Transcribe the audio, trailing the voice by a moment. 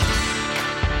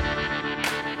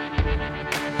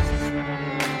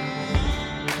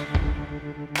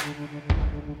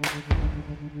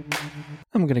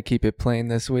going to keep it plain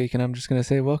this week, and I'm just going to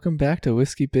say welcome back to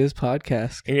Whiskey Biz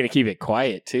Podcast. You're going to keep it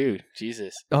quiet, too.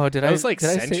 Jesus. Oh, That was like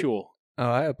sensual.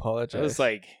 I apologize. I was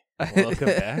like, welcome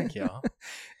back, y'all.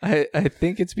 I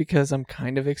think it's because I'm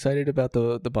kind of excited about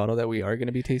the bottle that we are going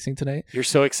to be tasting tonight. You're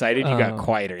so excited you got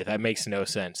quieter. That makes no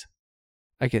sense.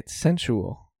 I get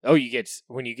sensual. Oh,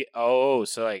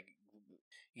 so like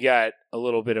you got a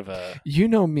little bit of a... You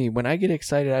know me. When I get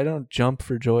excited, I don't jump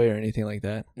for joy or anything like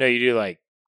that. No, you do like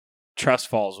trust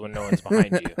falls when no one's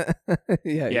behind you.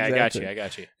 Yeah, exactly. I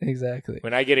got you. Exactly.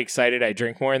 When I get excited, I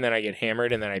drink more, and then I get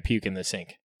hammered, and then I puke in the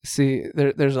sink. See,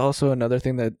 there's also another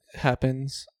thing that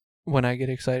happens when I get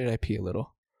excited. I pee a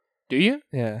little. Do you?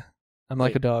 Yeah. I'm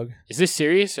like a dog. Is this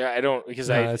serious? Or I don't, because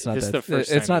no, it's not this that, is the first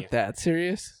time. It's not that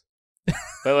serious.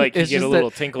 But like you get a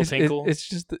little tinkle. It's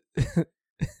just...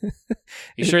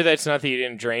 You sure that's not that you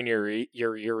didn't drain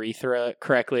your urethra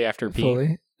correctly after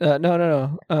peeing? Fully?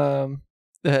 No.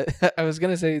 I was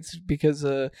gonna say it's because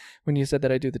when you said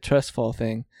that I do the trust fall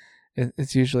thing,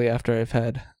 it's usually after I've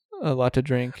had a lot to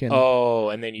drink. And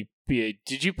and then you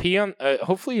did you pee on?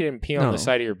 Hopefully you didn't pee on the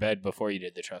side of your bed before you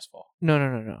did the trust fall. No.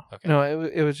 Okay. No,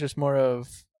 it was just more of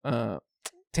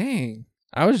dang.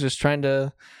 I was just trying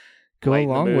to go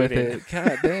along with it.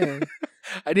 God dang.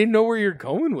 I didn't know where you're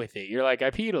going with it. You're like, I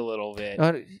peed a little bit.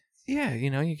 Yeah,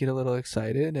 you get a little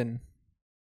excited, and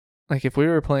like if we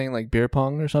were playing like beer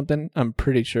pong or something, I'm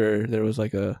pretty sure there was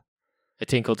like a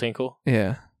tinkle.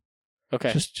 Yeah.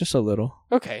 Okay. Just a little.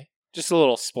 Okay. Just a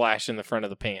little splash in the front of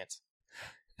the pants.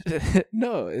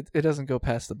 No, it doesn't go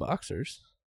past the boxers.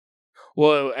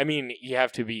 Well, I mean,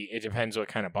 it depends what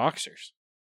kind of boxers.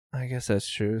 I guess that's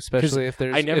true, especially if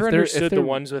there's... I never understood the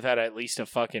ones without at least a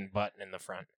fucking button in the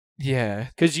front. Yeah.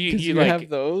 Because you like have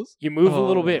those? You move a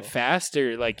little bit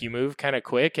faster, like you move kind of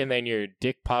quick, and then your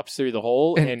dick pops through the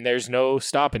hole, and there's no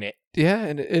stopping it. Yeah,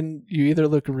 and you either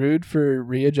look rude for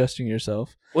readjusting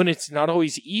yourself. When it's not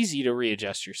always easy to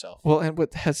readjust yourself. Well, and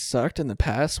what has sucked in the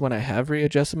past, when I have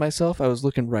readjusted myself, I was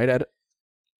looking right at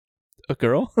a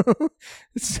girl.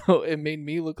 So it made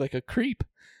me look like a creep.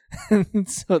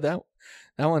 So that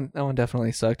one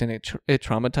definitely sucked, and it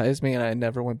traumatized me, and I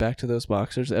never went back to those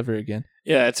boxers ever again.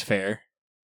 Yeah, that's fair.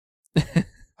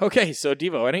 Okay, so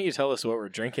Devo, why don't you tell us what we're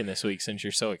drinking this week since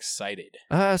you're so excited?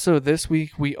 So this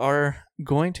week we are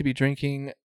going to be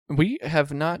drinking... We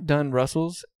have not done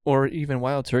Russell's or even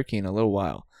Wild Turkey in a little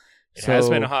while. It has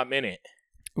been a hot minute.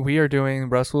 We are doing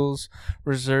Russell's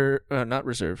Reserve... not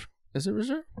Reserve. Is it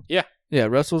Reserve? Yeah. Yeah,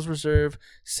 Russell's Reserve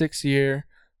 6-year.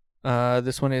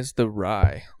 This one is the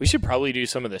rye. We should probably do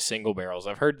some of the single barrels.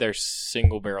 I've heard their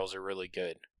single barrels are really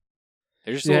good.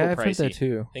 They're just a little pricey. I've heard that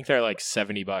too. I think they're like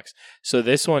 $70. So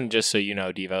this one, just so you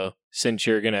know, Devo, since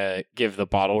you're going to give the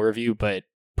bottle review, but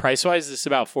price-wise, this is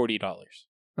about $40.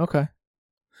 Okay.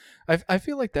 I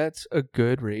feel like that's a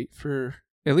good rate for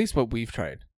at least what we've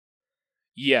tried.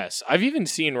 Yes. I've even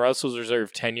seen Russell's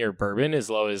Reserve 10-year bourbon as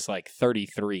low as like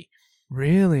 $33.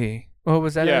 Really? Oh,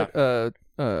 was that at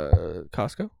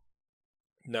Costco?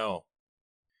 No.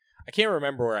 I can't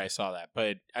remember where I saw that,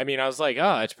 but I mean, I was like,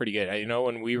 oh, that's pretty good. I know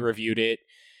when we reviewed it,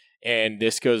 and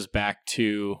this goes back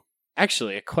to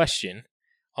actually a question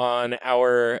on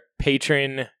our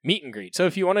patron meet and greet. So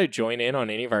if you want to join in on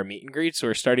any of our meet and greets,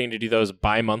 we're starting to do those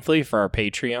bi-monthly for our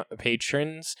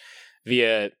patrons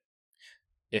via,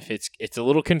 if it's a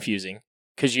little confusing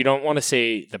because you don't want to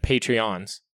say the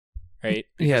Patreons, right?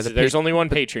 Yeah. There's only one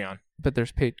Patreon. But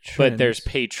there's patrons. But there's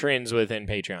patrons within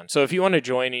Patreon. So if you want to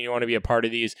join and you want to be a part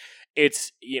of these,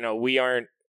 it's, we aren't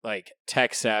like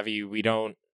tech savvy. We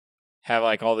don't have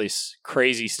like all this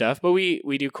crazy stuff, but we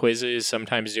do quizzes,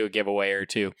 sometimes do a giveaway or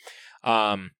two.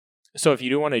 So if you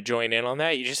do want to join in on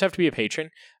that, you just have to be a patron.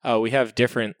 We have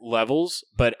different levels,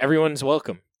 but everyone's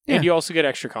welcome. Yeah. And you also get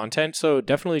extra content. So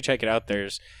definitely check it out.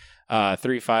 There's $3,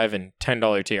 $5, and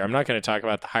 $10 tier. I'm not going to talk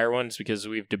about the higher ones because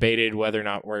we've debated whether or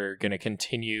not we're going to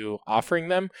continue offering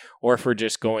them or if we're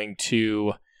just going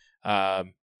to.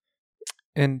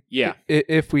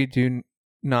 If we do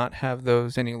not have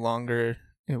those any longer,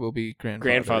 it will be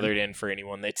grandfathered in for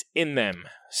anyone that's in them.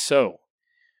 So,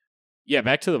 yeah,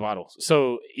 back to the bottle.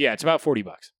 So, yeah, it's about $40.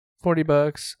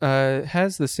 $40.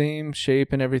 Has the same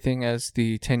shape and everything as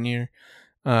the 10-year.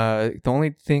 The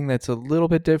only thing that's a little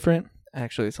bit different,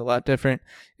 actually it's a lot different,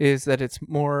 is that it's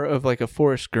more of like a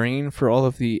forest green for all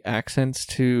of the accents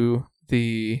to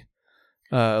the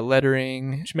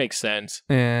lettering. Which makes sense.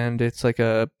 And it's like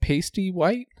a pasty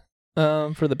white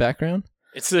for the background.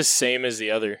 It's the same as the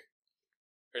other.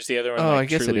 Or is the other one I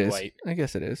guess truly it is. white? I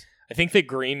guess it is. I think the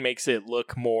green makes it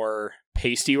look more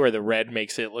pasty where the red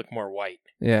makes it look more white.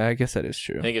 Yeah, I guess that is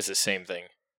true. I think it's the same thing.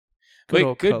 Good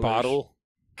But good bottle,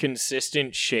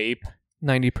 consistent shape,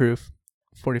 90 proof,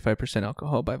 45%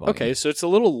 alcohol by volume. Okay, so it's a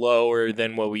little lower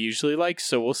than what we usually like,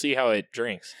 so we'll see how it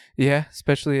drinks. Yeah,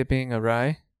 especially it being a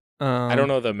rye. I don't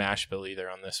know the mash bill either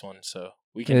on this one, so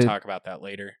we can talk about that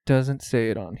later. Doesn't say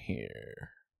it on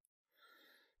here.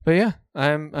 But yeah,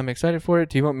 I'm excited for it.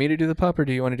 Do you want me to do the pop or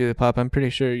do you want to do the pop? I'm pretty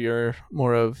sure you're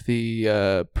more of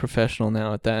the professional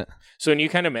now at that. So when you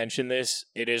kind of mentioned this,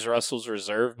 it is Russell's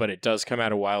Reserve, but it does come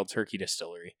out of Wild Turkey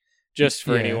Distillery. Just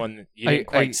for anyone, you didn't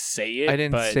quite say it. I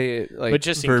didn't say it like but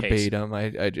just verbatim.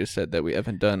 I just said that we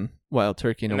haven't done Wild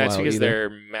Turkey in a while. And that's because either. their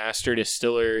master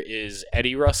distiller is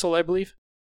Eddie Russell, I believe.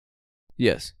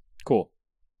 Yes. Cool.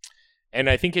 And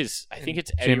I think it's Eddie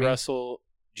Jimmy. Russell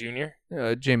Jr.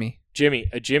 Jimmy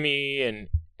and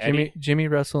Eddie. Jimmy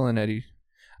Russell and Eddie.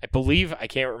 I believe, I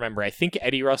can't remember. I think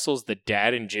Eddie Russell's the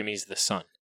dad and Jimmy's the son.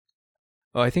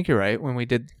 Oh, I think you're right. When we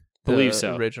did the believe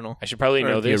so. Original, I should probably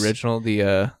know this. The original,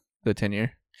 the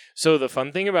 10-year. So the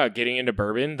fun thing about getting into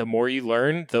bourbon, the more you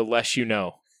learn, the less you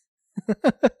know.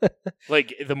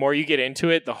 Like, the more you get into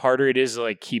it, the harder it is to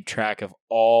like keep track of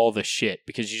all the shit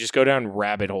because you just go down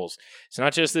rabbit holes. It's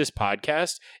not just this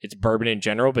podcast; it's bourbon in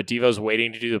general. But Devo's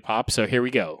waiting to do the pop, so here we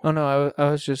go. Oh no,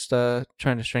 I was just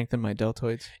trying to strengthen my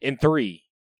deltoids. In 3,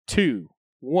 2,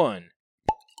 1.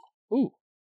 Ooh,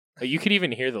 you could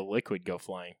even hear the liquid go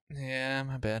flying. Yeah,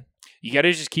 my bad. You got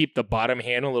to just keep the bottom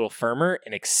hand a little firmer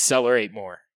and accelerate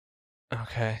more.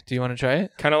 Okay. Do you want to try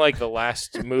it? Kind of like the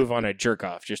last move on a jerk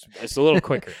off. Just it's a little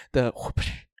quicker. No.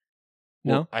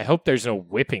 Well, I hope there's no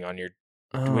whipping on your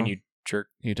when you jerk.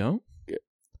 You don't?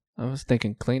 I was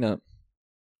thinking cleanup.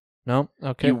 No.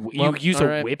 Okay. You use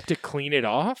a whip to clean it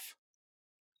off?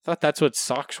 I thought that's what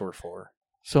socks were for.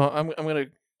 So I'm gonna.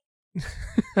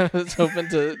 I was hoping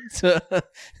to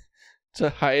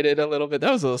hide it a little bit.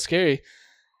 That was a little scary.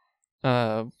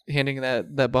 Handing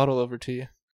that bottle over to you.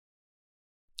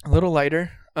 A little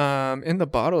lighter. In the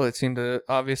bottle, it seemed to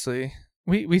obviously.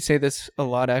 We say this a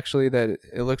lot actually that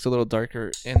it looks a little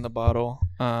darker in the bottle.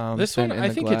 This one, I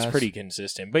think it's pretty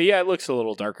consistent, but yeah, it looks a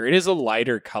little darker. It is a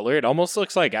lighter color. It almost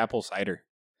looks like apple cider.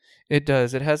 It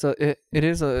does. It has it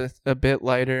is a bit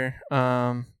lighter.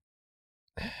 I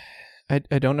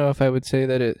don't know if I would say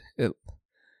that it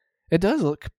does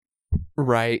look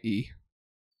rye-y.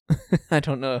 I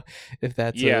don't know if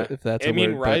that's I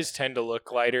mean, ryes tend to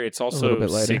look lighter. It's also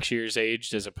 6 years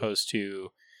aged as opposed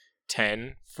to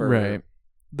 10 for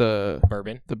the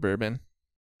bourbon. The bourbon.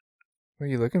 What are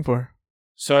you looking for?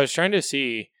 So I was trying to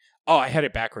see. Oh, I had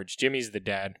it backwards. Jimmy's the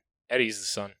dad. Eddie's the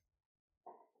son.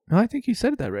 No, I think you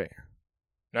said that right.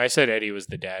 No, I said Eddie was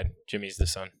the dad. Jimmy's the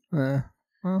son. Well.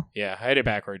 Yeah, I had it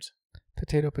backwards.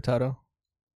 Potato.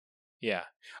 Yeah.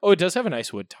 Oh, it does have a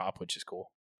nice wood top, which is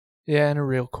cool. Yeah, and a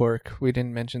real cork. We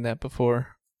didn't mention that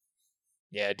before.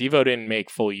 Yeah, Devo didn't make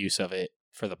full use of it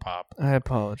for the pop. I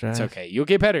apologize. It's okay. You'll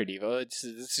get better, Devo.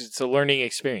 It's a learning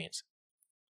experience.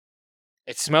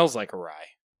 It smells like a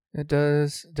rye. It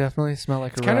does definitely smell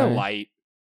like a rye. It's kind of light.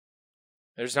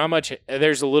 There's not much.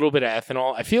 There's a little bit of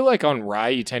ethanol. I feel like on rye,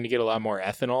 you tend to get a lot more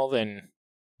ethanol than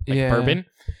bourbon.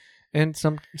 And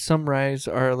some ryes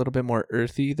are a little bit more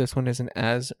earthy. This one isn't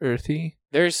as earthy.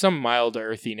 There's some mild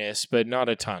earthiness, but not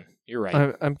a ton. You're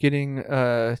right. I'm getting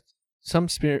some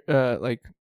spearmint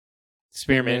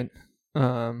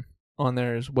on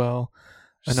there as well.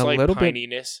 And a little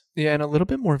pininess. bit, and a little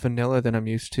bit more vanilla than I'm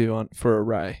used to for a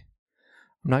rye.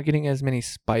 I'm not getting as many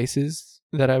spices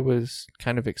that I was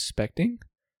kind of expecting.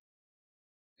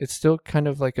 It's still kind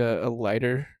of like a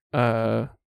lighter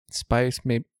spice,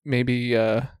 maybe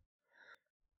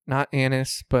not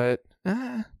anise, but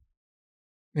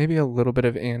maybe a little bit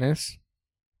of anise.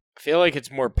 I feel like it's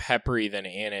more peppery than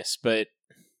anise, but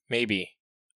maybe.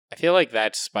 I feel like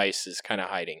that spice is kind of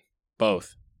hiding.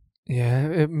 Both. Yeah,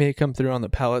 it may come through on the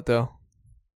palate, though.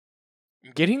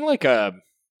 I'm getting like a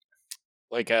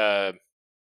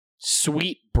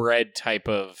sweet bread type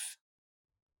of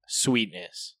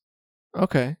sweetness.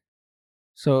 Okay.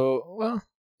 So, well,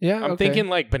 yeah, I'm thinking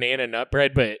like banana nut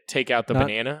bread, but take out the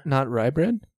banana. Not rye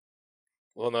bread?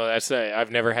 Well, no, I've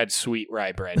never had sweet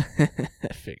rye bread.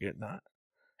 I figured not.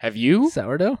 Have you?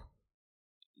 Sourdough?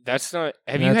 That's not...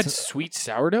 Have you had sweet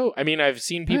sourdough? I mean, I've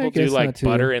seen people do like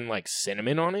butter and like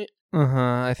cinnamon on it.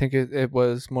 I think it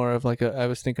was more of like I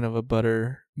was thinking of a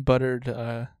buttered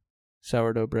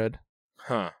sourdough bread.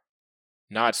 Huh.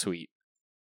 Not sweet.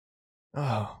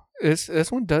 Oh,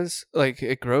 this one does, like,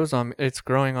 it's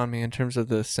growing on me in terms of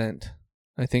the scent.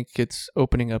 I think it's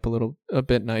opening up a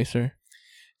bit nicer.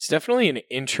 It's definitely an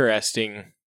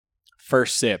interesting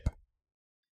first sip.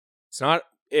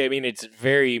 It's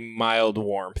very mild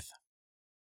warmth.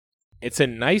 It's a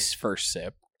nice first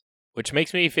sip. which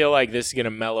makes me feel like this is going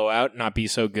to mellow out, not be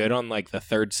so good on like the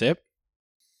third sip.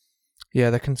 Yeah,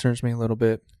 that concerns me a little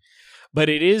bit. But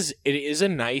it is a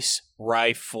nice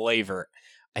rye flavor.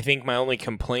 I think my only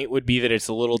complaint would be that it's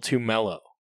a little too mellow.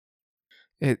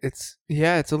 It's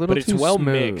a little but it's too well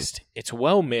smooth. mixed. It's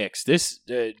well mixed. This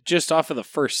just off of the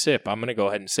first sip, I'm going to go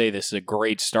ahead and say this is a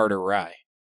great starter rye.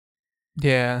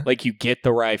 Yeah. Like you get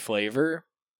the rye flavor,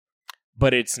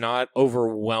 but it's not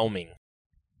overwhelming.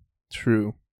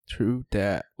 True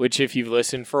dat. Which if you've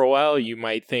listened for a while, you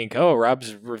might think, oh,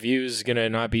 Rob's review is going to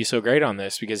not be so great on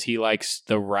this because he likes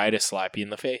the rye to slap you in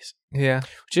the face. Yeah.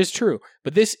 Which is true.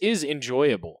 But this is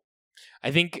enjoyable.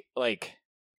 I think, like,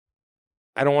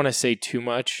 I don't want to say too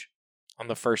much on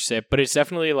the first sip, but it's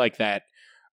definitely like that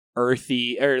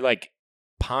earthy, or like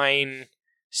pine,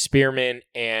 spearmint,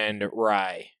 and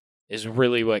rye is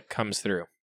really what comes through.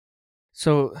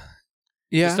 So,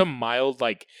 yeah. Just a mild,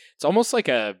 like, it's almost like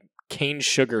a cane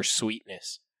sugar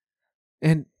sweetness.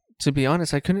 And to be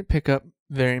honest, I couldn't pick up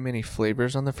very many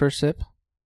flavors on the first sip.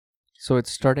 So it's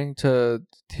starting to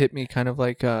hit me kind of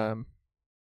like, I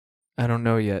don't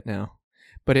know yet now.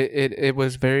 But it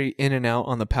was very in and out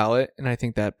on the palate, and I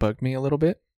think that bugged me a little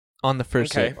bit on the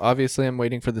first sip. Obviously, I'm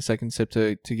waiting for the second sip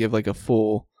to give like a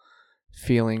full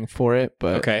feeling for it.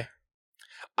 But okay.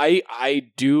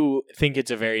 I do think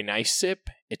it's a very nice sip.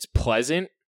 It's pleasant.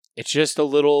 It's just a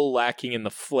little lacking in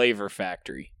the flavor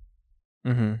factory.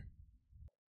 Mm-hmm.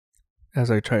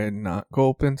 As I try to not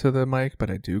gulp into the mic,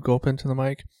 but I do gulp into the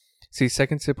mic. See,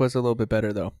 second sip was a little bit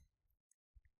better, though.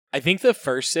 I think the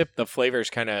first sip, the flavors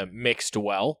kind of mixed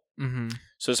well. Mm-hmm.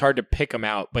 So it's hard to pick them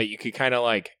out, but you could kind of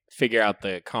like figure out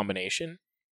the combination.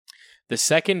 The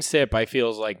second sip, I feel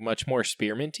is like much more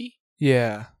spearminty.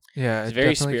 Yeah. It's it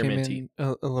very definitely spearminty. came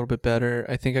in a little bit better.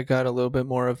 I think I got a little bit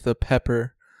more of the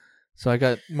pepper. So I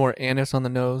got more anise on the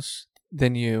nose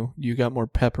than you. You got more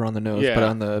pepper on the nose. Yeah. But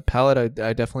on the palate,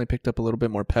 I definitely picked up a little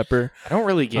bit more pepper. I don't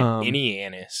really get any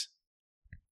anise.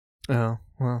 Oh,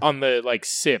 well. On the like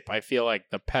sip, I feel like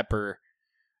the pepper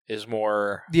is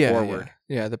more forward.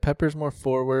 Yeah, the pepper's more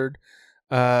forward.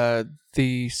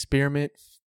 The spearmint,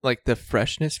 like the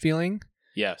freshness feeling,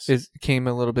 yes, came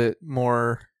a little bit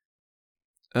more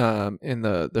in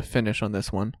the finish on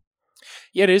this one.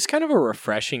 Yeah, it is kind of a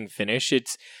refreshing finish.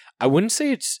 I wouldn't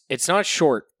say it's not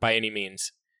short by any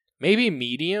means. Maybe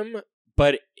medium,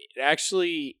 but it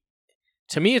actually,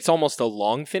 to me, it's almost a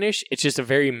long finish. It's just a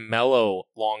very mellow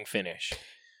long finish.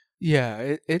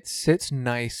 Yeah, it sits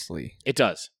nicely. It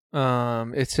does.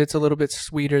 It sits a little bit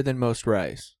sweeter than most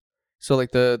ryes. So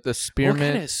like the spearmint.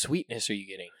 What kind of sweetness are you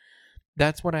getting?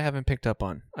 That's what I haven't picked up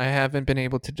on. I haven't been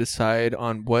able to decide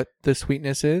on what the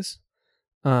sweetness is.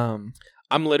 I'm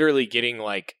literally getting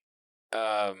like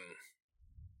a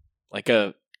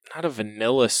not a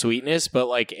vanilla sweetness, but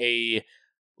like a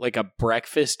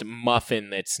breakfast muffin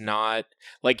that's not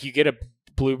like, you get a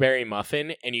blueberry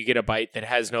muffin and you get a bite that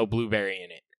has no blueberry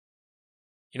in it.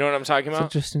 You know what I'm talking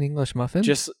about? So just an English muffin?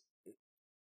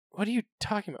 What are you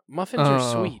talking about? Muffins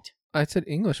are sweet. I said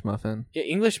English muffin. Yeah,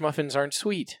 English muffins aren't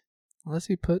sweet. Unless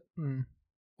you put...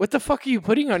 What the fuck are you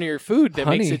putting on your food that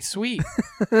honey. makes it sweet?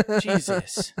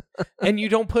 Jesus. And you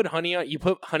don't put honey on... You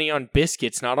put honey on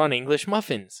biscuits, not on English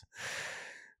muffins.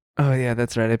 Oh, yeah,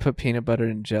 that's right. I put peanut butter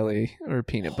and jelly, or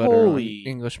peanut butter on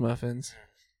English muffins.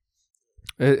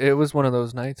 It was one of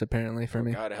those nights, apparently, for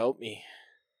me. God help me.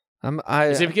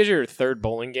 Is it because your third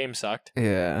bowling game sucked?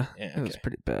 Yeah, okay. It was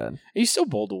pretty bad. You still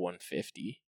bowled a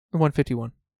 150.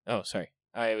 151. Oh, sorry.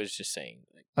 I was just saying.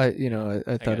 I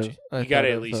thought of... You got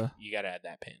to at least... You got to add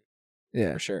that pin.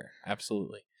 Yeah. For sure.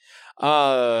 Absolutely.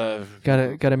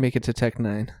 Gotta make it to Tech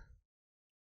 9.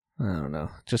 I don't know.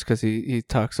 Just because he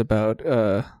talks about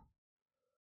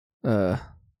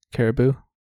Caribou.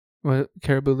 What,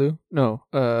 Caribou Lou? No.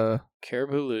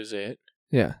 Caribou Lou's it.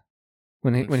 Yeah.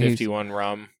 When he's 51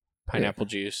 rum, pineapple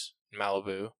juice,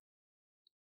 Malibu.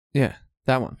 Yeah,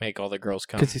 that one. Make all the girls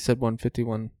come. Because he said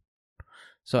 151.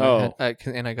 So I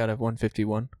got a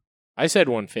 151. I said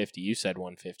 150. You said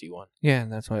 151. Yeah,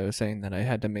 and that's why I was saying that I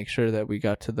had to make sure that we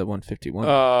got to the 151.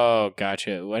 Oh,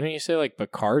 gotcha. Why don't you say like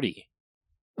Bacardi?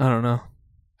 I don't know.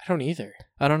 I don't either.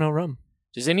 I don't know rum.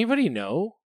 Does anybody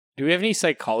know? Do we have any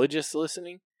psychologists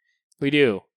listening? We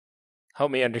do.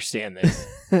 Help me understand this.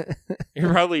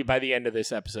 You're probably, by the end of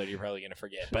this episode, you're probably going to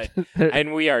forget. But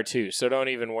and we are too, so don't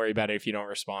even worry about it if you don't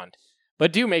respond.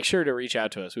 But do make sure to reach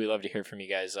out to us. We love to hear from you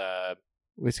guys.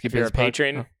 Whiskey if you're Biz a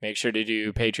patron, make sure to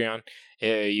do Patreon.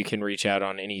 You can reach out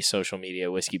on any social media,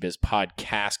 Whiskey Biz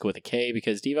Podcast with a K,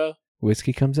 because Devo,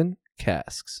 whiskey comes in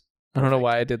casks. Perfect. I don't know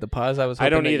why I did the pause. I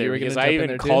don't either, because I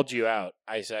even called you out.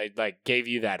 I like gave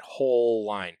you that whole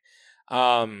line.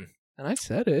 And I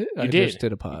said it. You I did. just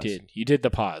did a pause. You did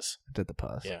the pause. I did the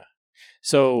pause. Yeah.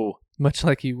 So Much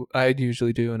like I'd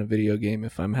usually do in a video game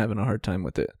if I'm having a hard time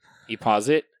with it. you pause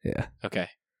it? Yeah. Okay.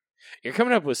 You're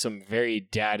coming up with some very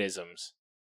dadisms.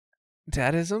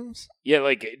 Dadisms? Yeah,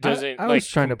 like it doesn't. I like, was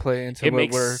trying to play into it what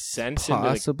makes we're sense into the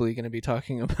possibly going to be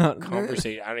talking about.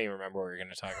 conversation. I don't even remember what we are going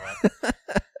to talk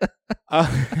about.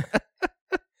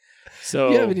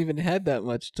 So you haven't even had that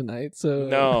much tonight, so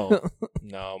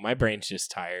no, my brain's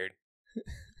just tired.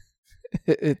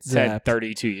 It's had zapped.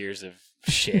 32 years of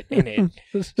shit in it.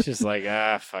 It's just like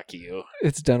fuck you.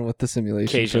 It's done with the simulation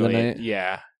for the Occasionally, night.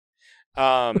 yeah.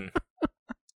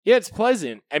 Yeah, it's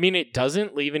pleasant. I mean, it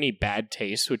doesn't leave any bad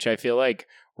taste, which I feel like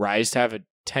ryes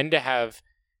tend to have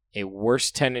a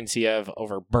worse tendency of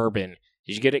over bourbon.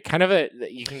 You get it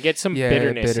you can get some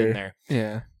bitterness in there.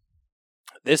 Yeah.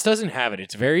 This doesn't have it.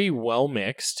 It's very well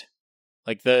mixed.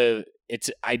 I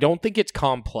don't think it's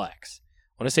complex.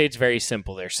 I want to say it's very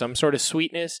simple. There's some sort of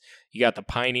sweetness. You got the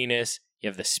pininess, you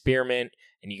have the spearmint,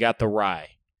 and you got the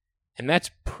rye. And that's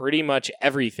pretty much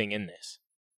everything in this,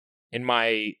 in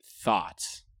my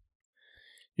thoughts.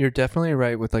 You're definitely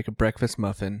right with like a breakfast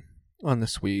muffin on the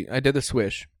sweet. I did the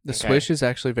swish. The swish is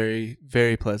actually very,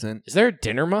 very pleasant. Is there a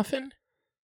dinner muffin?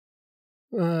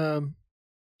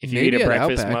 If you eat a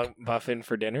breakfast muffin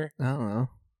for dinner? I don't know.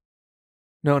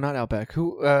 No, not Outback.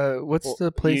 What's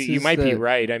the place? You might be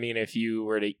right. I mean, if you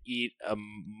were to eat a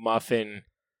muffin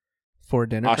for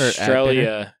dinner,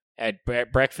 Australia at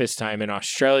breakfast time in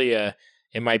Australia,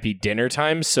 it might be dinner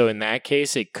time. So in that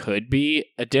case, it could be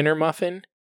a dinner muffin.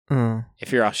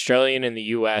 If you're Australian in the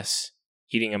U.S.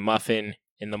 eating a muffin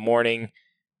in the morning,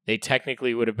 they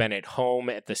technically would have been at home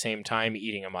at the same time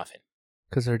eating a muffin.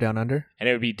 Because they're down under? And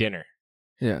it would be dinner.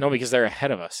 Yeah. No, because they're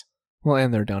ahead of us. Well,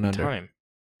 and they're down under. Time.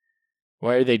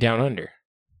 Why are they down under?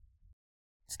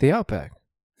 It's the Outback.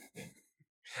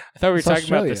 I thought we were talking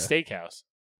about the steakhouse.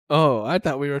 Oh, I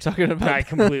thought we were talking about... I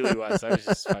completely was. I was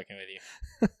just fucking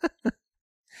with you.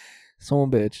 Soul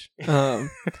bitch.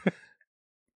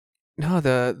 No,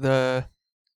 the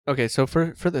okay. So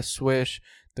for the swish,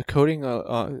 the coating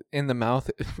in the mouth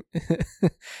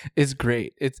is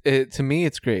great. It to me,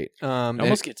 it's great. It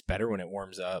almost gets better when it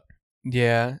warms up.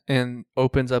 Yeah, and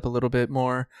opens up a little bit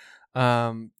more.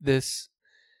 This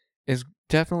is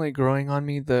definitely growing on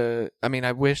me.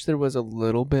 I wish there was a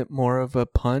little bit more of a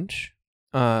punch,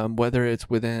 whether it's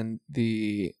within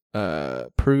the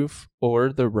proof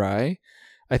or the rye.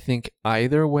 I think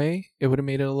either way, it would have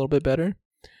made it a little bit better.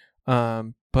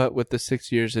 But with the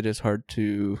 6 years, it is hard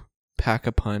to pack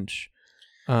a punch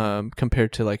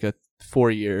compared to like a 4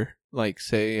 year, like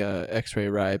say X-Ray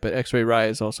Rye. But X-Ray Rye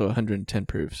is also 110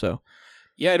 proof. So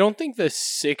yeah, I don't think the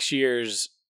 6 years.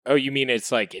 Oh, you mean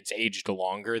it's like it's aged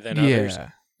longer than others?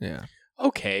 Yeah.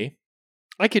 Okay,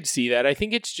 I could see that. I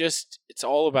think it's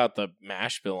all about the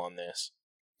mash bill on this.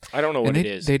 I don't know what it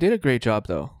is. They did a great job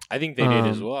though. I think they did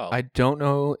as well. I don't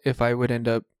know if I would end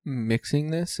up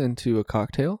mixing this into a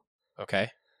cocktail.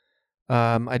 Okay.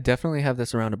 I definitely have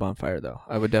this around a bonfire though.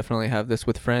 I would definitely have this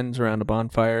with friends around a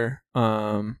bonfire.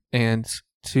 And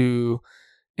to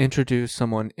introduce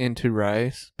someone into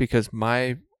rye, because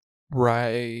my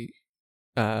rye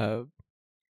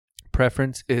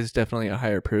preference is definitely a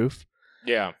higher proof.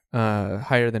 Yeah.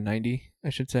 Higher than 90, I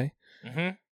should say.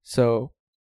 Mm-hmm. So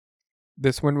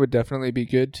this one would definitely be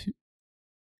good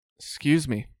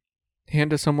to, hand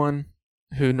to someone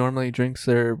who normally drinks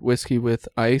their whiskey with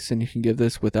ice, and you can give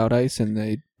this without ice and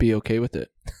they'd be okay with it.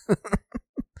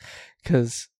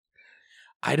 Because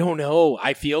I don't know.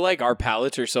 I feel like our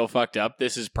palates are so fucked up.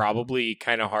 This is probably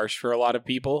kind of harsh for a lot of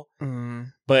people,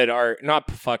 but are not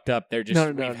fucked up. They're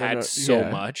just we've had so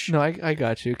much. No, I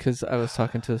got you because I was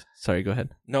talking to. Sorry, go ahead.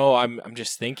 No, I'm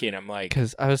just thinking. I'm like,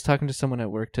 because I was talking to someone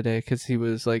at work today because he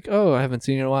was like, "Oh, I haven't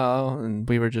seen you in a while," and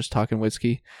we were just talking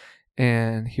whiskey,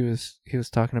 and he was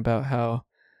talking about how,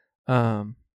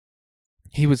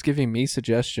 he was giving me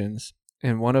suggestions,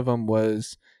 and one of them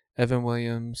was Evan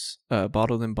Williams'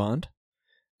 Bottled in Bond.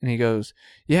 And he goes,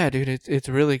 "Yeah, dude, it's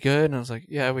really good." And I was like,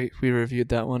 "Yeah, we reviewed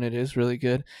that one. It is really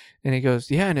good." And he goes,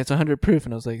 "Yeah, and it's 100 proof."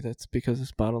 And I was like, "That's because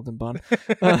it's bottled in bond."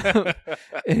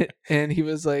 And he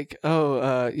was like, "Oh,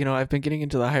 I've been getting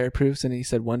into the higher proofs." And he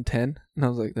said 110. And I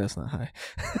was like, "That's not high."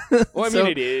 Well, I mean,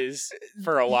 it is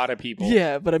for a lot of people.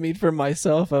 Yeah, but I mean, for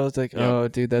myself, I was like, "Oh,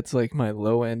 dude, that's like my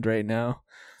low end right now."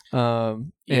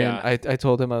 And I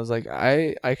told him, I was like,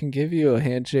 I can give you a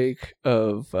handshake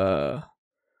of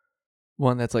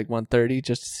one that's like 130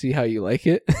 just to see how you like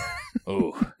it.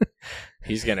 Oh,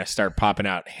 he's gonna start popping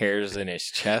out hairs in his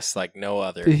chest like no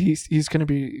other. He's gonna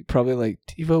be probably like,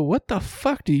 "Devo, what the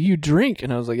fuck do you drink?"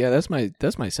 And I was like, "Yeah, that's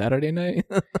my Saturday night."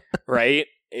 Right?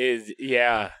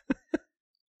 Yeah.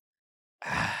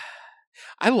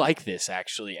 I like this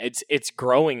actually. It's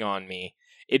growing on me.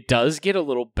 It does get a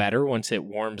little better once it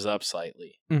warms up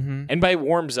slightly. Mm-hmm. And by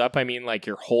warms up, I mean like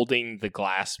you're holding the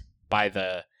glass by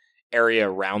the area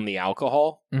around the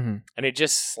alcohol, Mm-hmm. and it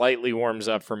just slightly warms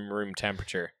up from room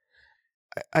temperature.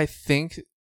 I think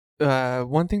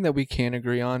one thing that we can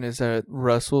agree on is that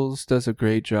Russell's does a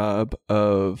great job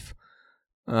of,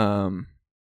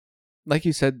 like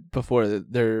you said before,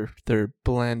 their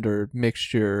blend or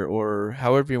mixture or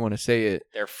however you want to say it.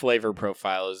 Their flavor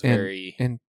profile is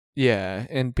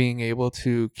and being able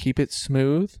to keep it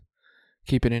smooth,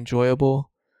 keep it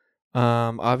enjoyable.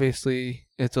 Obviously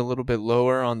it's a little bit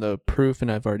lower on the proof,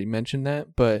 and I've already mentioned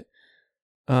that, but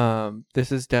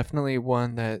this is definitely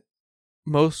one that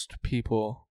most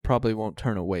people probably won't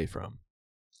turn away from.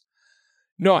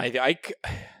 No, I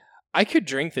could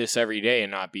drink this every day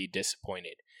and not be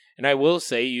disappointed. And I will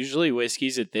say, usually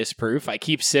whiskeys at this proof, I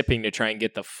keep sipping to try and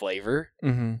get the flavor.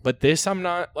 Mm-hmm. But this, I'm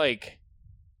not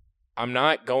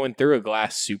going through a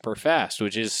glass super fast,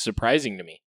 which is surprising to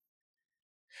me.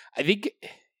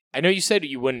 I know you said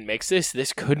you wouldn't mix this.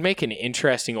 This could make an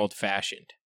interesting old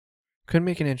fashioned. Could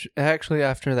make an actually,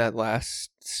 after that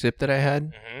last sip that I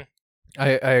had, Mm-hmm.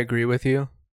 I agree with you.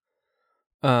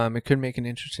 It could make an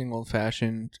interesting old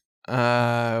fashioned.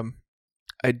 Although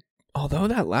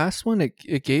that last one,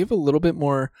 it gave a little bit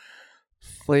more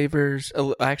flavors,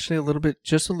 actually a little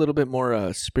bit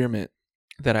more spearmint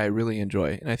that I really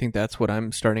enjoy, and I think that's what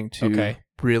I'm starting to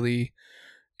really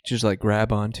just like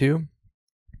grab onto.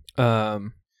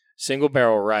 Single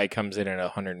barrel rye comes in at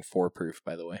 104 proof,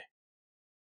 by the way.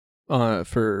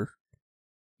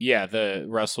 Yeah, the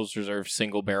Russell's Reserve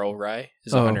single barrel rye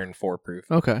is 104 proof.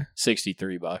 Okay.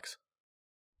 $63.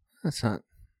 That's not.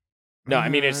 No, I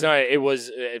mean it's not. It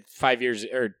was 5 years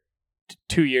or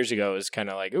 2 years ago. It was kind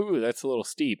of like, ooh, that's a little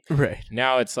steep. Right.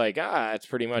 Now it's like, it's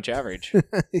pretty much average.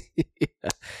 Yeah.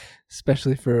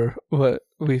 Especially for what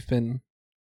we've been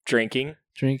drinking.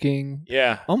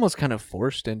 Yeah. Almost kind of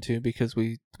forced into, because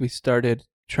we started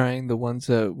trying the ones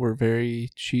that were very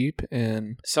cheap,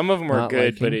 and some of them are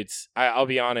good, but I'll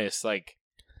be honest, like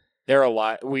there are a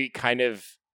lot we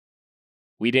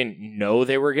didn't know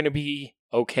they were going to be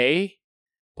okay,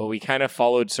 but we kind of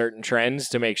followed certain trends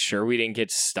to make sure we didn't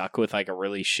get stuck with like a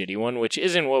really shitty one, which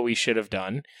isn't what we should have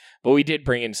done, but we did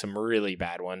bring in some really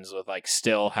bad ones with like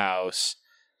Stillhouse.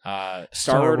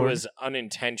 Starward was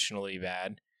unintentionally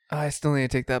bad. I still need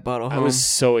to take that bottle home. I was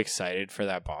so excited for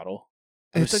that bottle.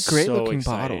 It's a great looking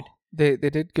bottle. They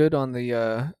did good on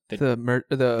the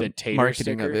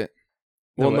marketing of it.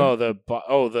 Well, no,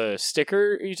 the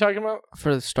sticker. Are you talking about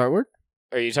for the Starward?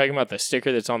 Are you talking about the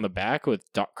sticker that's on the back with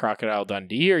Crocodile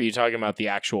Dundee, or are you talking about the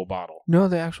actual bottle? No,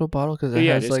 the actual bottle, because it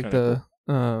has like the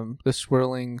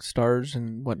swirling stars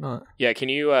and whatnot. Yeah, can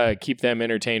you keep them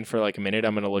entertained for like a minute?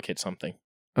 I'm gonna look at something.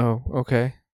 Oh,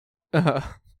 okay.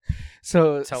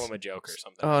 So tell them a joke or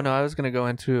something. Oh no, I was gonna go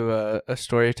into a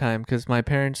story time because my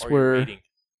parents were.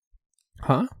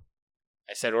 Huh?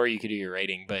 I said, or you could do your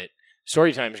rating, but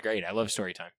story time is great. I love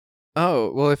story time.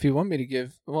 Oh well, if you want me to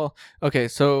give, okay.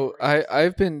 So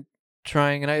I've been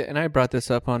trying, and I brought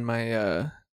this up on my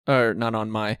or not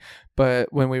on my,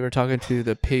 but when we were talking to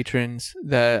the patrons,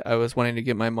 that I was wanting to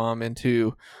get my mom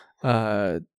into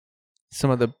some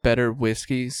of the better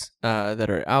whiskeys that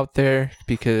are out there,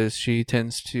 because she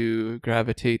tends to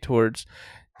gravitate towards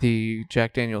the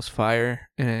Jack Daniel's Fire,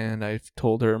 and I've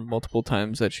told her multiple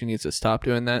times that she needs to stop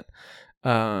doing that.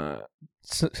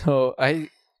 So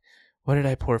what did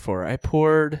I pour for her? I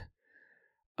poured,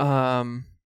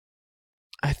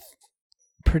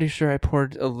 pretty sure I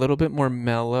poured a little bit more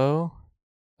mellow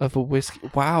of a whiskey.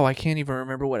 Wow, I can't even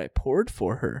remember what I poured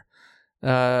for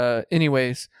her.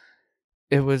 Anyways,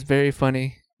 it was very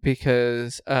funny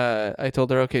because I told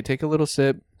her, okay, take a little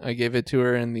sip. I gave it to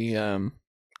her in the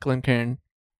Glencairn,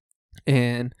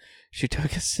 and she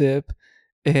took a sip,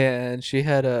 and she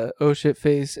had a oh shit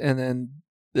face, and then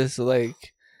this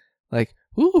like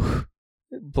whoo,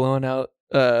 blowing out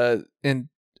and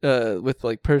with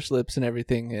like pursed lips and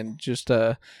everything, and just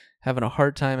having a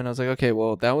hard time. And I was like, okay,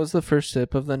 well, that was the first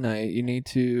sip of the night. You need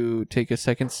to take a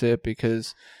second sip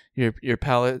because your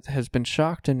palate has been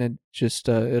shocked, and it just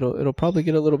it'll probably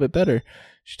get a little bit better.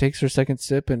 She takes her second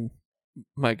sip, and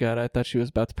my God, I thought she was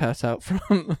about to pass out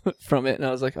from it, and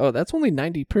I was like, oh, that's only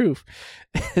 90 proof.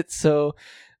 So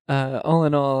all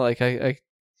in all, like I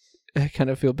kind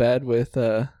of feel bad with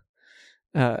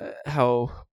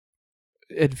how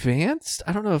advanced,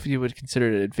 I don't know if you would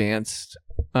consider it advanced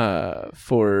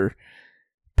for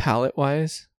palate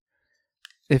wise.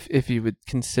 if you would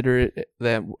consider it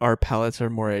that our palates are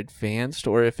more advanced,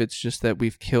 or if it's just that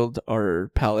we've killed our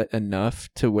palate enough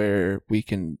to where we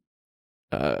can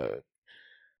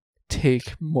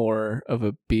take more of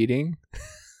a beating.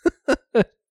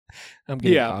 I'm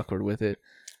getting awkward with it.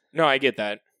 No, I get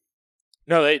that.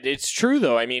 No, it's true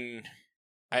though. I mean,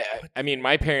 I mean,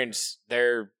 my parents,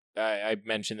 I've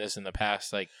mentioned this in the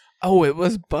past, like. Oh, it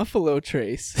was Buffalo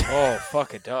Trace. Oh,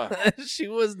 fuck a duck. She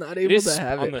was not able to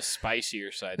have it. On the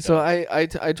spicier side, though. So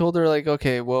I told her, like,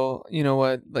 okay, well, you know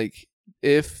what? Like,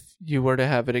 if you were to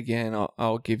have it again,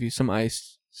 I'll give you some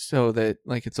ice so that,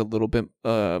 like, it's a little bit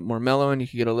more mellow and you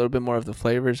can get a little bit more of the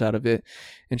flavors out of it.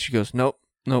 And she goes, nope,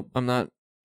 I'm not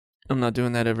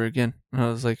doing that ever again. And I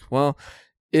was like, well,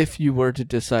 if you were to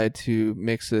decide to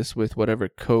mix this with whatever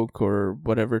Coke or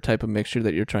whatever type of mixture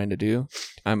that you're trying to do,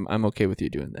 I'm okay with you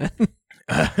doing that.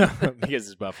 Because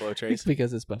it's Buffalo Trace.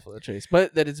 Because it's Buffalo Trace,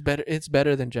 but that it's better. It's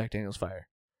better than Jack Daniel's Fire.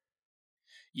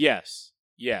 Yes,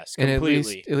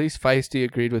 completely. And at least Feisty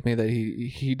agreed with me that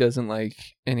he doesn't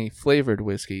like any flavored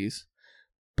whiskeys,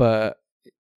 but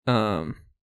I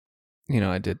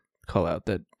did call out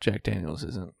that Jack Daniel's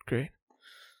isn't great.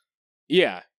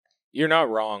 Yeah. You're not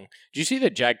wrong. Did you see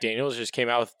that Jack Daniels just came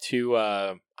out with 2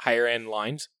 higher end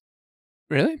lines?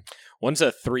 Really? One's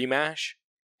a 3 mash,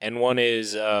 and one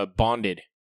is bonded.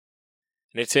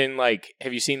 And it's in, like,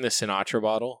 have you seen the Sinatra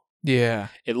bottle? Yeah.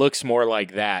 It looks more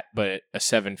like that, but a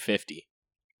 750.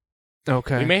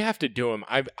 Okay. We may have to do them.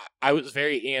 I was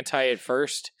very anti at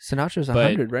first. Sinatra's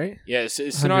 100, right? Yeah,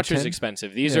 Sinatra's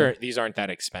expensive. These aren't that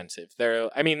expensive. They're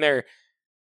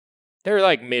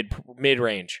like mid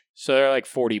range, so they're like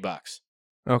 $40.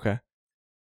 Okay.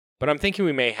 But I'm thinking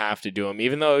we may have to do them,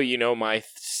 even though my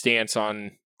stance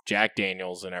on Jack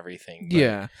Daniels and everything. But.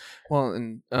 Yeah. Well,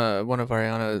 and one of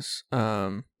Ariana's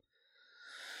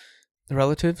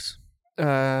relatives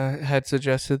had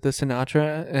suggested the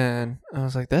Sinatra, and I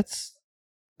was like, that's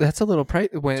a little price.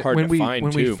 When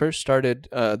we first started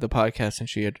the podcast, and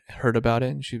she had heard about it,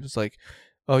 and she was like,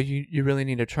 oh, you really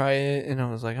need to try it. And I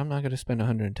was like, I'm not going to spend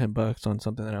 $110 on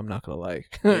something that I'm not going to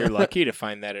like. You're lucky to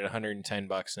find that at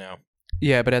 $110 now.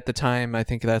 Yeah, but at the time, I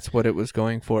think that's what it was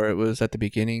going for. It was at the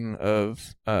beginning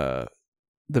of the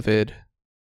vid.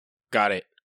 Got it.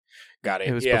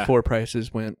 It was before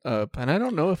prices went up. And I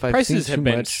don't know if prices have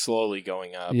been slowly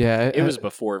going up. Yeah. It was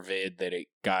before vid that it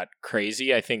got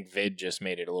crazy. I think vid just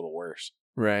made it a little worse.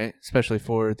 Right, especially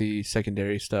for the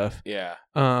secondary stuff. Yeah.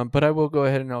 But I will go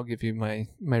ahead and I'll give you my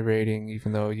rating,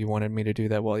 even though you wanted me to do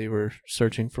that while you were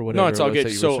searching for whatever. No, it's all good.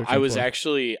 So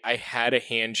I had a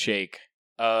handshake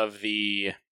of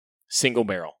the single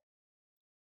barrel,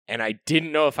 and I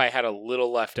didn't know if I had a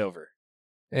little left over.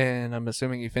 And I'm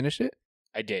assuming you finished it?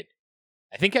 I did.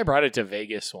 I think I brought it to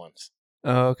Vegas once.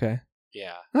 Oh, okay.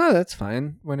 Yeah. Oh, that's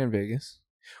fine. When in Vegas.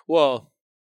 Well,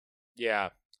 yeah.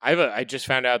 I just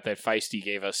found out that Feisty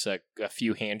gave us a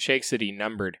few handshakes that he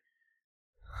numbered.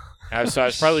 So I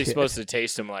was probably supposed to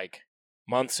taste them like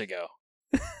months ago.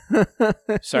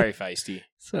 Sorry, Feisty.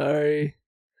 Sorry.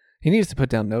 He needs to put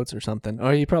down notes or something.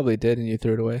 Or he probably did and you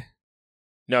threw it away.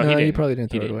 No, he didn't. You probably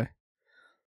didn't throw it away.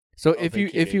 So if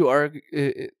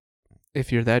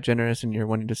you're that generous and you're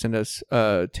wanting to send us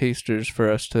tasters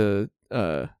for us to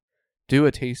do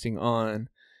a tasting on,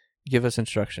 give us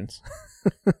instructions.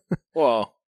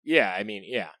 Well, yeah, I mean,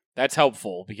 yeah, that's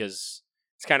helpful because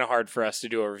it's kind of hard for us to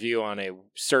do a review on a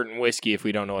certain whiskey if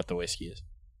we don't know what the whiskey is.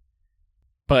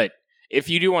 But if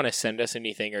you do want to send us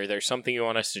anything, or there's something you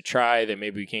want us to try that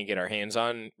maybe we can't get our hands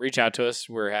on, reach out to us.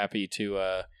 We're happy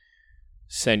to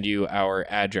send you our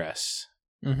address.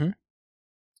 Mm-hmm.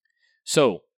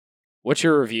 So, what's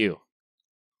your review?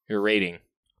 Your rating?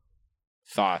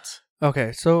 Thoughts?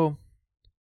 Okay, so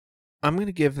I'm going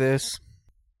to give this...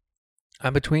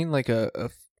 I'm between like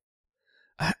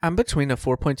I'm between a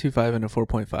 4.25 and a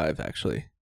 4.5 actually.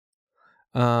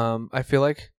 I feel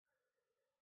like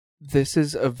this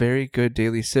is a very good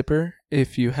daily sipper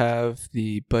if you have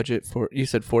the budget for, you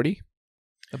said 40?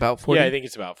 About 40? Yeah, I think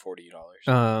it's about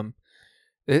 $40.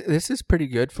 This is pretty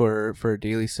good for a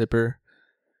daily sipper.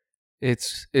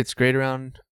 It's great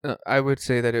around, I would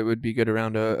say that it would be good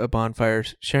around a bonfire,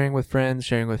 sharing with friends,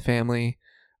 sharing with family,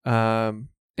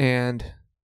 and...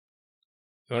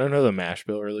 You want to know the mash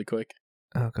bill really quick?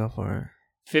 Oh, go for it.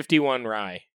 51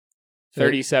 rye,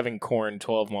 37 corn,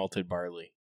 12 malted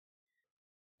barley.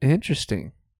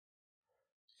 Interesting.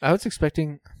 I was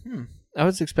expecting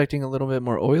a little bit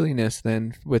more oiliness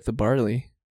than with the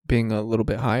barley being a little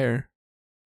bit higher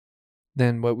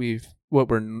than what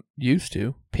we're used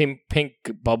to. Pink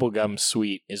bubblegum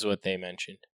sweet is what they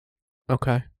mentioned.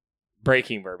 Okay.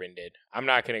 Breaking Bourbon did. I'm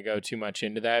not going to go too much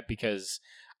into that because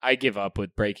I give up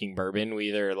with Breaking Bourbon. We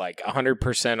either like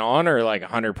 100% on or like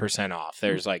 100% off.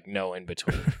 There's like no in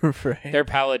between. Right. Their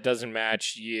palate doesn't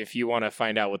match. If you want to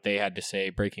find out what they had to say,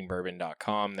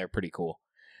 breakingbourbon.com. They're pretty cool.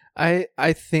 I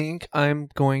think I'm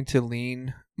going to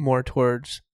lean more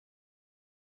towards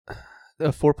a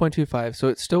 4.25, so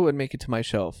it still would make it to my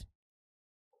shelf.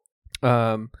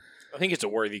 I think it's a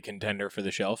worthy contender for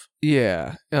the shelf.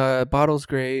 Yeah. Bottle's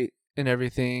great and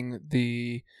everything.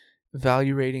 The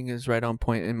value rating is right on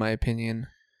point in my opinion.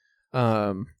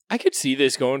 I could see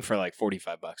this going for like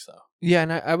 $45 though. Yeah,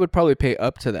 and I would probably pay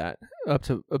up to that, up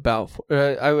to about.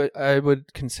 I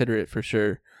would consider it for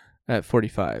sure at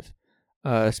 45,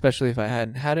 especially if I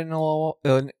hadn't had it in a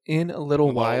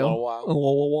little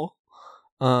while.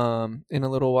 In a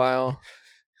little while.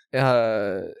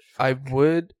 I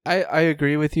would. I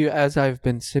agree with you. As I've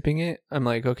been sipping it, I'm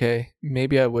like, okay,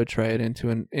 maybe I would try it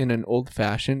in an old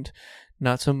fashioned,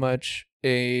 not so much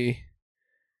a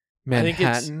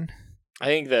Manhattan. I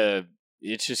think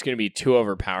it's just going to be too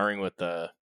overpowering with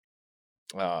the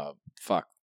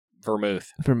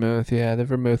vermouth. Vermouth, yeah, the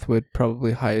vermouth would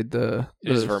probably hide the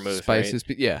vermouth, spices, right?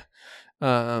 but yeah,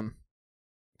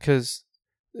 because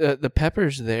the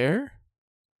pepper's there,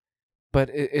 but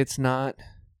it's not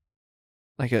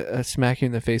like a smack you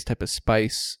in the face type of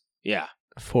spice. Yeah,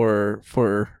 for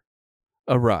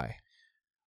a rye.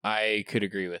 I could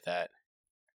agree with that.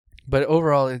 But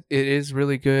overall, it is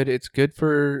really good. It's good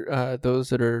for those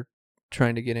that are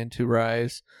trying to get into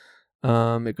ryes.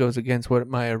 It goes against what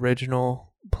my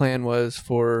original plan was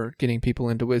for getting people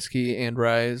into whiskey and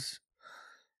ryes.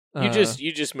 You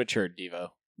just matured, Devo.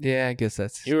 Yeah, I guess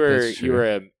that's you were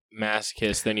a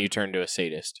masochist, then you turned to a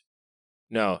sadist.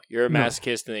 No, you're a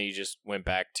masochist, and then you just went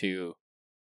back to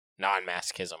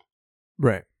non-masochism.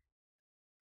 Right.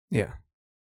 Yeah.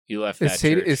 You left that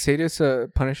church. Is sadist a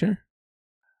punisher?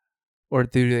 Or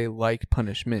do they like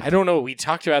punishment? I don't know. We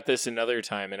talked about this another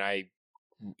time, and I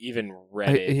even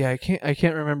read it. Yeah, I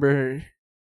can't remember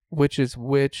which is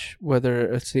which,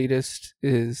 whether a sadist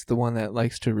is the one that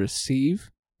likes to receive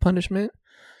punishment,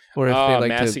 or if they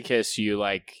like masochist, you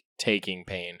like taking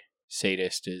pain.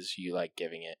 Sadist is you like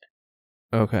giving it.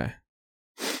 Okay.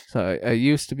 So I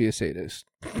used to be a sadist.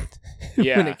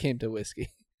 Yeah. When it came to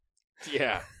whiskey.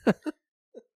 Yeah.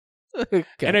 Okay.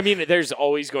 And I mean, there's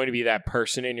always going to be that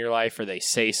person in your life where they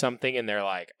say something and they're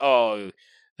like, oh,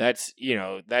 that's,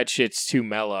 that shit's too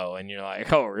mellow. And you're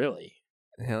like, oh, really?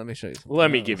 Yeah, let me show you.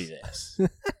 Let me give you this.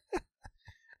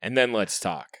 And then let's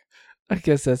talk. I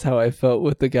guess that's how I felt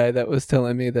with the guy that was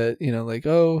telling me that, like,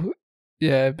 oh,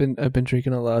 yeah, I've been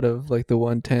drinking a lot of like the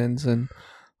 110s and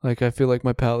like I feel like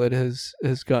my palate has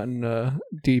gotten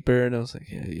deeper, and I was like,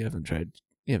 yeah, you haven't tried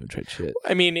shit.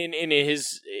 I mean, in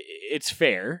his, it's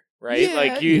fair. Right? Yeah,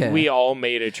 like we all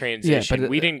made a transition. Yeah, but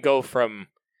we didn't go from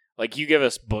like you give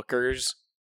us Booker's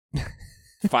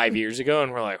 5 years ago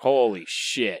and we're like, holy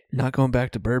shit. Not going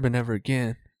back to bourbon ever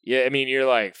again. Yeah, I mean, you're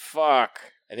like, fuck.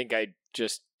 I think I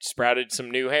just sprouted some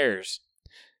new hairs.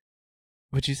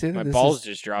 Would you say that my balls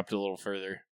just dropped a little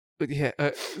further? Yeah,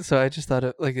 so I just thought,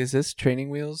 is this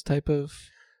training wheels type of?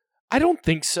 I don't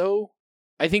think so.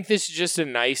 I think this is just a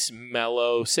nice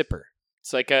mellow sipper.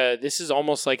 It's like this is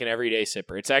almost like an everyday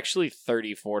sipper. It's actually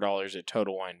 $34 at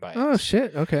Total Wine Bites. Oh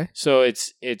shit! Okay. So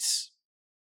it's.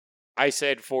 I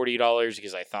said $40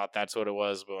 because I thought that's what it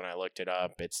was, but when I looked it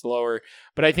up, it's lower.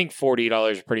 But I think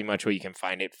 $40 is pretty much what you can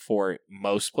find it for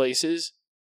most places.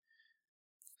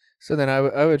 So then I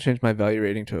would change my value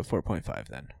rating to a 4.5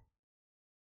 then,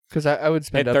 because I would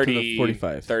spend at up to the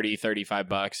 45,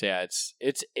 $35. Yeah,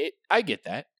 it's. I get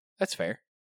that. That's fair.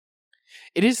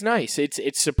 It is nice.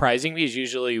 It's surprising because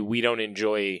usually we don't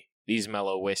enjoy these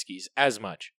mellow whiskeys as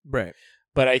much. Right.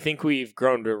 But I think we've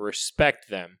grown to respect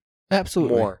them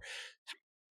absolutely more.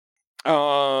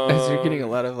 As you're getting a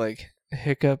lot of like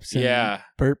hiccups and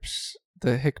burps,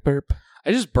 the hic burp.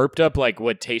 I just burped up like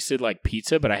what tasted like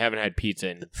pizza, but I haven't had pizza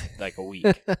in like a week.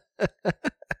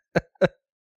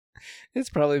 It's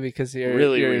probably because you're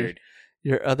really weird.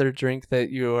 Your other drink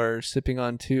that you are sipping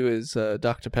on too is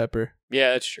Dr. Pepper.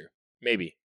 Yeah, that's true.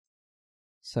 Maybe.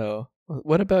 So,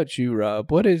 what about you,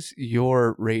 Rob? What is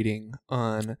your rating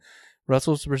on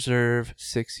Russell's Reserve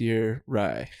 6-year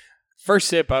rye? First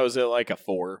sip, I was at like a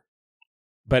 4,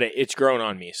 but it's grown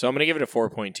on me. So I'm going to give it a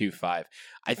 4.25.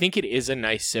 I think it is a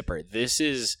nice sipper.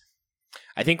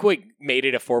 I think what made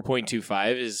it a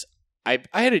 4.25 is I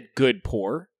had a good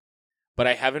pour, but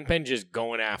I haven't been just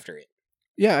going after it.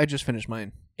 Yeah, I just finished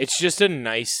mine. It's just a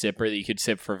nice sipper that you could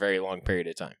sip for a very long period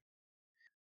of time.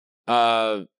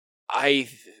 Did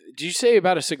you say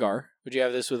about a cigar? Would you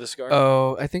have this with a cigar?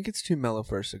 Oh, I think it's too mellow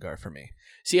for a cigar for me.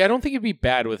 See, I don't think it'd be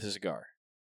bad with a cigar.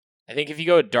 I think if you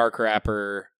go a dark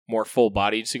wrapper, more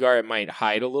full-bodied cigar, it might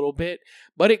hide a little bit,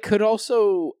 but it could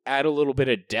also add a little bit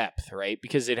of depth, right?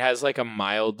 Because it has like a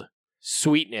mild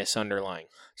sweetness underlying.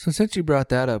 So since you brought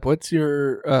that up, what's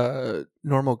your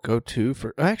normal go-to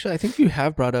for? Actually, I think you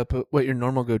have brought up what your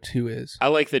normal go-to is. I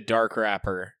like the dark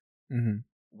wrapper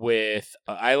with.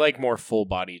 I like more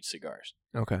full-bodied cigars.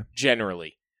 Okay.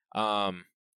 Generally,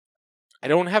 I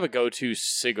don't have a go-to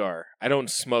cigar. I don't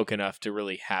smoke enough to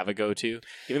really have a go-to,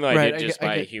 even though I did just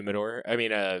buy a humidor. I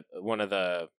mean, one of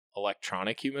the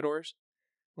electronic humidors.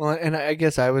 Well, and I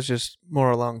guess I was just more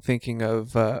along thinking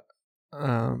of,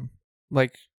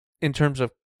 like in terms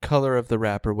of color of the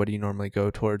wrapper. What do you normally go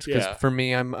towards? Because for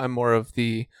me, I'm more of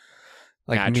the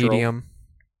like Natural. medium,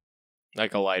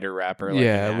 like a lighter wrapper. Like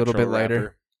a little bit lighter.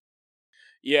 Wrapper.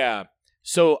 Yeah.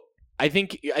 So I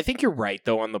think you're right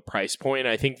though on the price point.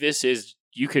 I think this is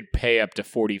you could pay up to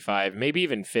 $45, maybe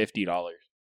even $50.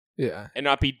 Yeah. And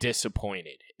not be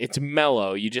disappointed. It's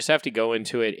mellow. You just have to go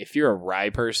into it. If you're a rye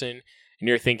person and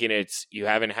you're thinking you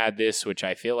haven't had this, which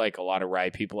I feel like a lot of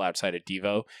rye people outside of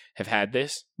Devo have had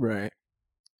this. Right.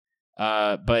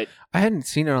 But I hadn't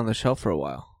seen it on the shelf for a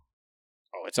while.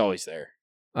 Oh, it's always there.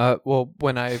 Well,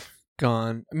 when I've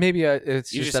gone, maybe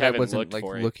it's you just that I wasn't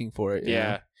looking for it.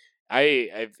 Yeah.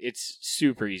 It's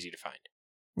super easy to find.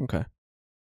 Okay.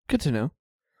 Good to know.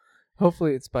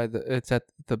 Hopefully it's at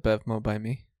the Bevmo by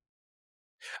me.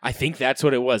 I think that's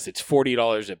what it was. It's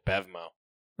 $40 at Bevmo.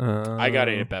 I got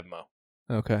it at Bevmo.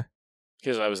 Okay.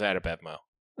 Because I was at a Bevmo.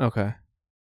 Okay.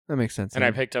 That makes sense. And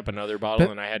I picked up another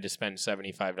bottle and I had to spend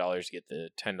 $75 to get the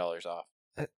 $10 off.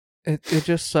 It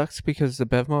just sucks because the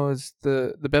Bevmo is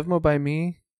the Bevmo by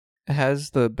me has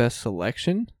the best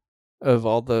selection of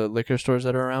all the liquor stores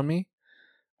that are around me,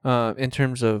 in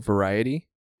terms of variety.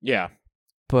 Yeah.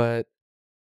 But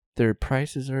their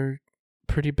prices are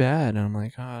pretty bad. And I'm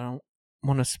like, I don't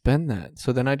want to spend that.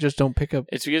 So then I just don't pick up.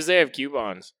 It's because they have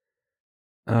coupons.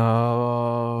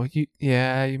 Oh, you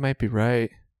might be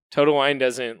right. Total Wine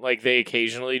doesn't, like they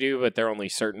occasionally do, but there are only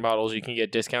certain bottles you can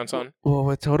get discounts on. Well,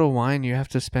 with Total Wine, you have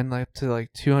to spend up to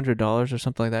like $200 or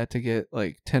something like that to get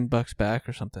like $10 back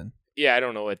or something. Yeah, I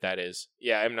don't know what that is.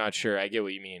 Yeah, I'm not sure. I get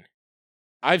what you mean.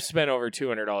 I've spent over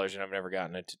 $200 and I've never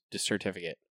gotten a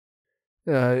certificate.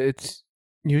 It's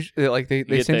usually like they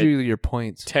send you your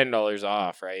points. $10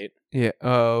 off, right? Yeah.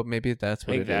 Oh, maybe that's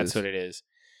what it is. I think that's what it is.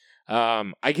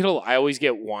 I always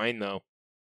get wine though.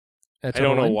 I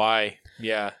don't know why.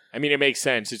 Yeah, I mean it makes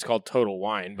sense. It's called Total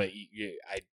Wine, but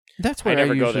that's where I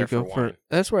never go there for wine.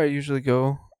 That's where I usually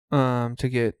go to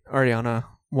get Ariana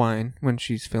wine when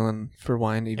she's feeling for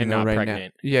wine, even and though not right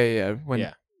pregnant.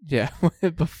 now. Yeah.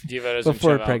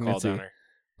 Before pregnancy.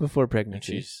 Before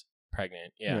pregnancy. She's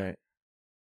pregnant. Yeah. Right.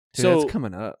 Dude, so that's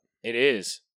coming up. It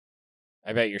is.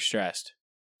 I bet you're stressed.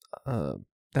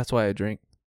 That's why I drink.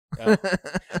 Oh.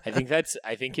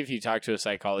 I think if you talk to a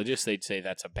psychologist, they'd say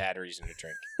that's a bad reason to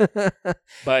drink.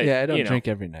 But yeah, I don't drink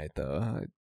every night though.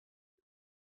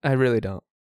 I really don't.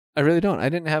 I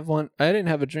didn't have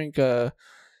a drink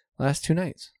last 2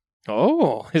 nights.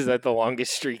 Oh, is that the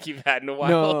longest streak you've had in a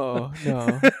while?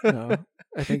 No.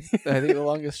 I think the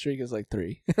longest streak is like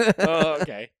 3. Oh,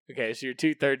 okay. Okay, so you're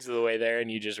 2/3 of the way there,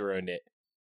 and you just ruined it.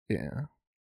 Yeah.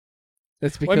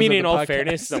 That's because I mean, in all podcast.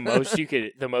 fairness, the longest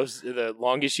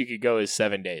you could go is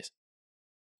 7 days.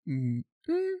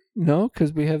 No,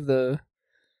 because we have the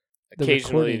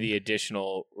occasionally the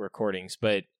additional recordings,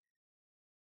 but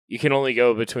you can only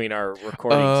go between our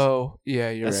recordings. Oh,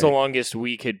 yeah, That's the longest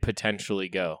we could potentially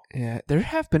go. Yeah, there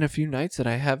have been a few nights that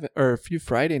I haven't, or a few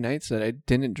Friday nights that I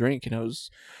didn't drink, and I was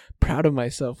proud of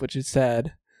myself, which is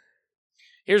sad.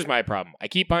 Here's my problem. I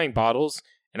keep buying bottles,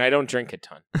 and I don't drink a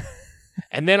ton.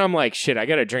 And then I'm like, shit, I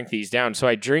got to drink these down. So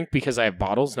I drink because I have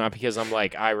bottles, not because I'm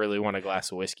like, I really want a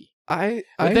glass of whiskey.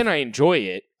 Then I enjoy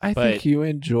it. I think you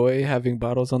enjoy having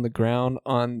bottles on the ground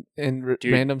in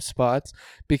random spots,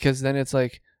 because then it's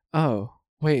like, oh,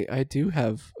 wait, I do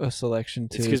have a selection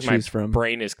to choose from. My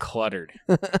brain is cluttered.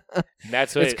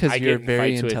 That's what it's because you're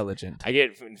very intelligent. I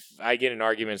get in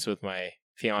arguments with my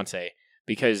fiance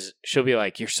because she'll be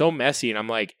like, "You're so messy," and I'm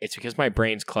like, "It's because my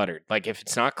brain's cluttered. Like if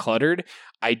it's not cluttered,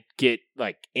 I get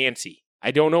like antsy.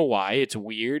 I don't know why. It's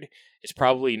weird. It's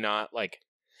probably not like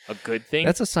a good thing.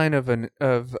 That's a sign of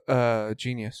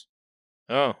genius.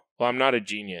 Oh, well, I'm not a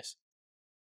genius.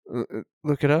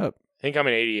 Look it up. I think I'm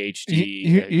an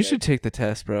ADHD. You should take the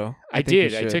test, bro. I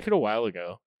did. I took it a while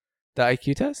ago. The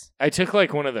IQ test? I took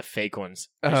like one of the fake ones.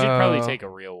 I should probably take a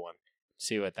real one.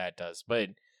 See what that does. But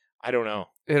I don't know.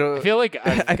 I feel like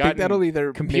I think that'll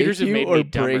either computers make you have made or me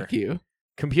break you.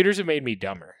 Computers have made me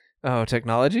dumber. Oh,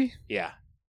 technology? Yeah.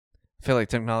 I feel like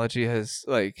technology has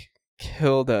like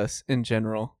killed us in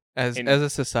general as a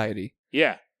society.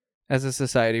 Yeah. As a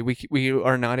society, we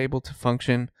are not able to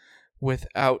function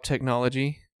without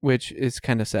technology, which is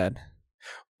kind of sad.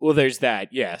 Well, there's that,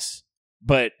 yes.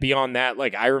 But beyond that,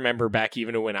 like, I remember back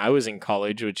even when I was in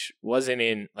college, which wasn't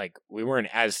in, like, we weren't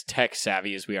as tech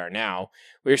savvy as we are now.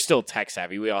 We were still tech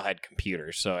savvy. We all had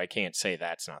computers, so I can't say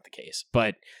that's not the case.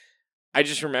 But I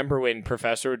just remember when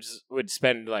professors would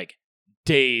spend, like,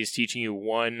 days teaching you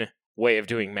one way of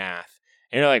doing math.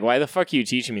 And you're like, why the fuck are you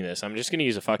teaching me this? I'm just going to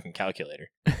use a fucking calculator.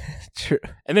 True.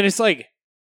 And then it's like,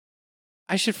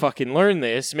 I should fucking learn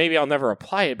this. Maybe I'll never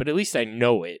apply it, but at least I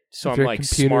know it. So If I'm your like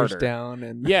computer's smarter. down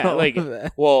and Yeah, all like, of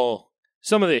that. well,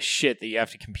 some of this shit that you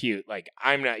have to compute, like,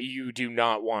 you do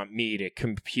not want me to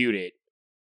compute it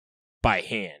by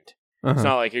hand. It's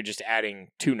not like you're just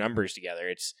adding two numbers together.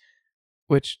 It's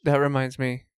Which, that reminds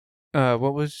me,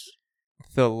 what was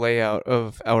the layout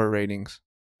of our ratings?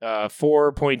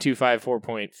 4.25,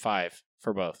 4.5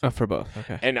 for both. For both,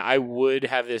 okay. And I would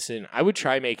have this I would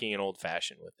try making an old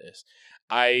fashioned with this.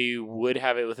 I would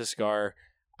have it with a cigar.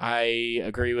 I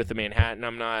agree with the Manhattan.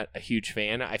 I'm not a huge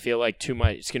fan. I feel like too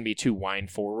much. It's going to be too wine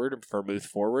forward, vermouth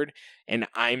forward. And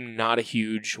I'm not a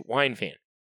huge wine fan.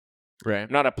 Right.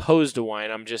 I'm not opposed to wine.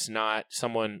 I'm just not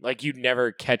someone, like, you'd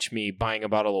never catch me buying a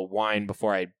bottle of wine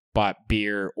before I bought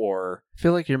beer or. I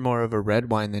feel like you're more of a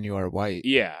red wine than you are white.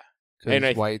 Yeah. And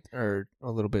Because white are a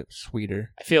little bit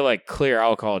sweeter. I feel like clear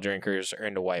alcohol drinkers are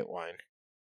into white wine.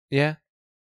 Yeah.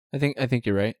 I think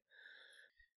you're right.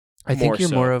 I think More you're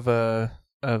so. more of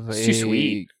It's too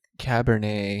sweet.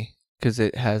 Cabernet because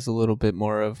it has a little bit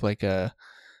more of like a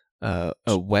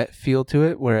wet feel to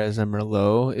it, whereas a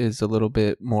Merlot is a little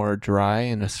bit more dry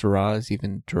and a Syrah is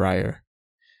even drier.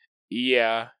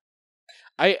 Yeah.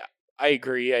 I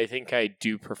agree. I think I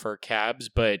do prefer cabs,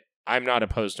 but I'm not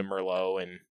opposed to Merlot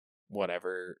and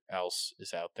whatever else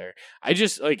is out there. I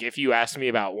just, like, if you ask me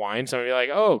about wines, I'm going to be like,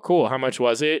 oh, cool, how much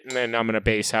was it? And then I'm going to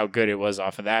base how good it was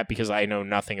off of that because I know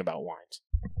nothing about wines.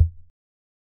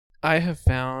 I have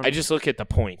found... I just look at the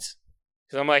points.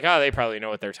 Because I'm like, oh, they probably know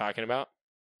what they're talking about.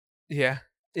 Yeah.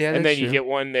 Yeah, And that's then you true. get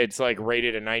one that's, like,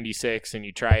 rated a 96, and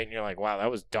you try it, and you're like, wow,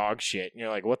 that was dog shit. And you're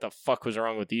like, what the fuck was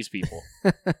wrong with these people?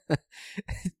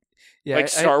 Yeah, like,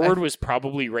 Starward was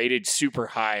probably rated super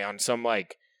high on some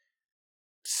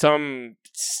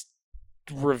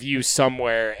review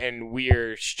somewhere, and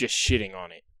we're just shitting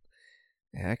on it.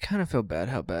 Yeah, I kind of feel bad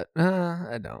how bad.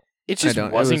 I don't. It just I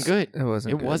don't. wasn't good. It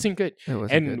wasn't. It good. wasn't good. It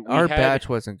wasn't And good. we Our had- batch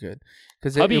wasn't good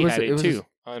because Hubby was had it was too.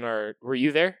 On our, were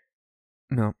you there?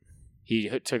 No. He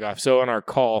took off. So on our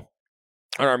call,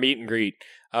 on our meet and greet,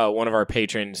 one of our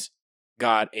patrons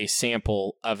got a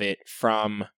sample of it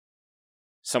from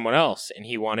someone else, and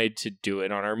he wanted to do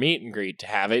it on our meet and greet to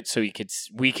have it so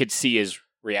we could see his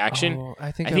reaction. Oh,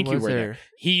 I think you was were there. there.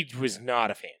 He was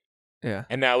not a fan, Yeah.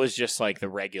 and that was just like the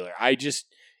regular. It's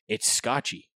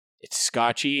scotchy. It's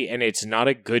scotchy, and it's not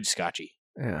a good scotchy.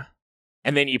 Yeah.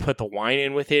 And then you put the wine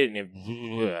in with it,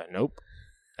 and nope.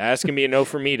 That's gonna be a no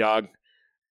for me, dog.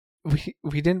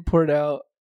 We didn't pour it out.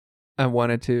 I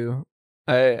wanted to.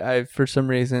 I for some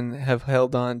reason have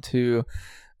held on to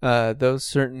those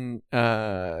certain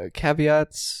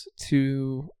caveats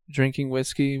to drinking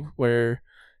whiskey where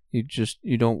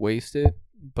you don't waste it.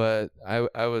 But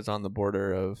I was on the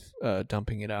border of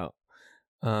dumping it out.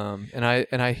 And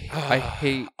I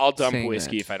hate. I'll dump saying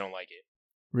whiskey that. if I don't like it.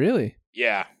 Really?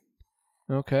 Yeah.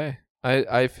 Okay.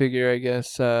 I figure, I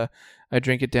guess, I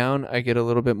drink it down, I get a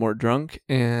little bit more drunk,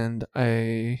 and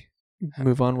I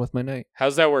move on with my night.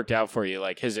 How's that worked out for you?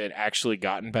 Like, has it actually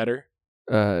gotten better?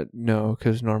 No,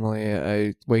 because normally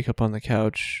I wake up on the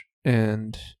couch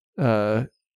and am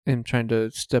trying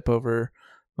to step over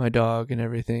my dog and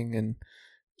everything and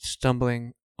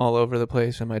stumbling all over the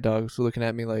place, and my dog's looking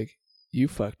at me like, you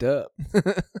fucked up.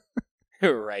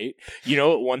 Right. You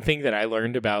know, one thing that I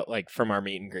learned about, like, from our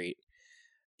meet and greet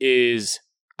is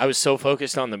I was so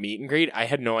focused on the meet and greet, I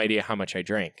had no idea how much I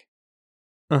drank.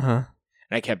 Uh-huh.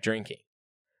 And I kept drinking.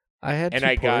 I had And two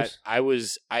I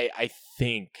pours. I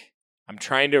think, I'm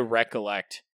trying to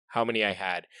recollect how many I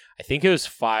had. I think it was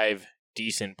 5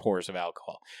 decent pours of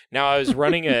alcohol. Now I was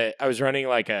running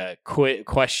like a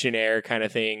questionnaire kind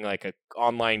of thing, like a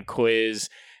online quiz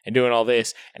and doing all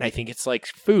this. And I think it's like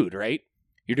food, right?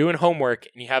 You're doing homework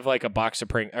and you have like a box of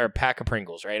or a pack of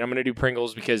Pringles, right? I'm going to do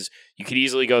Pringles because you could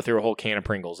easily go through a whole can of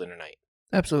Pringles in a night.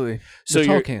 Absolutely. So the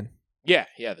tall you're can. Yeah,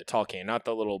 the tall can, not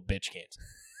the little bitch cans.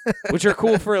 Which are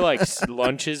cool for like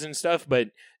lunches and stuff, but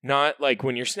not like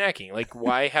when you're snacking. Like,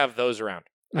 why have those around?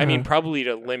 I mean, probably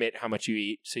to limit how much you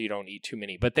eat so you don't eat too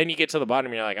many. But then you get to the bottom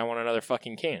and you're like, I want another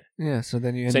fucking can. Yeah, so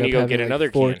then you end So then up you go having get like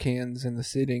another 4 can. cans in the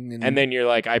sitting. And then you're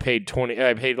like, I paid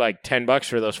like $10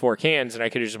 for those 4 cans, and I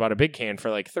could have just bought a big can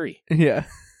for like 3. Yeah.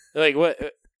 Like, what?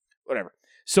 Whatever.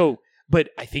 So, but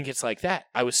I think it's like that.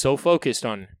 I was so focused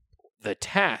on the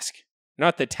task,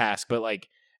 not the task, but like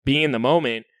being in the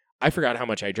moment, I forgot how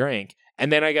much I drank.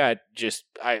 And then I got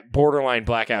I borderline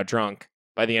blackout drunk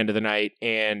by the end of the night,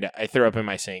 and I threw up in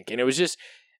my sink. And it was just,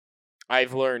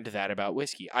 I've learned that about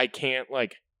whiskey. I can't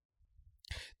like.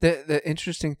 The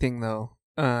interesting thing though,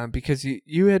 because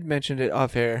you had mentioned it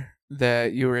off air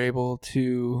that you were able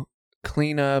to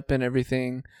clean up and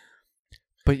everything,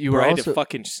 but you were I had also to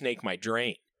fucking snake my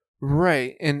drain.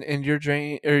 right, and your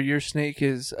drain or your snake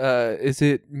is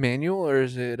it manual or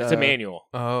is it? It's a manual.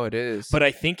 Oh, it is. But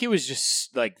I think it was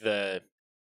just like the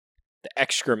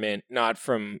excrement, not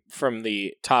from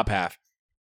the top half.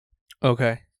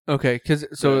 Okay, because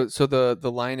so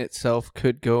the line itself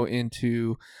could go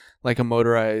into like a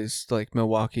motorized like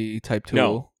Milwaukee type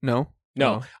tool. No.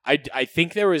 No, I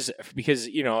think there was, because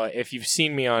if you've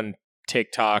seen me on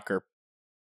TikTok or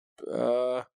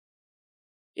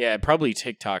yeah, probably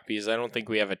TikTok, because I don't think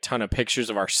we have a ton of pictures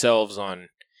of ourselves on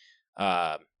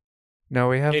No,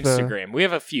 we have Instagram. We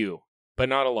have a few, but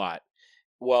not a lot.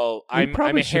 Well, I'm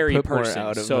a should hairy put more person,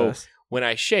 out of so this. when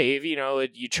I shave,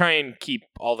 you try and keep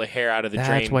all the hair out of the drain.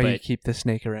 That's why but you keep the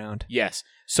snake around. yes.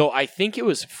 So I think it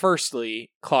was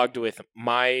firstly clogged with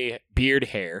my beard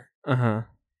hair. Uh-huh.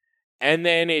 And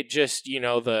then it just,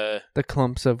 the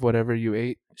clumps of whatever you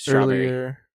ate strawberry,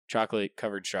 earlier. chocolate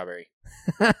covered strawberry.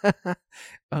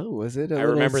 Oh, was it? I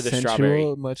remember the sensual,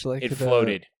 strawberry. Much like It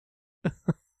floated.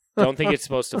 Don't think it's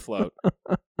supposed to float.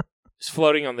 It's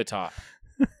floating on the top.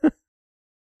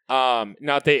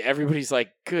 Not that everybody's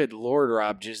like, good Lord,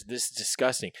 Rob, just this is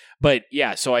disgusting. But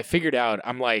yeah, so I figured out,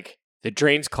 I'm like, the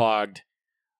drain's clogged.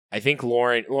 I think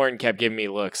Lauren kept giving me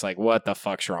looks like, what the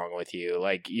fuck's wrong with you?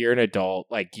 Like, you're an adult.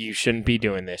 Like, you shouldn't be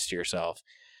doing this to yourself.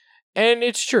 And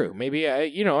it's true. Maybe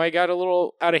I got a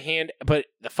little out of hand. But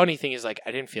the funny thing is, like,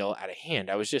 I didn't feel out of hand.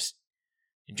 I was just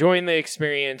enjoying the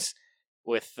experience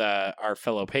with our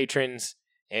fellow patrons.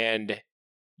 And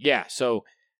yeah, so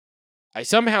I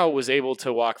somehow was able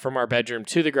to walk from our bedroom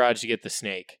to the garage to get the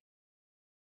snake.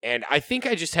 And I think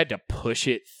I just had to push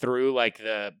it through, like,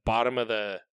 the bottom of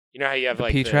the... You know how you have the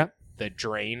like P-trap? the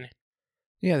drain?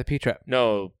 Yeah, the P-trap.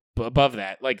 No, above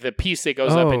that. Like the piece that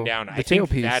goes up and down. The I think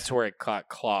tailpiece. that's where it got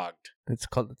clogged. It's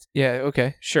called... Yeah,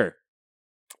 okay. Sure.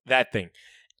 That thing.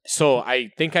 So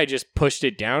I think I just pushed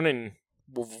it down and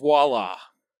voila.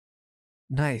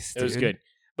 Nice, dude. It was good.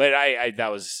 But I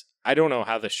don't know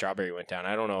how the strawberry went down.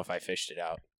 I don't know if I fished it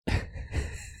out.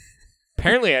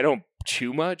 Apparently I don't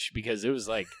chew much because it was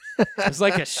like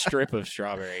a strip of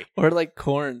strawberry. Or like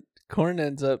corn. Corn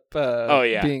ends up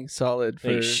being solid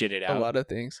for shit it out. a lot of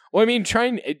things. Well, I mean, try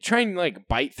and like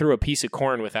bite through a piece of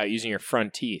corn without using your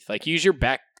front teeth. Like, use your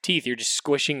back teeth. You're just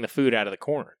squishing the food out of the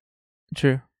corn.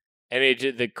 True. And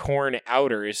the corn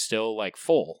outer is still like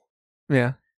full.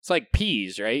 Yeah. It's like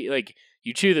peas, right? Like,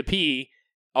 you chew the pea,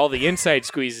 all the inside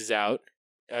squeezes out.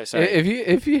 Sorry.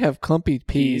 If you have clumpy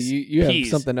peas, you have peas,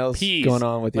 something else going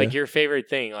on with you. Like your favorite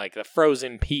thing, like the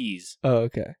frozen peas. Oh,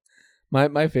 okay.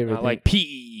 My favorite thing. Like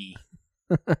PEE.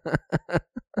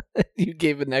 You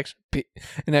gave an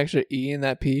extra E in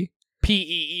that P?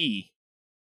 PEE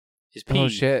is P. Oh,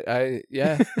 shit.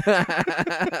 Yeah.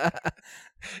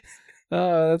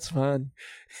 Oh, that's fun.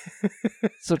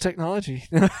 So technology.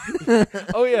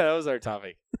 Oh, yeah, that was our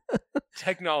topic.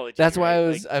 Technology. That's why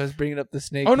right? I was bringing up the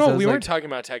snake. Oh, no, we weren't talking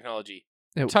about technology.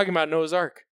 We're talking about Noah's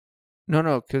Ark.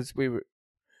 No, because we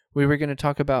were going to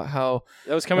talk about how...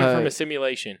 That was coming from a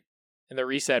simulation. And the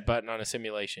reset button on a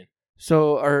simulation.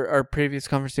 So our previous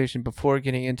conversation before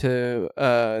getting into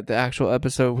the actual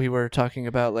episode, we were talking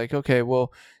about like, okay,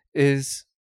 well, is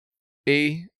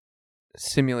a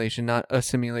simulation, not a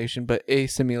simulation, but a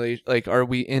simulation, like, are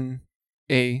we in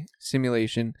a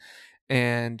simulation?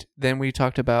 And then we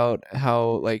talked about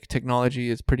how like technology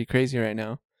is pretty crazy right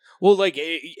now. Well, like,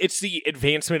 it's the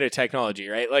advancement of technology,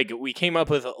 right? Like, we came up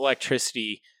with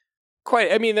electricity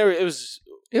it was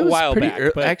a while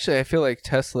back. But actually, I feel like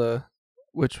Tesla,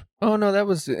 that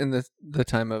was in the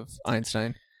time of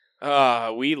Einstein.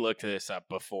 We looked this up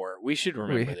before. We should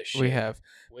remember this shit. We have.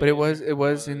 But it was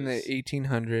in the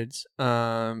 1800s.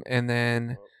 And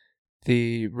then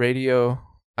the radio,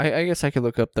 I guess I could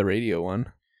look up the radio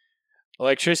one.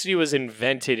 Electricity was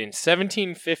invented in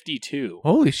 1752.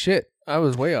 Holy shit. I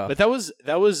was way off. But that was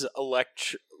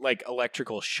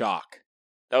electrical shock.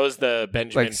 That was the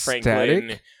Benjamin like Franklin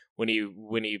static? when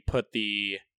he put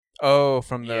the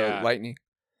from the lightning.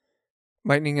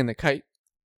 Lightning and the Kite.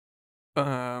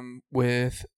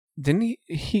 With didn't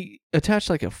he attached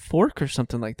like a fork or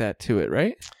something like that to it,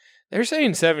 right? They're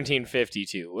saying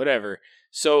 1752, whatever.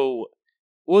 So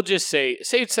we'll just say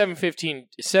it's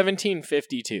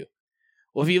 1752.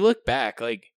 Well, if you look back,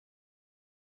 like,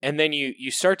 and then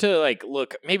you start to like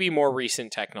look maybe more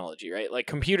recent technology, right? Like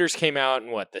computers came out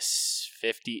in what, the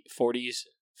 40s,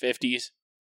 50s.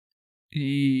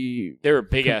 They were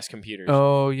big ass computers.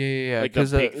 Oh yeah. Like the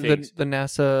Because big things. the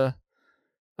NASA,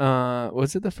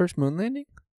 was it the first moon landing?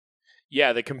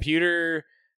 Yeah, the computer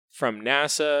from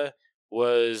NASA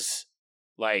was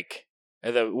like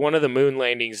one of the moon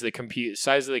landings. The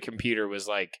size of the computer was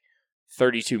like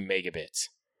 32 megabits.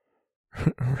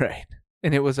 Right,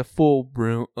 and it was a full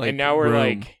room. Like, and now we're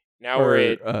at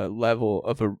level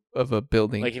of a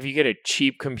building. like if you get a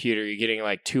cheap computer, you're getting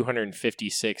like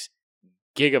 256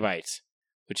 gigabytes,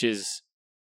 which is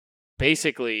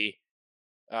basically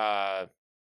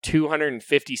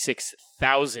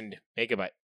 256,000 megabytes.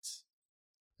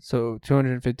 So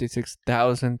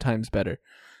 256,000 times better.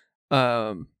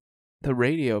 The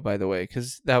radio, by the way,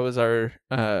 because that was our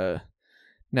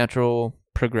natural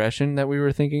progression that we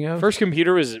were thinking of. First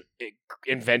computer was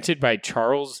invented by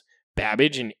Charles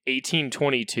Babbage in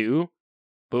 1822,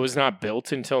 but was not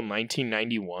built until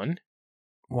 1991.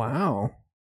 Wow.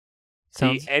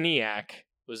 The ENIAC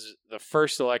was the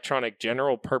first electronic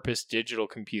general-purpose digital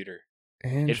computer.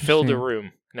 It filled a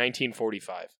room,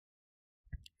 1945.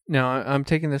 Now, I'm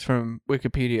taking this from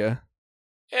Wikipedia.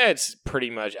 It's pretty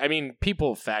much, I mean,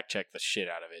 people fact-check the shit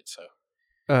out of it, so.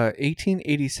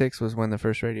 1886 was when the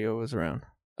first radio was around.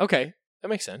 Okay, that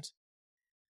makes sense.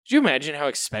 Could you imagine how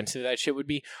expensive that shit would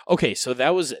be? Okay, so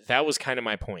that was kind of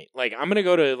my point. Like, I'm going to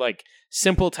go to, like,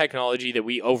 simple technology that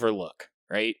we overlook,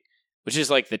 right? Which is,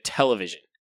 like, the television.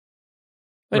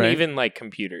 And Right. even, like,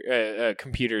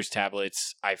 computers,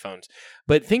 tablets, iPhones.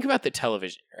 But think about the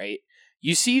television, right?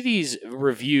 You see these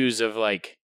reviews of,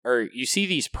 like, or you see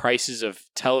these prices of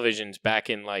televisions back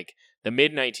in, like, the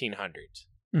mid-1900s.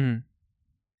 Mm.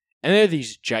 And they're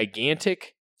these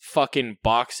gigantic fucking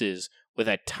boxes with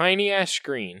a tiny-ass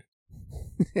screen.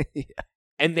 Yeah.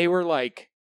 And they were, like,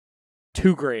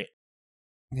 $2,000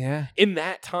 Yeah. in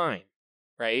that time,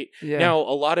 right? Yeah. Now,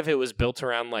 a lot of it was built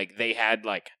around, like, they had,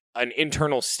 like, an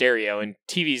internal stereo, and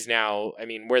TVs now, I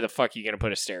mean, where the fuck are you going to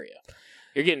put a stereo?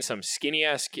 You're getting some skinny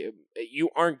ass. You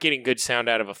aren't getting good sound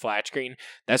out of a flat screen.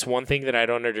 That's one thing that I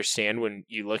don't understand when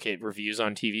you look at reviews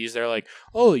on TVs. They're like,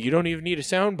 "Oh, you don't even need a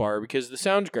sound bar because the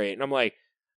sound's great." And I'm like,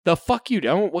 "The fuck you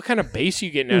don't? What kind of bass you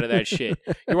getting out of that shit?"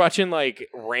 You're watching like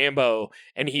Rambo,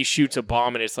 and he shoots a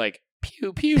bomb, and it's like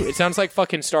pew pew. It sounds like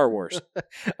fucking Star Wars.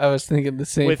 I was thinking the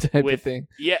same type of thing.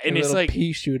 Yeah, and A it's little like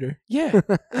pea shooter. yeah,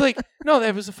 like no,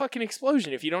 that was a fucking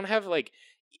explosion. If you don't have like.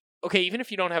 Okay, even if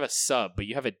you don't have a sub, but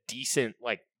you have a decent,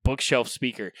 like, bookshelf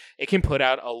speaker, it can put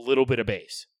out a little bit of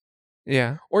bass.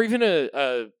 Yeah. Or even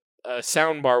a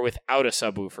sound bar without a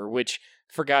subwoofer, which,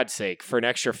 for God's sake, for an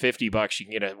extra $50, you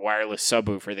can get a wireless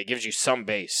subwoofer that gives you some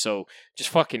bass. So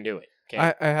just fucking do it.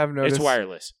 Okay? I have noticed. It's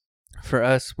wireless. For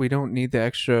us, we don't need the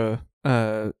extra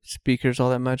speakers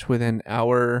all that much within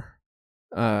our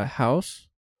house.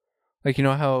 Like, you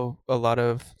know how a lot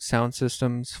of sound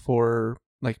systems for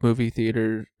like movie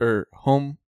theaters or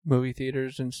home movie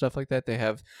theaters and stuff like that, they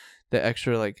have the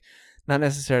extra, like, not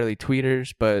necessarily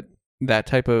tweeters, but that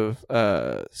type of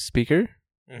speaker.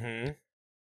 Mm-hmm.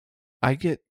 I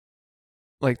get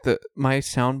like my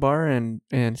soundbar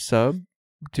and sub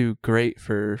do great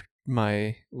for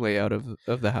my layout of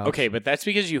the house. Okay, but that's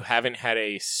because you haven't had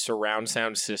a surround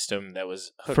sound system that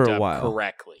was hooked For a up while.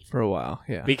 correctly. For a while,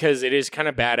 yeah. Because it is kind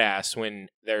of badass when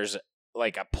there's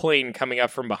like a plane coming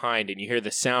up from behind and you hear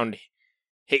the sound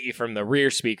hit you from the rear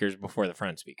speakers before the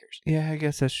front speakers. Yeah, I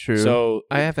guess that's true. So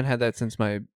I haven't had that since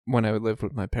when I lived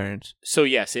with my parents. So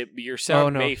yes, your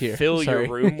sound may fill your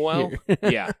room well.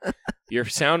 Yeah, your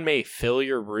sound may fill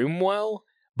your room well,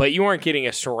 but you aren't getting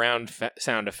a surround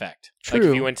sound effect. True. Like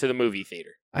if you went to the movie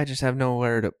theater. I just have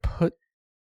nowhere to put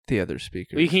the other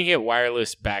speakers. Well, you can get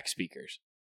wireless back speakers,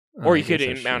 or you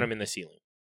could mount them in the ceiling.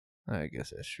 I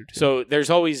guess that's true too. So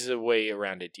there's always a way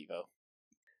around it, Devo.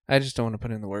 I just don't want to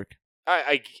put in the work.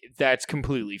 I that's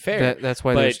completely fair. That's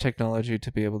why there's technology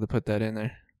to be able to put that in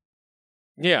there.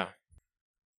 Yeah,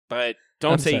 but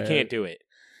don't say you can't do it.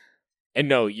 And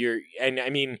no, I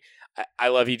mean, I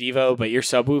love you, Devo, but your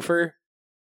subwoofer,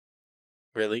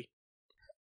 really?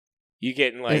 You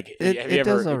getting like? Have you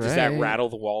ever? Does that rattle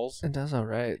the walls? It does all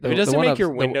right. If it doesn't make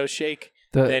your windows shake,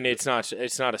 then it's not.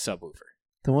 It's not a subwoofer.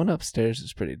 The one upstairs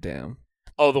is pretty damn.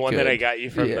 Oh, the one that I got you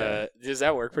from the... Does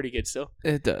that work pretty good still?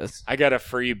 It does. I got a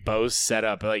free Bose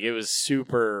setup. Like, it was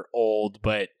super old,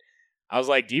 but I was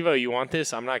like, Devo, you want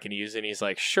this? I'm not going to use it. And he's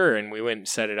like, sure. And we went and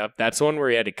set it up. That's the one where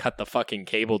he had to cut the fucking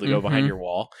cable to go behind your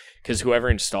wall because whoever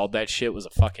installed that shit was a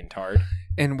fucking tard.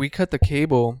 And we cut the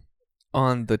cable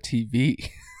on the TV.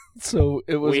 So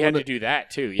it was. We had to do that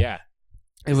too, yeah.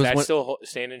 Is that still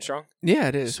standing strong? Yeah,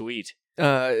 it is. Sweet.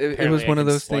 It was one of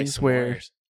those things where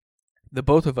the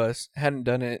both of us hadn't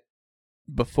done it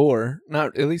before,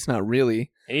 at least not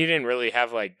really. And you didn't really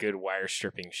have like good wire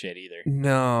stripping shit either.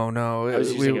 No. I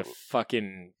was using a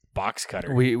fucking box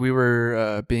cutter. We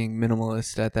were being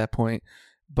minimalist at that point,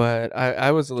 but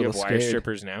I was a little scared. Do you have wire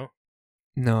strippers now?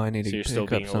 No, I need to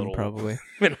pick up some probably.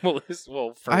 Minimalist.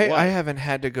 Well, for what? I haven't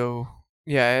had to go.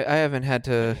 Yeah, I haven't had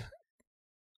to.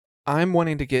 I'm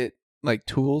wanting to get like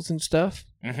tools and stuff,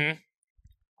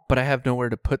 but I have nowhere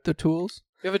to put the tools.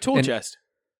 You have a tool chest.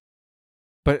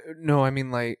 But no, I mean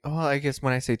like, I guess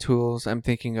when I say tools, I'm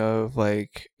thinking of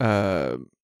like a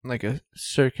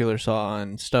circular saw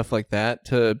and stuff like that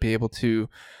to be able to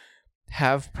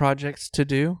have projects to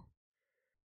do.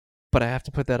 But I have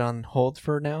to put that on hold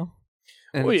for now.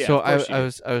 And so I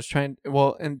was trying,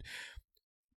 and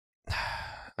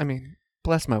I mean,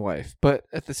 bless my wife, but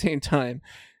at the same time,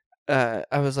 I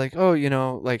was like,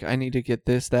 like I need to get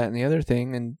this, that, and the other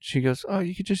thing. And she goes, oh,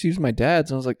 you could just use my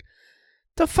dad's. And I was like,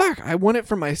 the fuck? I want it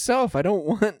for myself. I don't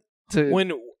want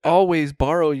to always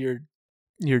borrow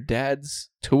your dad's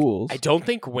tools. I don't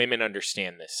think women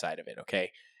understand this side of it,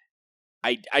 okay?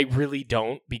 I really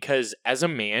don't, because as a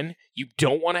man, you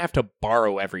don't want to have to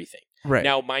borrow everything. Right.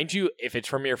 Now, mind you, if it's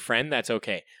from your friend, that's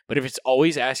okay. But if it's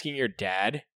always asking your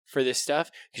dad for this stuff,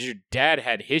 because your dad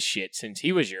had his shit since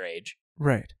he was your age.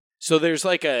 Right. So there's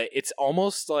like it's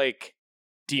almost like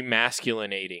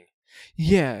demasculinating.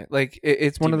 Yeah, like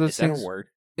it's one of those things. Is that a word?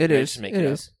 It is. It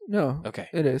is. No. Okay.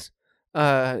 It is.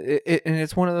 And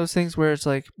it's one of those things where it's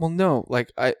like, well, no,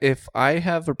 like if I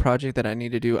have a project that I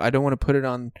need to do, I don't want to put it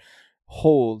on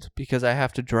hold because I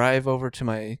have to drive over to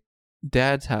my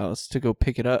dad's house to go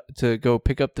pick up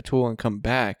the tool and come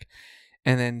back,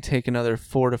 and then take another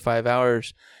 4 to 5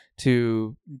 hours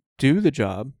to do the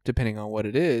job, depending on what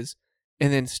it is,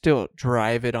 and then still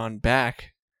drive it on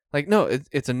back. Like, no,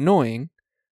 it's annoying.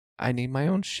 I need my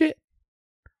own shit.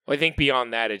 Well, I think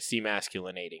beyond that, it's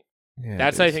demasculinating. Yeah,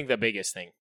 that's, I think, the biggest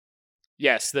thing.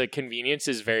 Yes, the convenience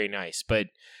is very nice, but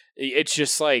it's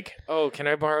just like, oh, can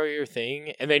I borrow your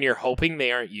thing? And then you're hoping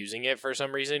they aren't using it for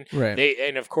some reason. Right.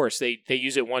 And of course, they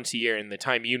use it once a year, and the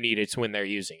time you need it's when they're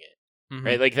using it. Mm-hmm.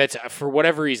 Right? Like, that's, for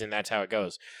whatever reason, that's how it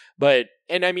goes. But,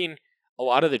 and I mean, a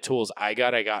lot of the tools I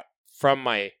got from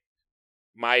my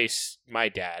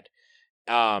dad.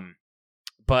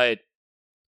 But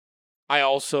I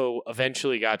also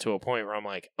eventually got to a point where I'm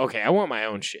like, okay, I want my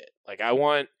own shit. Like, I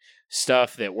want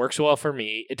stuff that works well for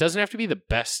me. It doesn't have to be the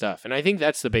best stuff. And I think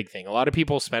that's the big thing. A lot of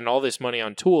people spend all this money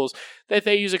on tools that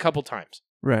they use a couple times.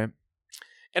 Right.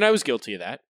 And I was guilty of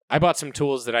that. I bought some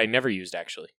tools that I never used,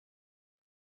 actually.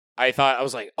 I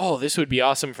was like, oh, this would be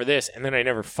awesome for this. And then I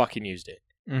never fucking used it.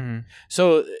 Mm-hmm.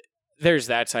 So there's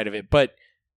that side of it. But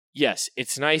yes,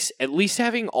 it's nice at least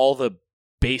having all the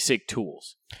basic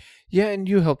tools. Yeah, and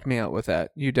you helped me out with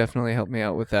that. You definitely helped me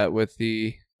out with that with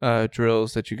the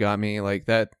drills that you got me. Like,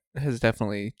 that has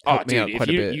definitely helped me out quite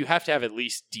a bit. You have to have at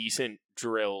least decent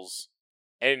drills.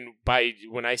 And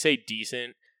when I say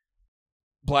decent,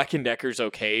 Black & Decker's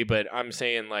okay, but I'm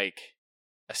saying like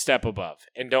a step above.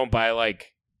 And don't buy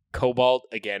like Cobalt,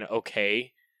 again,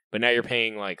 okay, but now you're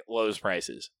paying like Lowe's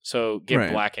prices. So get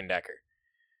Black & Decker.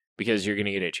 Because you're going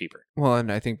to get it cheaper. Well,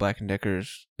 and I think Black &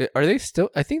 Decker's... Are they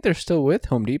still... I think they're still with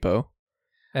Home Depot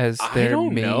as their I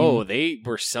don't main... know. They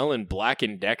were selling Black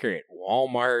 & Decker at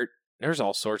Walmart. There's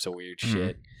all sorts of weird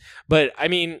shit. But, I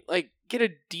mean, like, get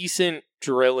a decent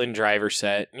drill and driver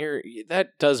set.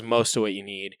 That does most of what you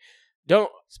need.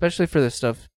 Especially for the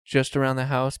stuff just around the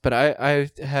house. But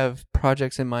I have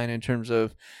projects in mind in terms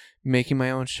of making my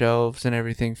own shelves and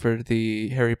everything for the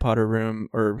Harry Potter room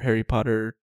or Harry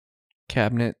Potter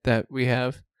cabinet that we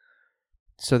have,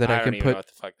 so that I can don't even put know what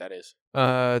the fuck that is.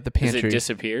 The pantry. Does it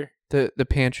disappear? The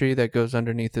pantry that goes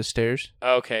underneath the stairs.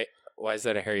 Okay. Why is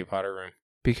that a Harry Potter room?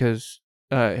 Because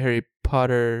Harry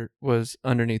Potter was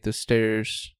underneath the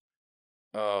stairs.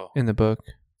 Oh. In the book.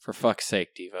 For fuck's sake,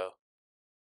 Devo.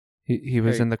 He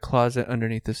was in the closet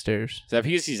underneath the stairs. Is that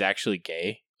because he's actually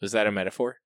gay? Was that a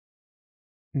metaphor?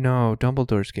 No,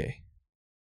 Dumbledore's gay.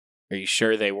 Are you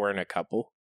sure they weren't a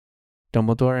couple?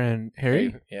 Dumbledore and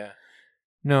Harry? Yeah.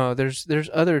 No, there's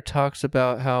other talks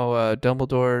about how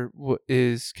Dumbledore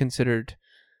is considered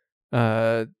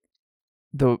the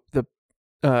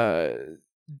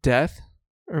death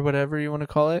or whatever you want to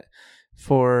call it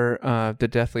for the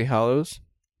Deathly Hallows,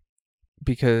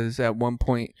 because at one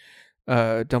point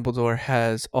Dumbledore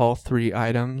has all 3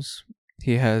 items.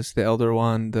 He has the Elder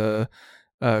Wand, the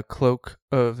Cloak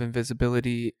of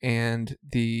Invisibility, and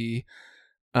the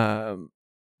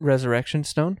Resurrection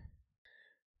Stone.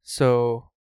 So,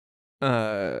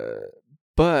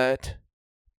 but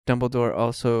Dumbledore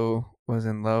also was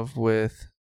in love with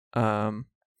Johnny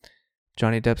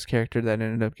Depp's character that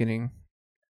ended up getting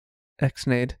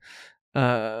X-nayed.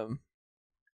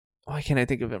 Why can't I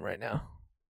think of him right now?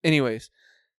 Anyways,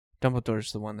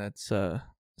 Dumbledore's the one that's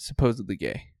supposedly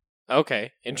gay.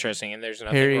 Okay, interesting. And there's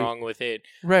nothing wrong with it.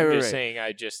 Right, I'm right, just right. saying,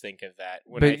 I just think of that.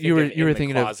 When But I think you were of you were in the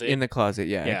thinking closet. of in the closet.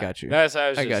 Yeah, I got you. That's I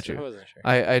was. I Just, got you. I wasn't sure.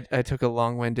 I took a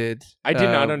long-winded. I did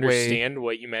not way. understand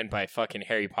what you meant by fucking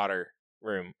Harry Potter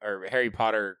room or Harry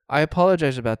Potter. I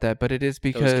apologize about that, but it is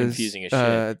because confusing as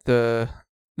shit. The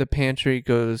pantry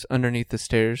goes underneath the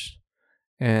stairs,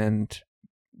 and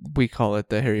we call it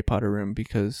the Harry Potter room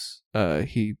because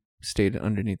he stayed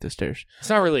underneath the stairs. It's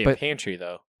not really a pantry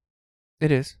though.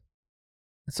 It is.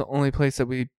 It's the only place that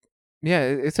we. Yeah,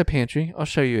 it's a pantry. I'll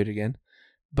show you it again.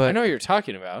 But I know what you're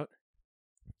talking about.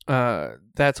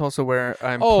 That's also where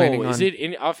I'm planning on. Oh, is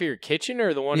it off of your kitchen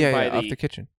or the one by off the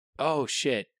kitchen? Oh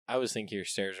shit! I was thinking your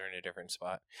stairs are in a different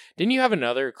spot. Didn't you have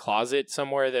another closet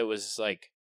somewhere that was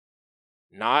like,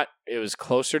 not? It was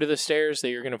closer to the stairs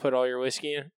that you're gonna put all your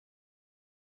whiskey in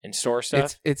and store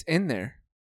stuff. It's in there.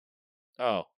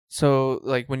 Oh, so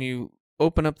like when you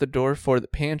open up the door for the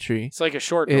pantry, it's like a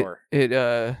short door. It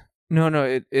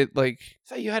like I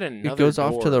thought you had another. It goes door.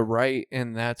 off to the right,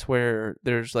 and that's where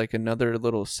there's like another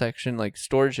little section, like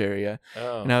storage area.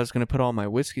 Oh. And I was gonna put all my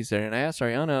whiskeys there, and I asked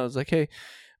Ariana, I was like, hey,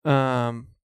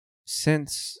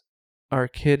 since our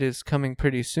kid is coming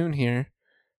pretty soon here,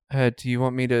 do you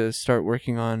want me to start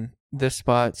working on this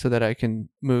spot so that I can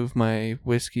move my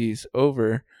whiskeys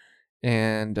over?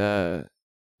 And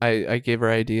I gave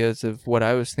her ideas of what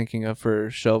I was thinking of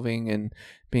for shelving and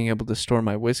being able to store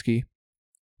my whiskey.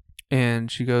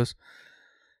 And she goes,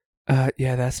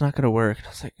 yeah, that's not going to work. And I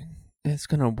was like, it's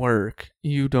going to work.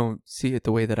 You don't see it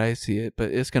the way that I see it, but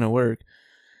it's going to work.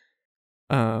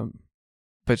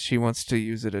 But she wants to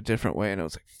use it a different way. And I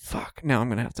was like, fuck, now I'm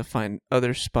going to have to find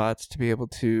other spots to be able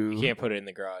to... You can't put it in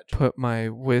the garage. Put my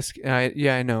whiskey...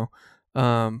 I know.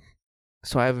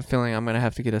 So I have a feeling I'm going to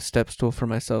have to get a step stool for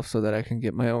myself so that I can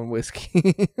get my own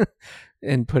whiskey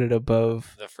and put it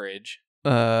above... The fridge.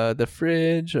 The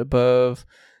fridge, above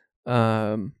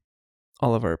all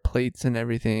of our plates and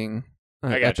everything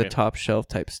at the top shelf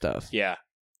type stuff. Yeah,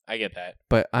 I get that.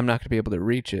 But I'm not going to be able to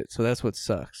reach it, so that's what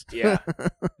sucks. Yeah.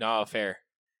 No, fair.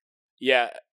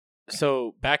 Yeah.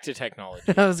 So back to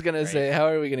technology. I was going to say, how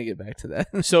are we going to get back to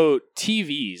that? So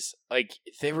TVs, like,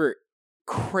 they were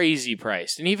crazy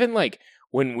priced. And even like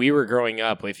when we were growing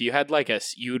up, if you had like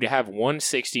you'd have one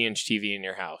 60-inch TV in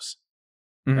your house.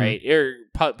 Mm-hmm. Right? Or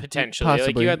potentially.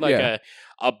 Possibly, like you had like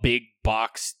a big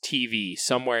box TV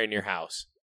somewhere in your house.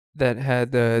 That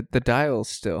had the dials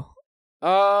still.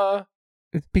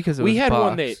 It's because it we was had box.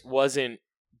 one that wasn't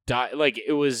like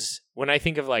it was, when I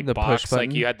think of like the box,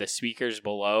 like you had the speakers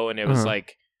below and it was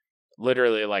like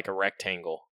literally like a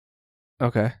rectangle.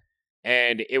 Okay.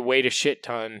 And it weighed a shit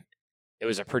ton. It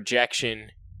was a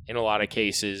projection in a lot of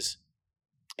cases.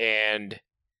 And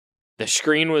the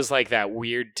screen was like that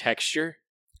weird texture.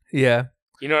 Yeah.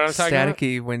 You know what I'm talking about?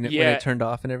 Staticky when it turned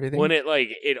off and everything. When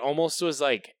it almost was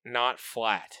like not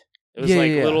flat. It was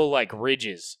little like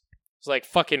ridges. It was like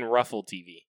fucking Ruffles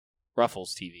TV.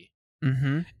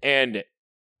 Mm-hmm. And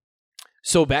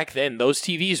so back then, those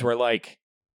TVs were like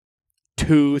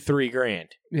 $2-3 grand.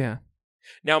 Yeah.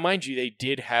 Now, mind you, they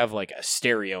did have like a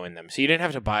stereo in them, so you didn't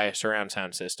have to buy a surround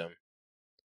sound system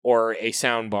or a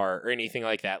sound bar or anything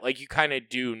like that, like you kind of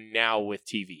do now with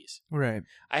TVs. Right.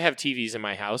 I have TVs in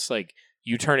my house, like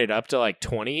you turn it up to like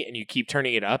 20 and you keep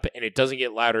turning it up and it doesn't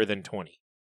get louder than 20.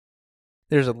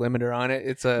 There's a limiter on it.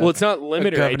 It's not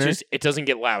limiter. It doesn't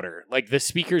get louder. Like the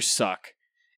speakers suck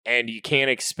and you can't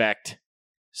expect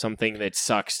something that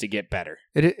sucks to get better.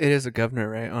 It is a governor,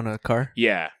 right, on a car?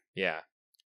 Yeah. Yeah.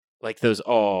 Like those,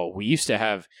 we used to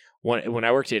have one when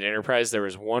I worked at Enterprise. There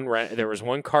was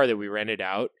one car that we rented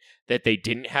out that they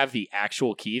didn't have the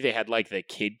actual key. They had like the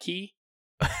kid key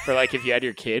for like if you had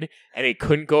your kid, and it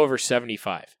couldn't go over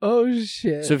 75. Oh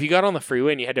shit! So if you got on the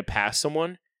freeway and you had to pass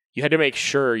someone, you had to make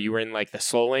sure you were in like the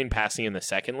slow lane, passing in the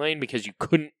second lane because you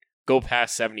couldn't go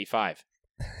past 75.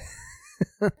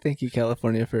 Thank you,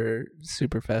 California, for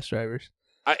super fast drivers.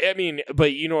 I mean,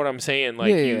 but you know what I'm saying?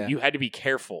 Like you had to be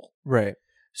careful, right?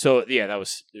 So yeah, that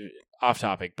was off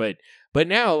topic, but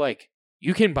now like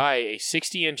you can buy a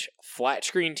 60-inch flat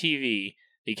screen TV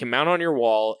that you can mount on your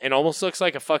wall and almost looks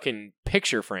like a fucking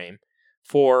picture frame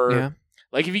for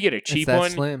Like if you get a cheap that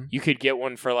one, slim. you could get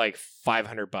one for like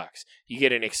 $500. You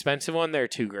get an expensive one, they're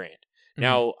 $2,000. Mhm.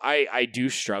 Now, I do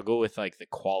struggle with like the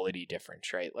quality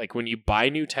difference, right? Like when you buy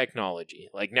new technology,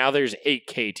 like now there's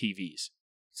 8K TVs.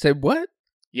 Say what?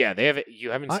 Yeah, they have it.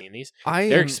 You haven't seen these? I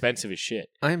They're am, expensive as shit.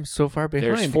 I am so far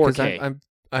behind There's because 4K.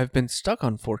 I've been stuck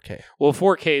on 4K. Well,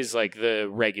 4K is like the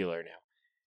regular now.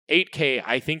 8K,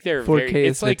 I think they're 4K very.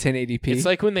 is It's the like 1080p. it's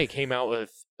like when they came out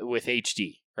with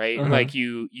HD, right? Uh-huh. Like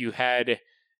you had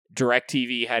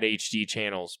DirecTV had HD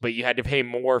channels, but you had to pay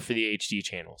more for the HD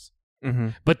channels. Mm-hmm.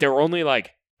 But there were only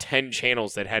like 10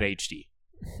 channels that had HD.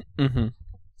 Mm-hmm.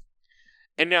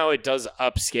 And now it does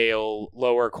upscale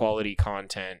lower quality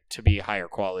content to be higher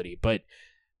quality, but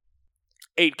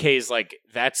 8K is like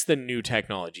that's the new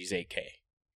technology's 8K.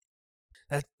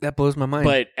 That blows my mind.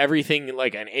 But everything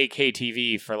like an 8K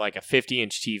TV for like a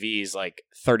 50-inch TV is like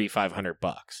 $3,500.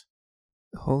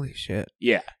 Holy shit!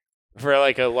 Yeah, for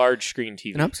like a large screen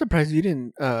TV. And I'm surprised you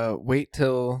didn't wait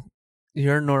till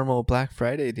your normal Black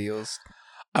Friday deals.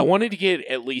 I wanted to get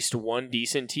at least one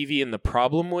decent TV, and the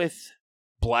problem with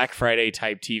Black Friday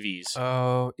type TVs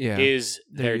Oh yeah, is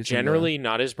they're using generally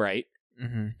not as bright.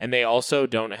 Mm-hmm. And they also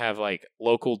don't have like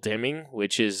local dimming,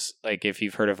 which is like if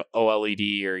you've heard of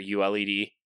OLED or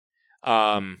ULED.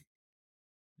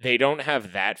 They don't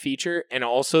have that feature, and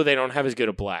also they don't have as good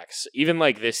of blacks. Even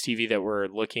like this TV that we're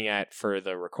looking at for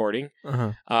the recording,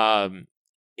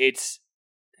 it's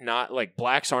not like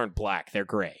blacks aren't black; they're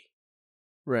gray.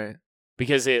 Right.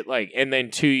 Because it like, and then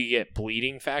two, you get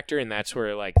bleeding factor, and that's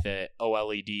where like the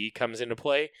OLED comes into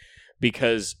play,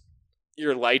 because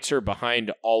your lights are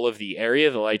behind all of the area.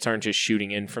 The lights aren't just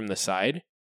shooting in from the side.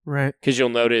 Right. Because you'll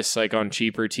notice, like on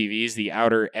cheaper TVs, the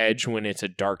outer edge when it's a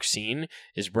dark scene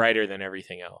is brighter than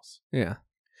everything else. Yeah.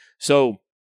 So,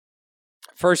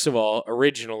 first of all,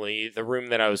 originally, the room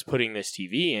that I was putting this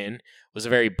TV in was a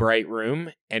very bright room,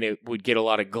 and it would get a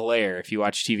lot of glare if you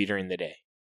watch TV during the day.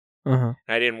 Uh-huh.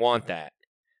 And I didn't want that.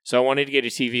 So I wanted to get a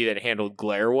TV that handled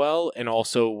glare well and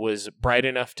also was bright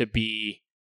enough to be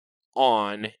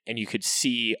on and you could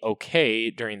see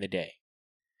okay during the day.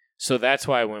 So that's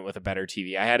why I went with a better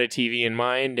TV. I had a TV in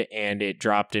mind and it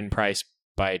dropped in price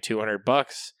by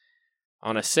 $200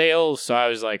 on a sale. So I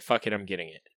was like, fuck it, I'm getting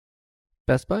it.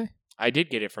 Best Buy? I did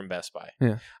get it from Best Buy.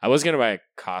 Yeah. I was going to buy a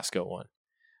Costco one,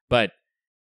 but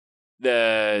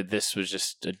this was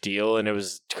just a deal and it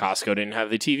was Costco didn't have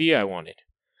the TV I wanted.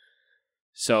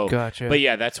 So, Gotcha. But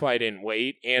yeah, that's why I didn't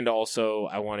wait. And also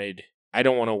I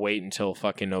don't want to wait until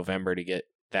fucking November to get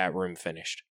that room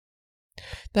finished.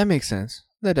 That makes sense.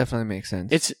 That definitely makes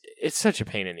sense. It's such a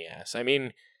pain in the ass. I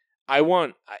mean,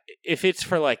 if it's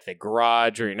for like the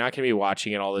garage or you're not going to be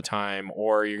watching it all the time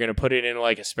or you're going to put it in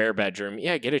like a spare bedroom,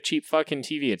 yeah, get a cheap fucking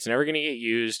TV. It's never going to get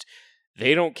used.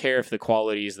 They don't care if the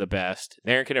quality is the best.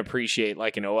 They aren't going to appreciate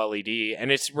like an OLED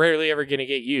and it's rarely ever going to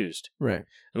get used. Right.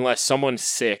 Unless someone's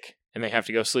sick and they have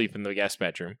to go sleep in the guest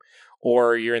bedroom.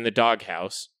 Or you're in the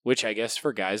doghouse, which I guess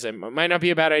for guys, it might not be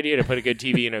a bad idea to put a good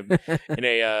TV in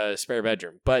a spare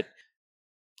bedroom. But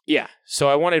yeah, so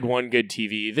I wanted one good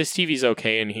TV. This TV's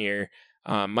okay in here.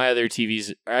 My other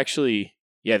TVs are actually,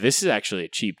 this is actually a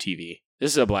cheap TV.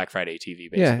 This is a Black Friday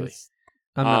TV, basically.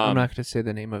 Yeah, I'm not going to say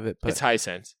the name of it, but it's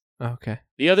Hisense. Okay.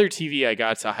 The other TV I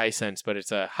got's a Hisense, but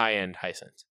it's a high-end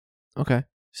Hisense. Okay.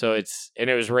 So it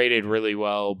was rated really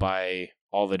well by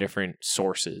all the different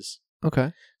sources.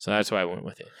 Okay. So that's why I went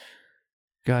with it.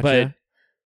 Gotcha.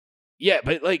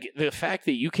 But like the fact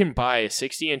that you can buy a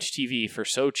 60-inch TV for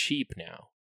so cheap now,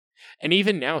 and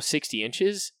even now 60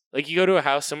 inches, like you go to a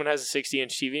house, someone has a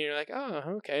 60-inch TV, and you're like,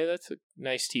 oh, okay, that's a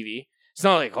nice TV. It's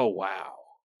not like, oh, wow.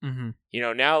 Mm-hmm. You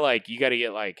know, now like you got to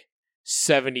get like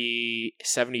 70,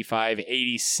 75,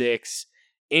 86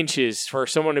 inches for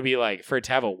someone to be like, for it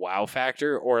to have a wow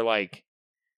factor or like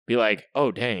be like,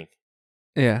 oh, dang.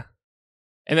 Yeah.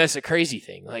 And that's a crazy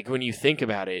thing. Like when you think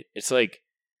about it, it's like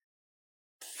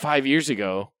 5 years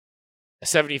ago, a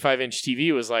 75-inch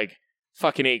TV was like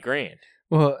fucking $8,000.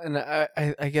 Well, and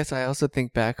I guess I also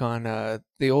think back on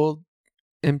the old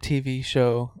MTV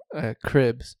show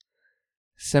Cribs.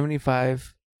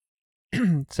 75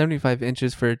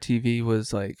 inches for a TV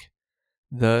was like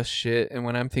the shit. And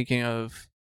when I'm thinking of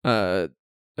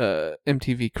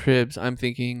MTV Cribs, I'm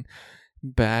thinking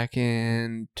back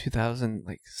in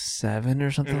 2007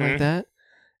 or something like that,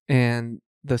 and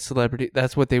the celebrity,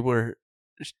 that's what they were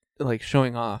like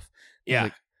showing off. Yeah,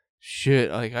 like, shit,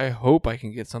 like I hope I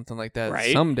can get something like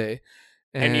that someday.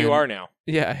 And you are now.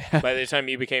 Yeah. By the time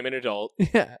you became an adult,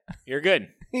 yeah, you're good.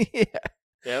 Yeah.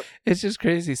 Yep. It's just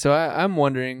crazy. So I'm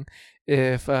wondering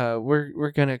if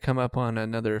we're gonna come up on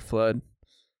another flood.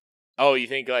 Oh, you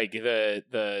think like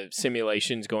the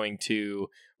simulation's going to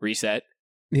reset?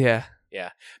 Yeah.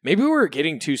 Maybe we're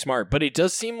getting too smart, but it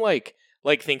does seem like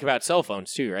think about cell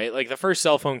phones too, right? Like the first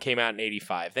cell phone came out in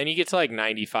 85. Then you get to like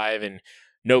 95 and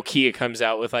Nokia comes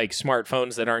out with like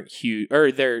smartphones that aren't huge,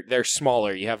 or they're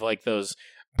smaller. You have like those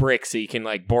bricks that you can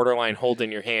like borderline hold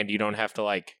in your hand. You don't have to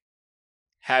like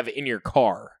have in your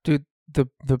car. Dude,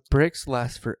 the bricks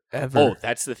last forever. Oh,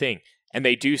 that's the thing. And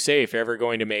they do say if you're ever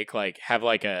going to make like have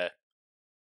like a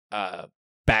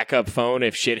backup phone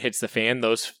if shit hits the fan,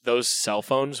 those cell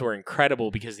phones were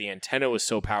incredible because the antenna was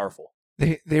so powerful.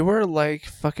 They were like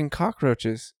fucking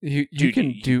cockroaches. You Dude,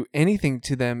 can do anything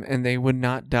to them and they would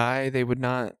not die. They would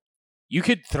not. You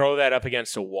could throw that up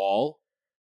against a wall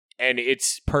and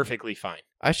it's perfectly fine.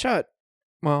 I shot.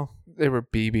 Well, they were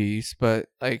BBs, but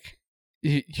like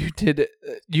you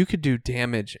could do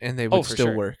damage and they would for still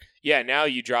sure. work. Yeah, now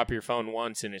you drop your phone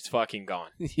once and it's fucking gone.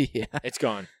 Yeah. It's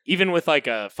gone. Even with like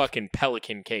a fucking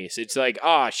Pelican case, it's like,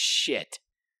 oh shit.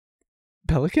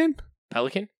 Pelican?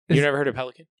 Pelican? You never heard of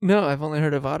Pelican? No, I've only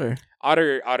heard of Otter.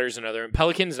 Otter's another one.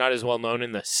 Pelican's not as well known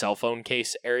in the cell phone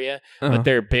case area, but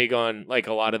they're big on like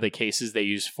a lot of the cases they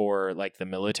use for like the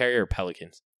military are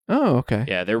Pelicans. Oh, okay.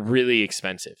 Yeah, they're really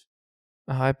expensive.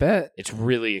 Oh, I bet. It's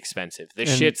really expensive. The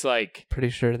And shit's like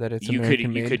pretty sure that it's you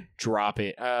American made. could drop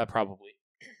it probably.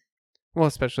 Well,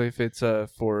 especially if it's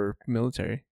for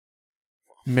military.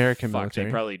 American Fuck, military.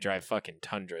 they probably drive fucking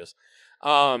Tundras.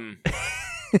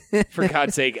 For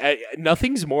God's sake,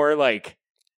 nothing's more like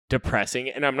depressing,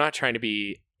 and I'm not trying to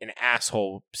be an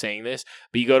asshole saying this,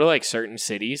 but you go to like certain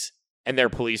cities and their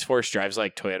police force drives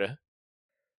like Toyota.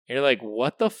 And you're like,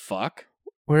 what the fuck?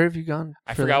 Where have you gone?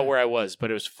 I forgot where I was,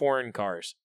 but it was foreign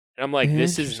cars. And I'm like,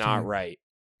 this is not Interesting. right.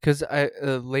 Because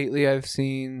lately I've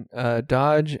seen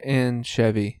Dodge and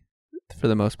Chevy for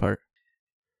the most part.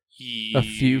 A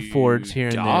few Fords here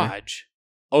and there. Dodge.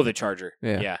 Oh, the Charger.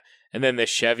 Yeah. Yeah. And then the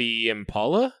Chevy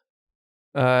Impala?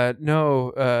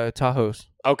 No, Tahoes.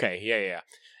 Okay, yeah.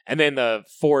 And then the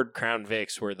Ford Crown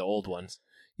Vics were the old ones.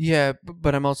 Yeah,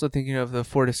 but I'm also thinking of the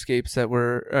Ford Escapes that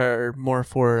are more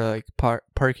for like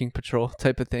parking patrol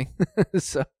type of thing.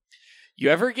 So you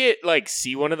ever get like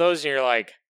see one of those and you're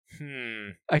like,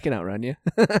 I can outrun you.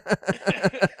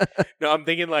 No, I'm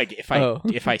thinking like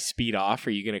if I speed off,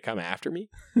 are you gonna come after me?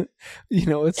 You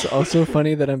know, it's also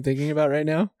funny that I'm thinking about right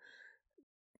now.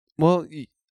 Well,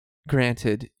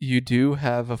 granted, you do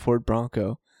have a Ford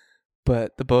Bronco,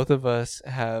 but the both of us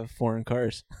have foreign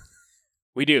cars.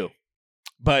 We do.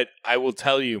 But I will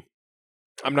tell you,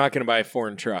 I'm not going to buy a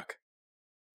foreign truck.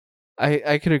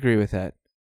 I could agree with that.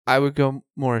 I would go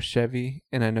more Chevy,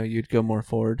 and I know you'd go more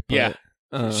Ford. But, yeah.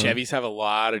 Chevys have a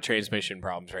lot of transmission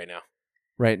problems right now.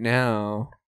 Right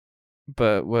now.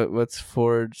 But what's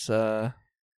Ford's...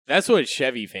 That's what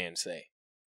Chevy fans say.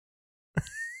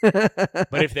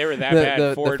 But if they were that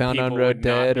bad, Ford the Found people on Road would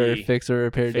Dead not or be Fix or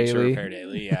Repair Fix or Daily. Repair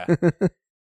Daily, yeah.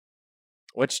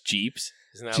 What's Jeeps?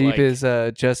 Isn't that Jeep like... is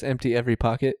just empty every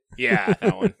pocket. Yeah,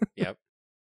 that one. Yep.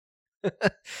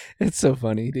 It's so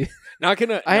funny, dude.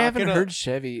 I haven't heard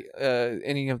Chevy,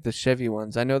 any of the Chevy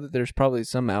ones. I know that there's probably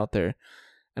some out there,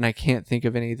 and I can't think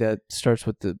of any that starts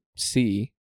with the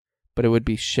C, but it would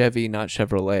be Chevy, not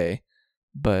Chevrolet.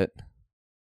 But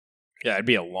yeah, it'd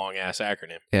be a long ass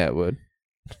acronym. Yeah, it would.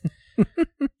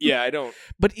 Yeah, I don't.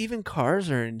 But even cars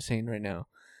are insane right now.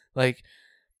 Like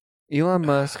Elon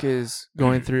Musk is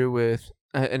going through with,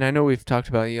 and I know we've talked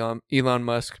about Elon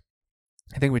Musk.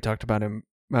 I think we talked about him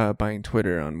buying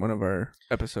Twitter on one of our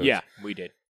episodes. Yeah, we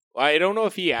did. I don't know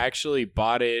if he actually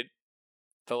bought it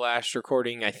the last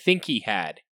recording. I think he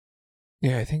had.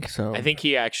 Yeah, I think so. I think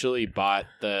he actually bought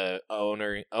the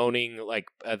owning like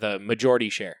the majority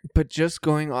share. But just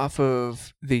going off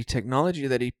of the technology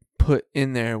that he put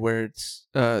in there, where it's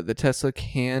the Tesla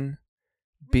can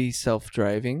be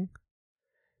self-driving,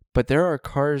 but there are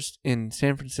cars in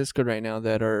San Francisco right now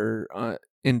that are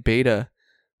in beta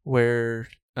where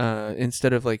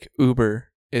instead of like Uber,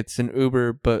 it's an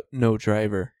Uber but no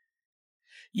driver.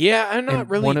 Yeah, I'm not And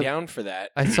really down for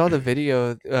that. I saw the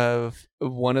video of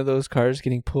one of those cars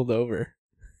getting pulled over.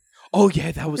 Oh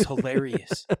yeah, that was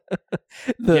hilarious.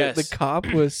 The cop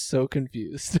was so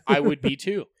confused. I would be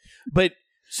too. But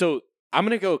so I'm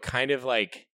going to go kind of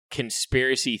like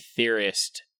conspiracy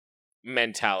theorist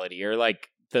mentality, or like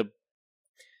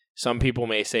some people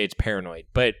may say it's paranoid,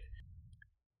 but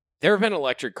there have been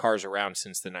electric cars around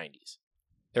since the 90s.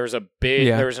 There was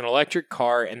an electric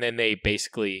car, and then they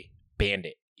basically banned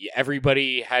it.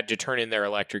 Everybody had to turn in their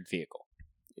electric vehicle.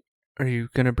 Are you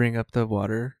going to bring up the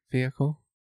water vehicle?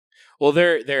 Well,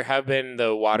 there have been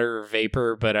the water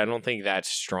vapor, but I don't think that's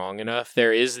strong enough.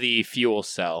 There is the fuel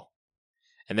cell.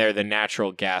 and they're the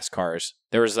natural gas cars.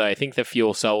 There was, I think the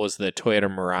fuel cell was the Toyota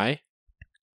Mirai.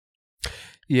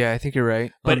 Yeah, I think you're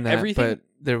right. But on that, everything- But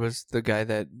there was the guy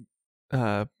that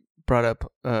brought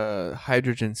up a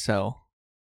hydrogen cell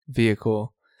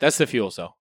vehicle, That's the fuel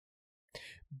cell.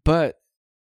 but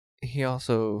he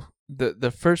also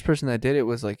the first person that did it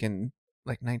was like in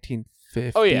like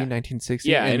 1950, Oh, yeah. 1960.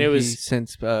 Yeah, and it was- he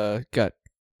since got.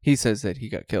 He says that he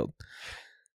got killed.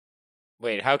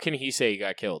 Wait, how can he say he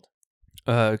got killed?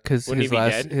 Because Wouldn't he be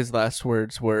dead? his last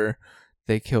words were,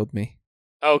 "They killed me."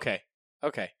 Oh,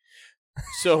 okay.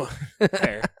 So,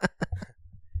 fair.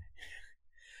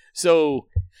 So,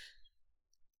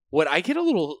 what I get a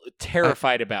little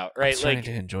terrified about, right? I'm starting Like,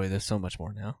 to enjoy this so much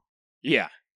more now. yeah,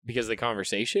 because the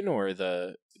conversation or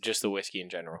just the whiskey in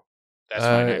general. That's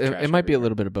fine. I have trash It might be a everywhere.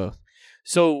 little bit of both.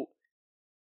 So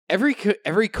every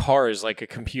car is like a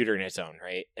computer in its own,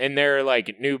 right? And they're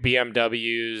like new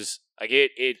BMWs. Like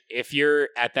it if you're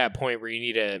at that point where you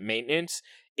need a maintenance,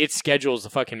 it schedules the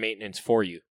fucking maintenance for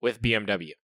you with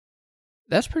BMW.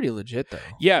 That's pretty legit, though.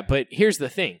 Yeah, but here's the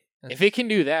thing. If it can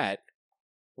do that,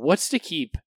 what's to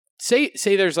keep say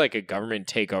there's like a government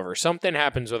takeover, something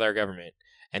happens with our government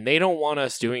and they don't want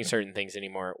us doing certain things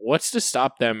anymore. What's to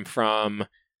stop them from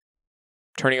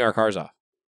turning our cars off?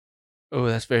 Oh,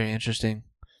 that's very interesting.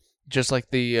 Just like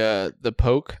the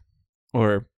poke,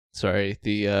 or sorry,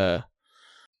 the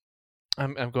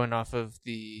I'm going off of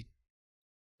the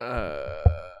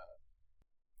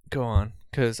go on,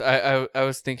 because I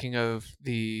was thinking of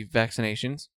the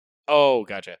vaccinations. Oh,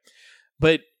 gotcha.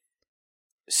 But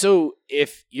so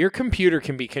if your computer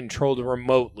can be controlled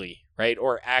remotely, right,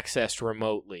 or accessed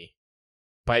remotely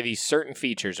by these certain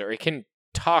features, or it can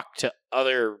talk to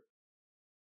other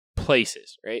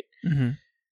places, right? Mm-hmm.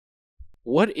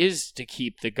 What is to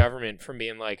keep the government from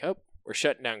being like, oh, we're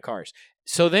shutting down cars?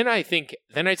 So then I take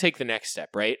the next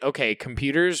step, right? Okay,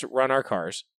 computers run our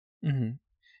cars. Mm-hmm.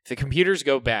 If the computers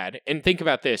go bad, and think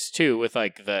about this too with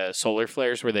like the solar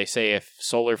flares, where they say if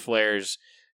solar flares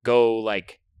go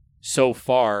like so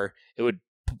far, it would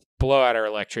blow out our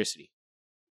electricity.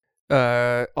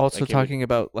 Also Like talking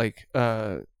about like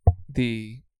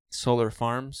the solar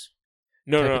farms.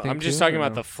 No, type of thing I'm just too, talking or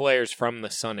about no? the flares from the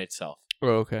sun itself. Oh,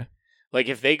 okay. Like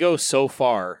if they go so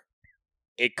far,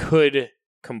 it could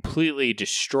completely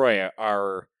destroy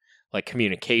our like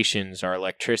communications, our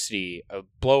electricity,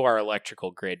 blow our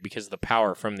electrical grid because of the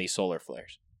power from these solar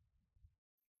flares.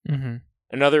 Mm-hmm.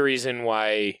 Another reason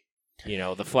why,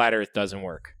 the flat earth doesn't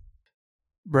work.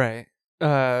 Right.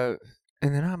 And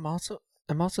then I'm also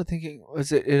thinking,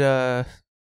 was it in a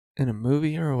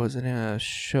movie or was it in a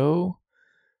show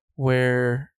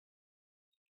where?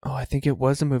 Oh, I think it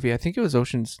was a movie. I think it was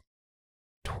Ocean's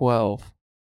 12,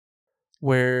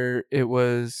 where it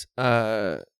was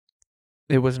an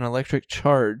electric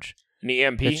charge An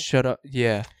EMP, that shut up.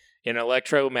 Yeah. an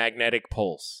electromagnetic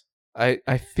pulse. I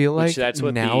feel Which like that's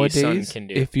what the nowadays, sun can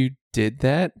do. if you did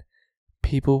that,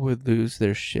 people would lose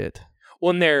their shit. Well,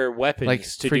 and their weapons Like,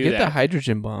 to do forget that. the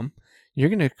hydrogen bomb. You're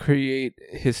going to create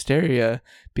hysteria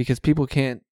because people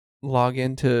can't log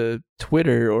into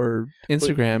Twitter or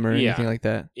Instagram or yeah. anything like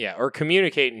that. Yeah, or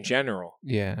communicate in general.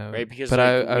 Yeah. Right, because, but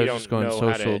like, I we was don't just going know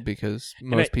how social to- because I-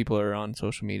 most people are on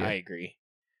social media. I agree.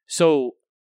 So,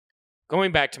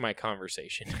 going back to my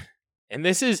conversation, and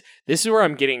this is where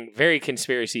I'm getting very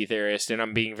conspiracy theorist, and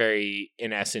I'm being very,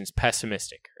 in essence,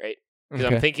 pessimistic, right? Because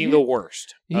I'm Okay. thinking the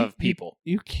worst you- of people.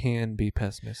 You can be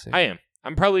pessimistic. I am.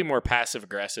 I'm probably more passive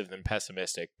aggressive than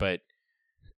pessimistic, but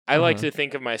I like Uh-huh. to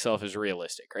think of myself as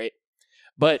realistic, right?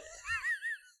 But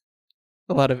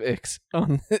A lot of icks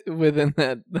on within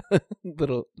that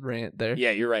little rant there.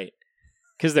 yeah, you're right.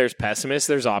 Because there's pessimists,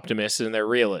 there's optimists, and they're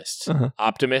realists. Uh-huh.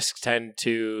 Optimists tend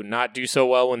to not do so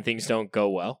well when things don't go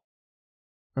well.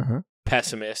 Uh-huh.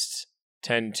 Pessimists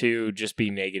tend to just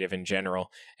be negative in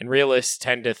general. And realists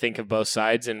tend to think of both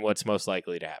sides and what's most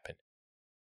likely to happen.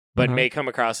 But Uh-huh. may come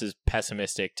across as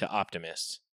pessimistic to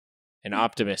optimists. And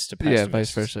optimists to pessimists. Yeah,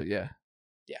 vice versa. Yeah.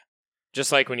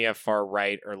 Just like when you have far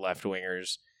right or left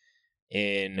wingers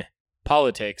in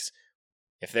politics,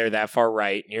 if they're that far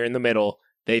right and you're in the middle,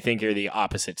 they think you're the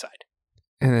opposite side.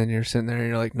 And then you're sitting there and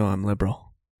you're like, no, I'm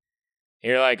liberal. And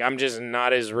you're like, I'm just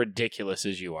not as ridiculous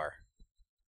as you are.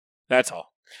 That's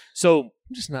all. So I'm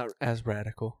just not as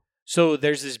radical.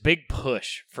 there's this big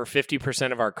push for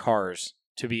 50% of our cars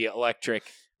to be electric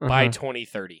by Uh-huh.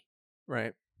 2030.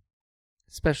 Right.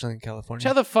 Especially in California. Which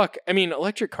how the fuck? I mean,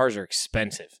 electric cars are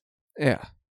expensive. Yeah.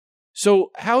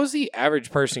 So how is the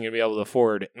average person going to be able to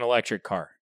afford an electric car?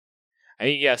 I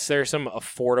mean, yes, there are some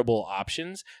affordable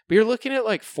options, but you're looking at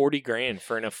like $40,000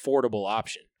 for an affordable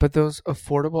option. But those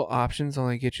affordable options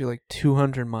only get you like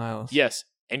 200 miles. Yes,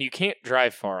 and you can't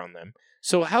drive far on them.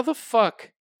 So how the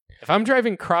fuck, if I'm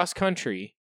driving cross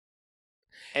country,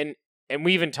 and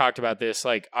we even talked about this,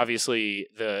 like, obviously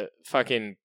the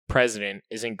fucking president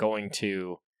isn't going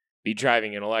to be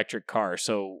driving an electric car.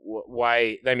 So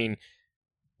why, I mean,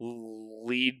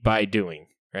 lead by doing,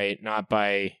 right? Not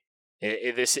by,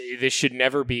 this should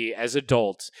never be, as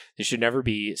adults, this should never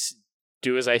be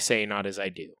do as I say, not as I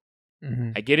do.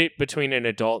 Mm-hmm. I get it between an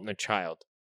adult and a child.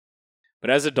 But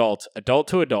as adult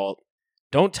to adult,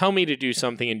 don't tell me to do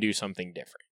something and do something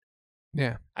different.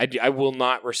 Yeah. I will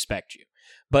not respect you.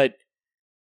 But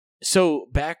so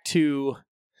back to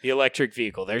the electric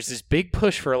vehicle. There's this big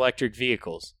push for electric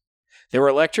vehicles. There were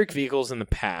electric vehicles in the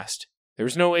past. There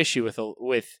was no issue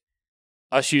with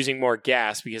us using more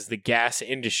gas because the gas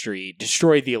industry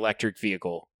destroyed the electric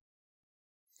vehicle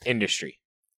industry.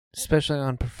 Especially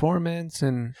on performance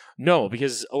and... No,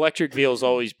 because electric vehicles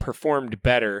always performed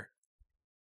better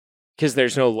because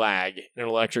there's no lag in an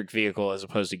electric vehicle as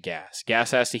opposed to gas.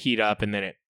 Gas has to heat up and then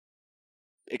it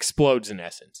explodes in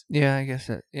essence. Yeah, I guess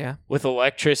that, yeah. With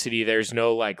electricity, there's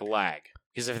no like lag.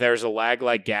 Because if there's a lag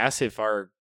like gas,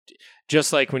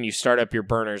 just like when you start up your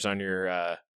burners on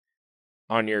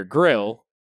your grill,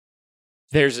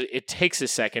 it takes a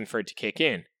second for it to kick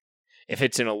in. If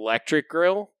it's an electric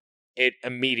grill, it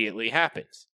immediately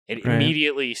happens. It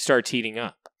immediately starts heating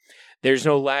up. There's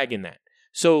no lag in that.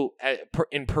 So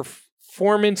in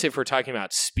performance, if we're talking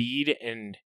about speed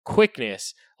and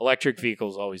quickness, electric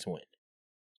vehicles always win.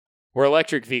 Where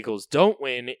electric vehicles don't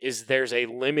win is there's a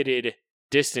limited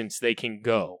distance they can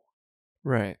go.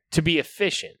 Right. To be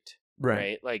efficient.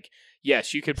 Right. Like,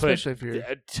 yes, you could put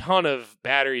a ton of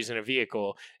batteries in a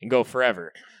vehicle and go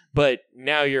forever. But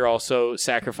now you're also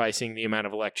sacrificing the amount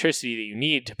of electricity that you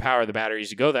need to power the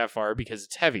batteries to go that far because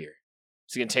it's heavier.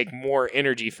 It's going to take more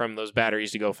energy from those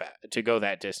batteries to go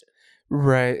that distance.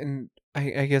 Right. And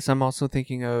I guess I'm also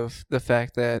thinking of the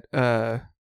fact that,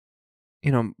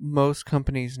 most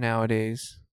companies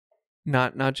nowadays,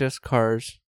 not just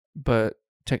cars, but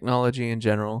technology in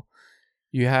general,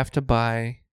 you have to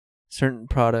buy certain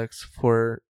products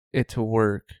for it to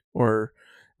work, or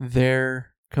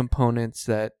their components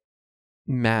that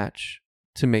match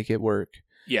to make it work.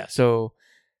 Yeah. So,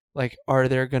 like, are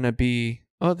there going to be,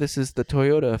 this is the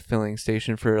Toyota filling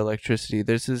station for electricity.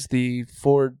 This is the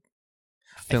Ford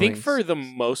filling. I think for the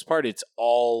most part, it's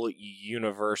all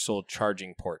universal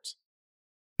charging ports.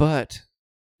 But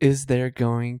is there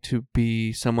going to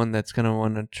be someone that's going to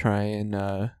want to try and,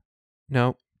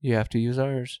 no, you have to use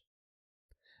ours?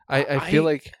 I feel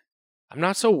like... I'm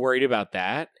not so worried about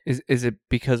that. Is it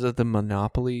because of the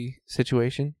monopoly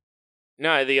situation?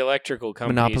 No, the electrical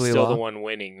company Monopoly is still law? the one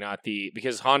winning,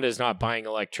 because Honda's not buying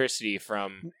electricity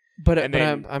from... But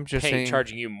then I'm just saying...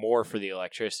 charging you more for the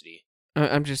electricity.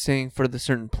 I'm just saying for the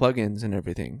certain plugins and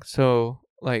everything. So,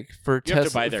 like, for You Tesla... have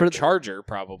to buy their charger,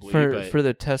 probably. For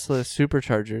the Tesla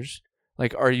superchargers,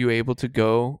 like, are you able to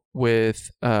go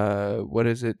with, what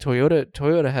is it?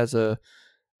 Toyota has a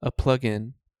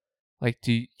plug-in. Like,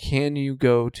 can you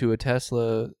go to a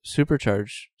Tesla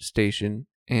supercharge station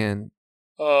and...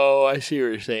 Oh, I see what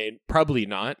you're saying. Probably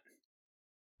not.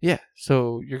 Yeah,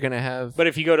 so you're going to have... But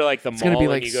if you go to, like, the mall and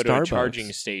like you go Starbucks. to a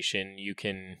charging station, you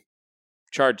can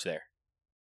charge there.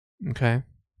 Okay.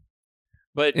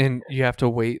 But and you have to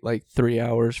wait, like, 3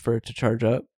 hours for it to charge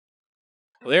up?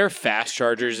 Well, there are fast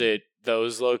chargers at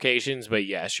those locations, but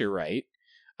yes, you're right.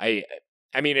 I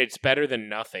mean, it's better than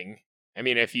nothing. I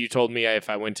mean, if you told me if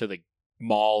I went to the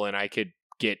mall and I could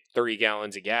get 3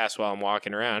 gallons of gas while I'm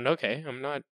walking around, okay, I'm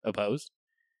not opposed.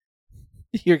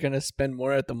 You're going to spend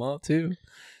more at the mall, too.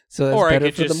 So that's or better I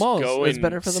could for just the malls. go That's and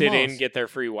better for the sit malls. in, get their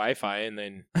free Wi-Fi, and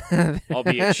then I'll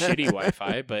be at shitty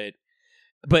Wi-Fi.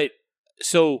 But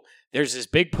so there's this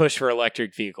big push for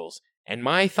electric vehicles. And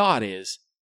my thought is,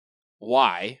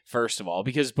 why, first of all?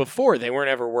 Because before they weren't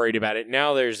ever worried about it.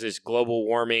 Now there's this global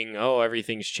warming. Oh,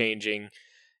 everything's changing.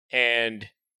 And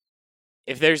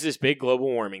if there's this big global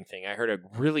warming thing, I heard a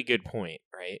really good point,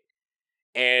 right?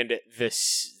 And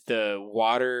the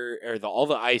water or all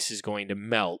the ice is going to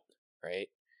melt, right?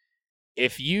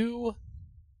 If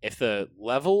the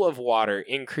level of water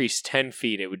increased 10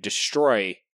 feet, it would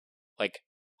destroy like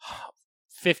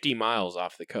 50 miles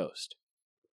off the coast.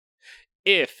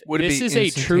 If this is a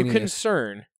true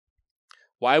concern,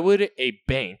 why would a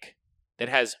bank that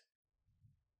has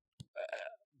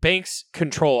banks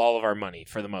control all of our money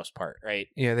for the most part, right?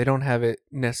 Yeah, they don't have it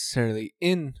necessarily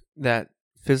in that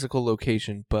physical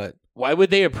location, but why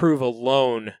would they approve a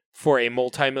loan for a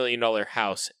multi-million-dollar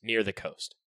house near the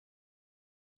coast?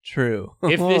 True.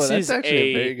 If this that's is actually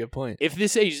a very good point. If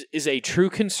this is a true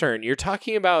concern, you're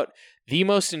talking about the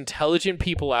most intelligent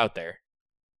people out there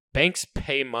Banks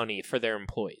pay money for their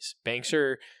employees. Banks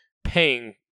are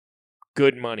paying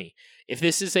good money. If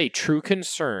this is a true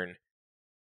concern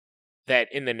that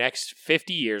in the next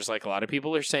 50 years, like a lot of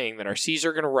people are saying, that our seas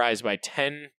are going to rise by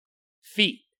 10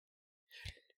 feet.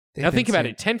 They've Now been think about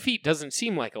saying- it. 10 feet doesn't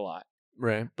seem like a lot,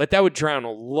 Right. but that would drown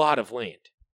a lot of land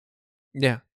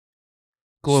Yeah.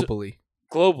 Globally.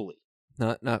 globally.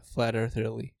 Not flat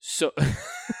eartherly. So,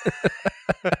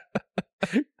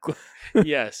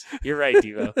 yes, you're right,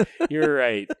 Devo. You're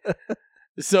right.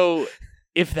 So,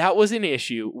 if that was an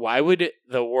issue, why would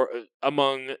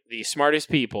among the smartest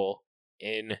people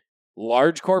in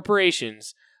large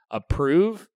corporations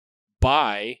approve,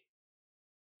 buy,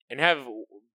 and have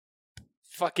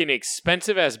fucking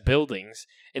expensive ass buildings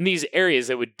in these areas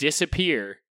that would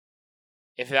disappear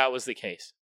if that was the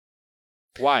case?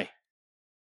 Why?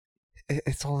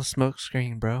 It's all a smoke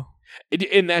screen, bro.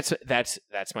 And that's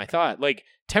my thought. Like,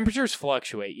 temperatures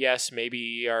fluctuate. Yes,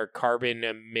 maybe our carbon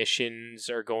emissions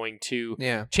are going to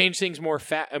Yeah. change things more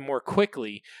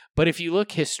quickly. But if you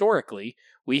look historically,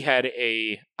 we had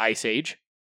a ice age.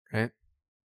 Right.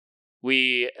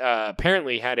 We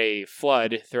apparently had a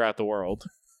flood throughout the world,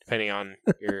 depending on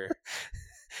your.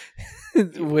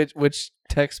 Which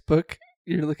textbook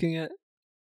you're looking at?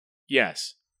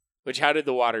 Yes. Which, how did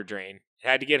the water drain? It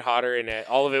had to get hotter, and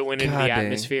all of it went into God the dang.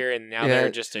 atmosphere, and now Yeah, there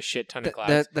are just a shit ton of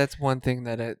clouds. That's one thing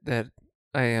that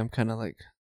I am kind of like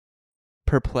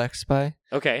perplexed by.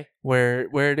 Okay. Where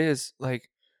it is like,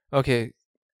 okay,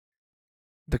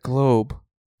 the globe,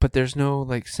 but there's no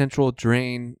like central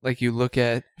drain like you look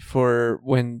at for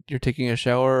when you're taking a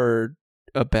shower or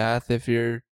a bath if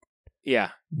you're Yeah.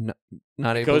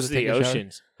 not It able goes to to the take a shower.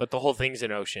 oceans, but the whole thing's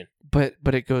an ocean. But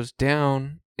it goes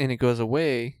down and it goes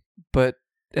away. But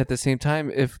at the same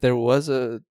time, if there was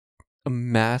a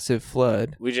massive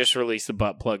flood, We just released the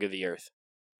butt plug of the Earth.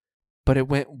 but it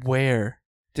went where?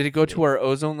 Did it go to our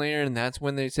ozone layer? And that's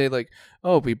when they say like,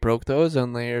 oh, we broke the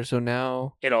ozone layer, so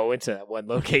now It all went to that one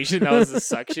location. That was the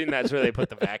suction. That's where they put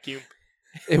the vacuum.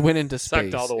 it went into Sucked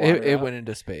space. all the water It out. went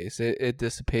into space. It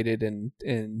dissipated and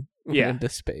went Yeah. into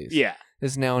space. Yeah.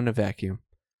 It's now in a vacuum.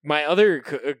 My other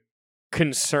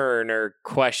concern or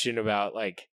question about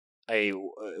like a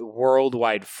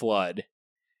worldwide flood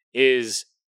is,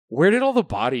 where did all the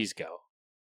bodies go?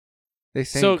 They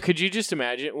sank. So could you just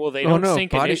imagine? Well, they Oh, don't no,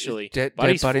 sink initially. Dead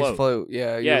bodies bodies float. float.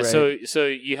 Yeah, Yeah, you're right. so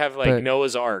you have like But-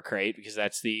 Noah's Ark, right? Because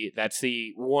that's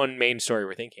the one main story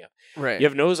we're thinking of. right. You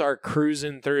have Noah's Ark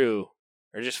cruising through,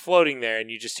 or just floating there, and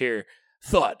you just hear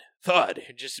thud, thud,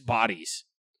 and just bodies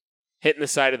hitting the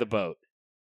side of the boat.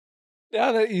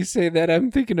 Now that you say that, I'm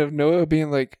thinking of Noah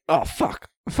being like, "Oh fuck."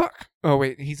 Oh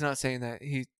wait, he's not saying that.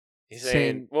 He's He's saying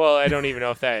saying, well, I don't even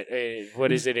know if that.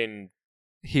 What is it in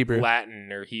Hebrew.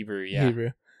 Latin or Hebrew? Yeah,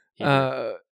 Hebrew.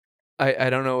 Hebrew. I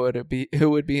don't know what it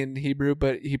would be in Hebrew,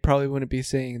 but he probably wouldn't be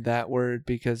saying that word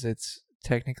because it's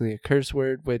technically a curse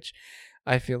word, which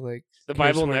I feel like The curse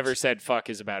Bible words- never said "fuck"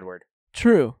 is a bad word.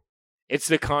 True. It's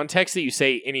the context that you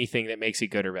say anything that makes it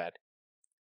good or bad.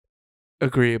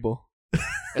 Agreeable.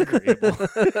 Agreeable.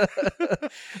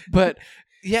 But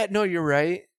yeah, no, you're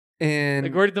right. And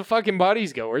Like, where did the fucking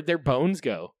bodies go? Where'd their bones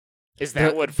go? Is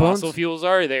that The what bones- fossil fuels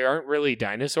are? They aren't really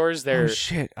dinosaurs. oh They're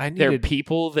shit, I they're needed.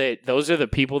 people that those are the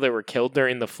people that were killed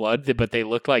during the flood, but they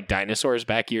looked like dinosaurs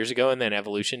back years ago, and then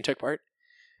evolution took part.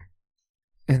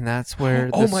 And that's where.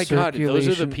 Oh the my God, those are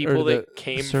the circulation- people or that the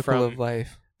came circle from- of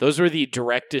life. Those were the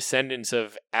direct descendants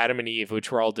of Adam and Eve,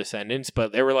 which were all descendants,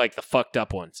 but they were like the fucked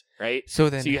up ones, right? So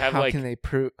then, So you have, how like- can they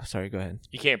prove? Sorry, go ahead.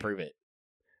 You can't prove it.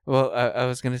 Well, I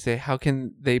was gonna say, how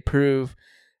can they prove?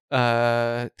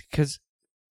 Because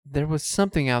there was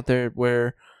something out there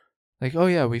where, like, oh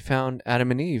yeah, we found Adam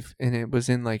and Eve, and it was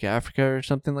in like Africa or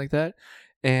something like that.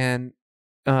 And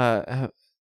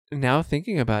now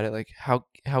thinking about it, like, how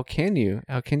can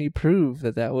you prove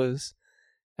that was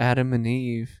Adam and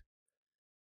Eve?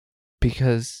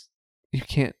 Because you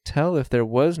can't tell if there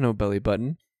was no belly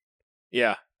button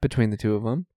Yeah. between the two of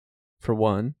them, for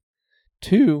one.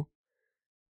 Two,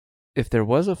 if there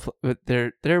was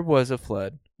there was a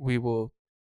flood, we will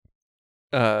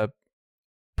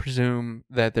presume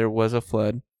that there was a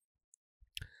flood,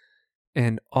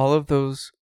 and all of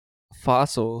those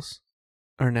fossils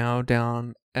are now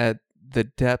down at the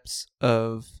depths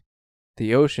of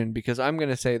the ocean. Because I'm going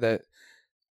to say that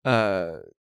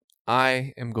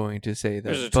I am going to say that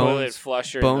There's a toilet bones.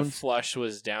 flusher, and the bones- flush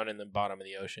was down in the bottom of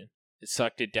the ocean. It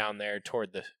sucked it down there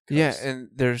toward the coast. Yeah, and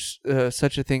there's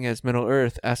such a thing as Middle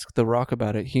Earth. Ask The Rock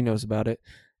about it. He knows about it.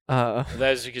 That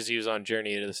was because he was on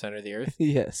Journey to the Center of the Earth.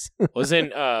 Yes.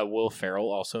 Wasn't Will Ferrell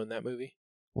also in that movie?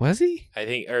 Was he? I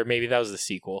think, or maybe that was the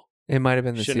sequel. It might have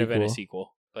been the Shouldn't sequel. have been a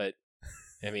sequel, but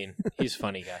I mean, he's a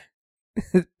funny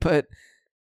guy. But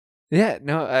yeah,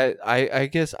 no, I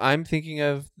guess I'm thinking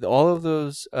of all of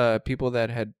those people that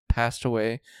had passed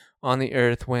away on the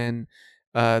earth when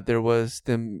there was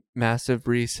the massive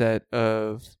reset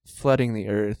of flooding the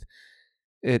earth.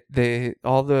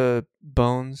 All the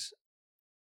bones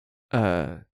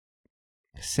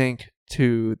sank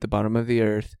to the bottom of the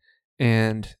earth,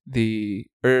 and the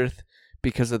earth,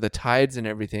 because of the tides and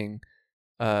everything,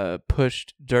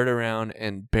 pushed dirt around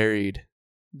and buried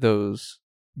those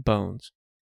bones.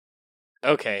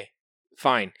 Okay,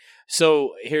 fine.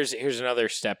 So here's another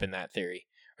step in that theory,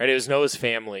 right? It was Noah's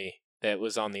family that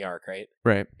was on the ark, right?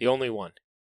 Right. The only one.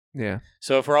 Yeah.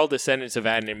 So if we're all descendants of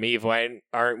Adam and Eve, why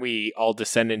aren't we all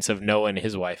descendants of Noah and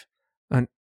his wife?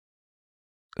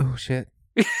 Oh, shit.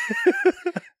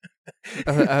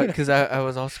 Because I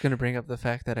was also going to bring up the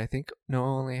fact that I think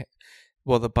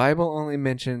the Bible only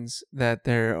mentions that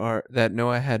that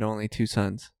Noah had only 2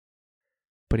 sons,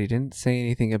 but he didn't say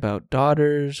anything about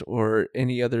daughters or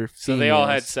any other females. So they all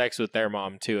had sex with their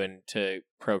mom too, and to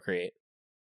procreate.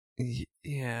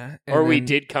 Yeah. Or we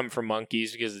did come from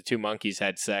monkeys because the 2 monkeys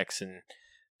had sex and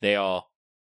they all...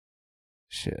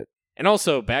 Shit. And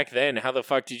also, back then, how the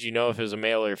fuck did you know if it was a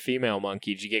male or female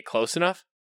monkey? Did you get close enough?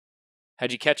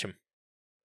 How'd you catch him?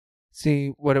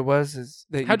 See, what it was is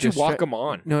that how'd you walk them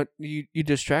on? No, you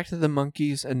distracted the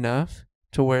monkeys enough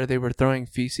to where they were throwing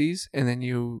feces, and then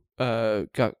you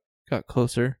got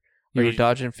closer. You were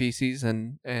dodging feces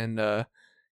and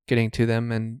getting to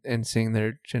them and seeing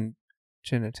their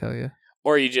genitalia.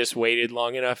 Or you just waited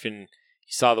long enough and you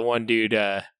saw the one dude,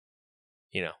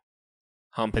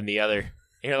 humping the other.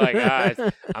 You're like,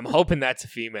 I'm hoping that's a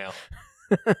female.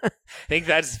 Think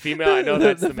that's the female? I know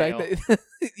that's the male.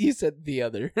 You said the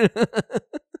other.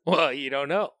 Well, you don't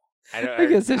know. I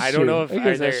guess that's I true. don't know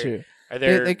if that's true. Are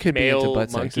there they could male be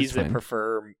into monkeys that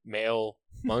prefer male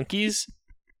monkeys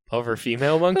over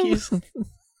female monkeys?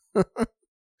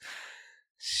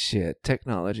 Shit,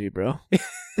 technology, bro.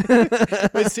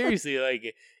 But seriously,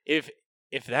 like, if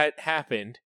that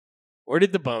happened, where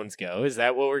did the bones go? Is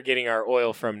that what we're getting our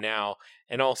oil from now?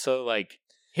 And also, like,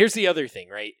 here's the other thing,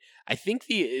 right? I think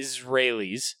the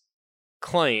Israelis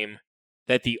claim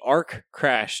that the ark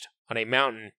crashed on a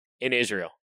mountain in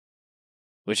Israel,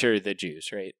 which are the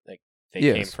Jews, right? Like, they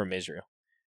came from Israel.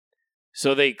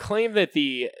 So they claim that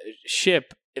the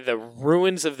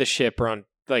ruins of the ship are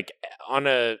on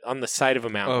the side of a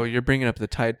mountain. Oh, you're bringing up the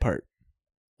tide part.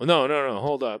 Well, no,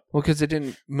 hold up. Well, because it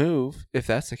didn't move, if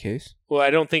that's the case. Well, I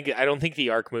don't think the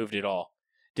ark moved at all.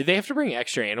 Did they have to bring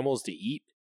extra animals to eat?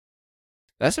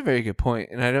 That's a very good point,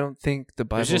 and I don't think the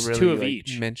Bible just really 2 of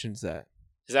each. mentions that.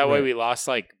 Is that why we lost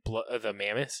the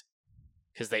mammoths?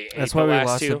 Because they ate That's why the we last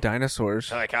lost 2? the dinosaurs.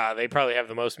 They're like, they probably have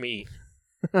the most meat.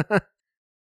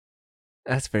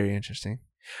 That's very interesting.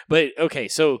 But okay,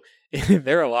 so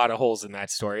there are a lot of holes in that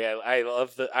story. I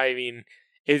love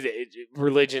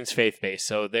religion's faith based,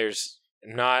 so there's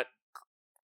no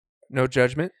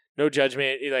judgment. No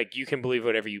judgment. Like, you can believe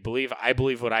whatever you believe. I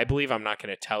believe what I believe. I'm not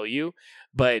going to tell you,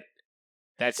 but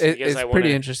that's because it's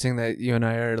pretty interesting that you and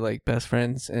I are like best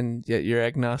friends, and yet you're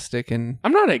agnostic. And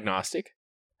I'm not agnostic.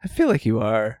 I feel like you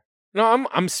are. No,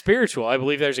 I'm spiritual. I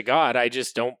believe there's a God. I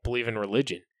just don't believe in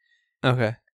religion.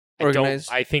 Okay.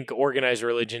 I think organized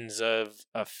religion's a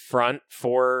front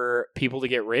for people to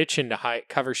get rich and to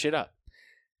cover shit up.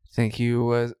 Thank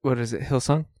you. What is it?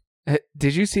 Hillsong?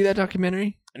 Did you see that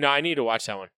documentary? No, I need to watch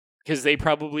that one because they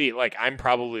probably I'm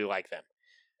probably like them.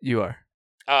 You are.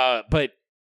 But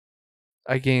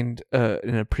I gained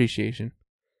an appreciation.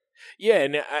 Yeah,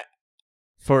 and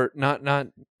for not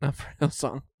for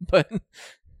Hillsong, but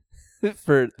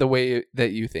for the way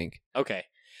that you think. Okay,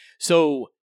 so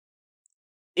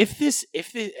if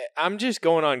I'm just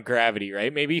going on gravity,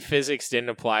 right? Maybe physics didn't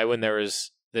apply when there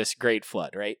was this great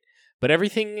flood, right? But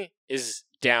everything is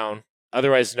down.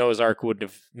 Otherwise, Noah's Ark would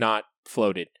have not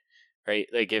floated, right?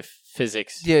 Like, if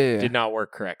physics did not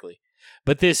work correctly.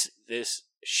 But this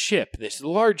ship, this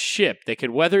large ship that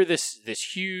could weather this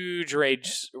huge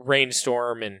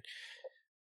rainstorm and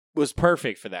was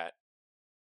perfect for that.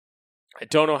 I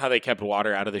don't know how they kept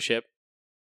water out of the ship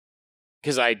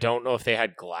because I don't know if they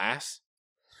had glass.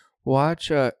 Watch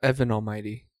Evan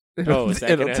Almighty. Is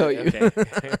that it'll tell you. Okay.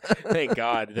 Thank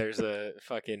God there's a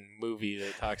fucking movie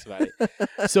that talks about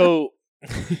it. So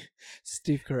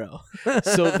Steve Carell.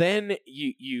 So then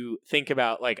you think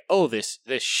about this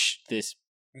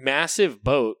massive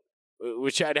boat,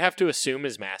 which I'd have to assume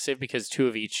is massive because 2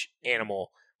 of each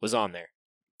animal was on there.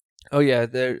 Oh yeah,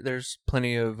 there's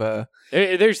plenty of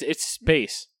it's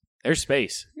space. There's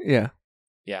space. Yeah.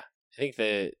 Yeah. I think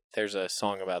that there's a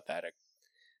song about that.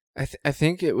 I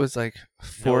think it was like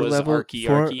four Noah's Arky is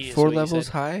four what you levels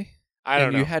said? high. I don't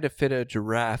And know. you had to fit a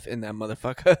giraffe in that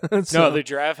motherfucker. No, So- the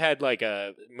giraffe had like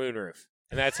a moonroof,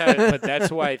 and that's how. But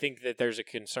that's why I think that there's a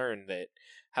concern that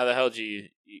how the hell do you?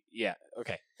 Yeah,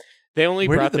 okay. They only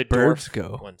Where brought did the the birds dwarf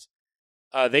go? ones.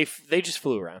 They just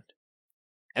flew around,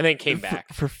 and then came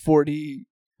back. for 40.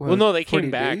 Well, no, they 40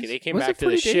 came back. days? They came Was back it to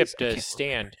the 40 ship days? I to can't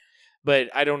stand, but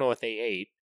I don't know what they ate.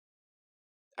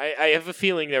 I have a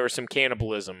feeling there was some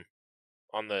cannibalism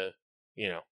on the,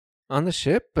 on the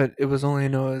ship, but it was only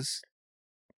Noah's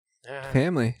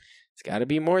family. it's got to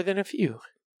be more than a few.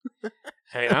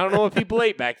 I mean, I don't know what people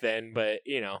ate back then, but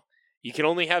you can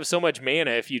only have so much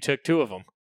mana if you took two of them.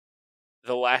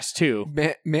 The last two.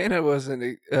 Manna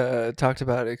wasn't talked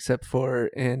about except for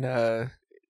in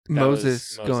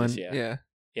Moses, Moses going. yeah.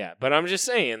 Yeah, but I'm just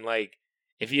saying, like,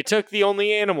 if you took the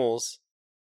only animals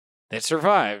that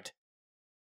survived,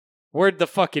 where'd the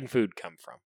fucking food come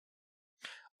from?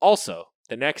 Also,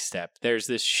 the next step, there's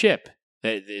this ship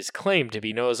that is claimed to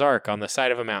be Noah's Ark on the side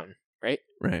of a mountain, right?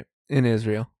 Right. In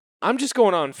Israel. I'm just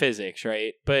going on physics,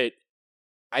 right? But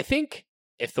I think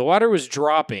if the water was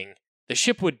dropping, the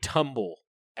ship would tumble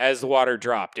as the water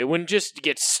dropped. It wouldn't just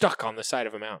get stuck on the side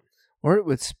of a mountain. Or it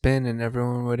would spin and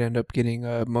everyone would end up getting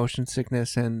motion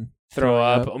sickness and Throw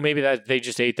throwing up. Or maybe that they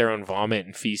just ate their own vomit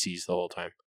and feces the whole time.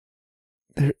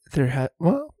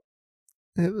 Well,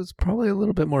 it was probably a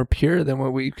little bit more pure than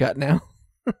what we've got now.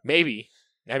 Maybe.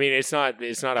 I mean, it's not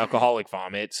alcoholic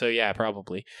vomit, so yeah,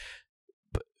 probably.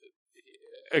 But,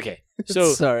 okay,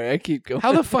 so sorry, I keep going.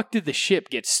 how the fuck did the ship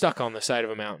get stuck on the side of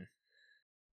a mountain?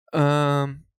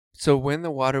 So when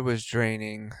the water was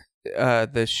draining,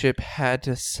 the ship had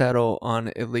to settle on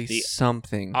at least The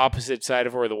something. Opposite side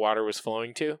of where the water was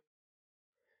flowing to?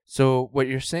 So what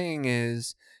you're saying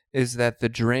is that the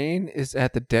drain is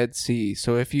at the Dead Sea.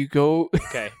 So if you go,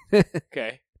 Okay.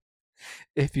 Okay.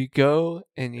 if you go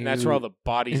and And that's where all the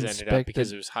bodies ended up inspect because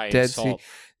the it was high in Dead Sea. salt.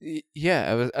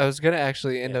 Yeah, I was gonna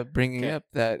actually end Yeah, up bringing okay. up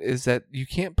that you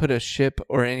can't put a ship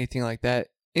or anything like that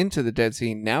into the Dead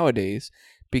Sea nowadays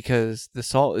because the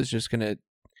salt is just gonna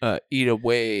eat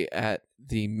away at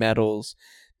the metals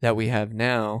that we have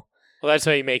now. Well, that's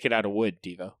how you make it out of wood,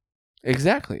 Devo.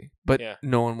 Exactly, but Yeah.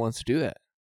 no one wants to do that.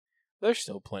 There's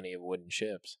still plenty of wooden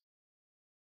ships.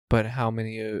 But how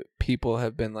many people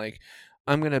have been like,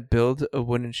 I'm gonna build a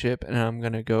wooden ship and I'm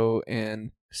gonna go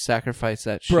and sacrifice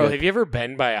that ship? Bro, have you ever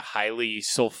been by a highly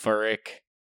sulfuric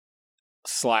 /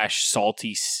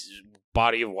 salty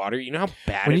body of water? You know how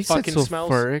bad when it you said fucking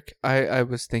smells? sulfuric, I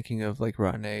was thinking of like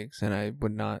rotten eggs, and I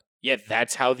would not. Yeah,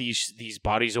 that's how these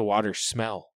bodies of water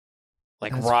smell.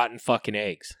 Like That's- rotten fucking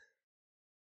eggs.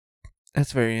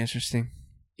 That's very interesting.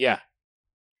 Yeah.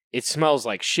 It smells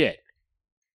like shit.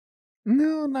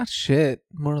 No, not shit.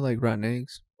 More like rotten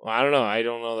eggs. Well, I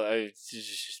don't know. It's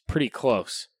just pretty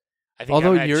close. I think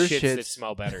Although I've had your shits that shits-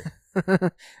 smell better.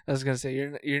 I was gonna say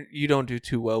you don't do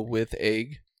too well with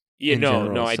egg. Yeah, In no,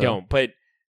 general, I so- don't. But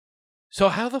so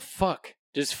how the fuck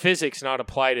does physics not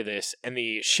apply to this and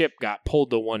the ship got pulled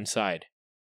to one side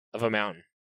of a mountain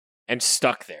and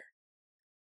stuck there?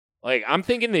 Like, I'm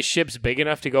thinking this ship's big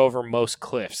enough to go over most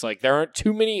cliffs. Like, there aren't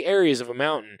too many areas of a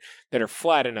mountain that are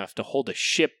flat enough to hold a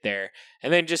ship there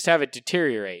and then just have it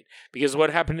deteriorate. Because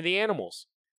what happened to the animals?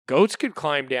 Goats could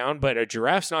climb down, but a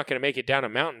giraffe's not going to make it down a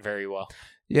mountain very well.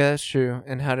 Yeah, that's true.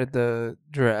 And how did the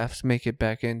giraffes make it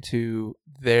back into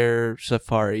their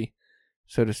safari,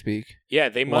 so to speak? Yeah,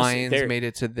 they must. Lions made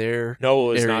it to their. Noah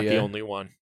was not the area. only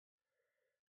one.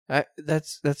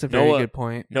 That's a very Noah- good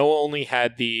point. Noah only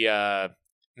had the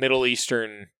Middle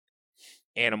Eastern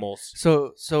animals.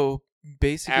 So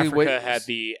basically, Africa had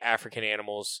the African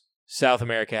animals. South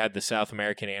America had the South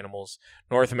American animals.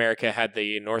 North America had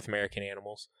the North American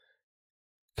animals.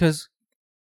 because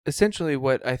essentially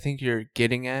what I think you're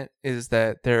getting at is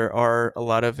that there are a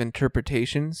lot of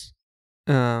interpretations,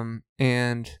 and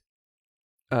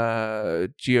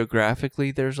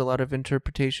geographically there's a lot of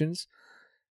interpretations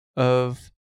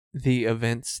of the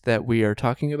events that we are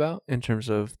talking about in terms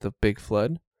of the big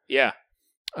flood. Yeah.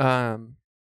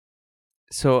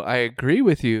 So I agree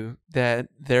with you that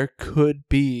there could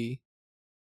be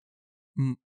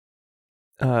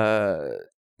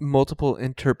multiple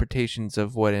interpretations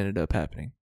of what ended up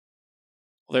happening.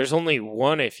 Well, there's only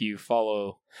one if you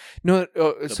follow. No,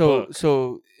 book.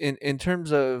 so in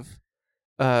terms of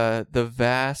the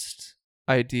vast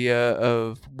idea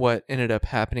of what ended up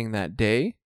happening that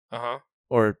day, Uh-huh.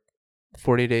 or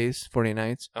 40 days, 40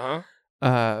 nights,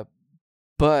 Uh-huh.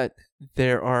 but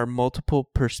there are multiple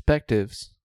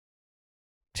perspectives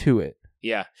to it.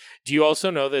 Yeah. Do you also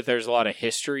know that there's a lot of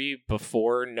history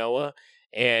before Noah,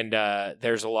 and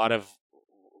there's a lot of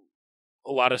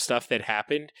a lot of stuff that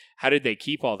happened. How did they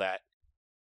keep all that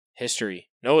history?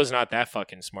 Noah's not that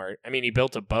fucking smart. I mean, he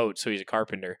built a boat, so he's a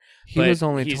carpenter. He was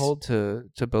only told to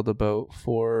build a boat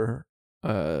for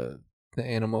the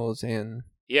animals and...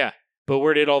 Yeah, but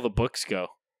where did all the books go?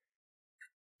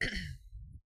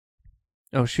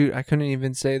 Oh, shoot. I couldn't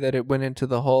even say that it went into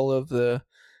the hull of the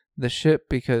ship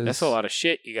because... That's a lot of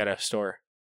shit you gotta store.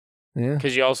 Yeah.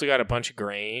 Because you also got a bunch of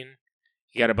grain.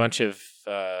 You got a bunch of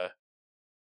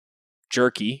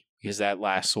jerky, because that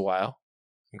lasts a while,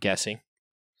 I'm guessing.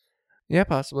 Yeah,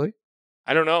 possibly.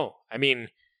 I don't know. I mean...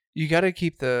 You got to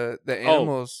keep the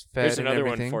animals fed. Here's another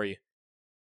one for you.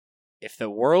 If the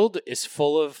world is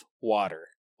full of water,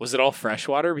 was it all fresh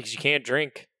water? Because you can't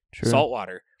drink salt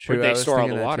water. True. Where'd they store all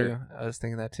the water? I was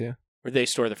thinking that too. Where'd they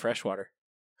store the fresh water?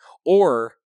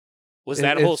 Or was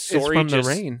that whole story from just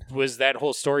the rain? Was that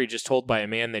whole story just told by a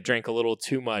man that drank a little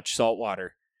too much salt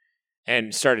water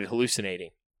and started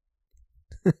hallucinating?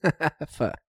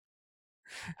 Fuck.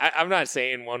 I'm not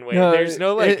saying one way. No, There's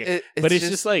no like, but it's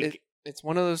just like it's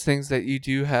one of those things that you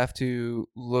do have to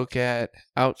look at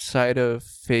outside of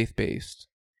faith-based.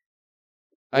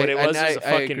 What it was a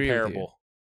fucking parable.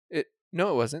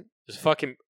 No, it wasn't. It was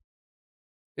fucking.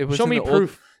 It was Show me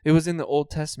proof. It was in the Old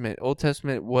Testament. Old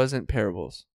Testament wasn't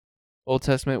parables. Old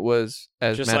Testament was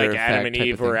as just matter like of fact Adam and type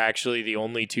Eve of thing. were actually the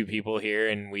only two people here,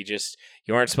 and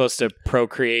you aren't supposed to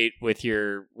procreate with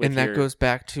your. And that goes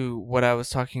back to what I was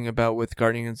talking about with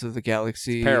Guardians of the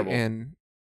Galaxy and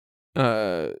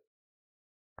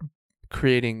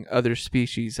creating other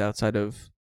species outside of,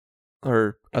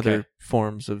 or other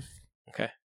forms of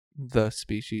the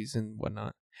species and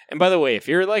whatnot. And by the way, if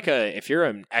you're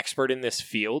an expert in this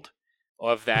field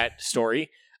of that story,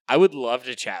 I would love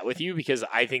to chat with you because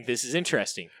I think this is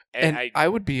interesting. And I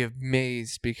would be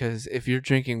amazed because if you're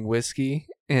drinking whiskey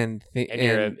and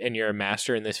you're a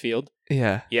master in this field,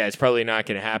 yeah, it's probably not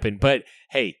going to happen. But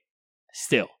hey,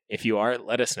 still, if you are,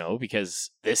 let us know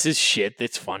because this is shit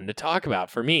that's fun to talk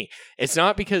about for me. It's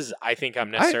not because I think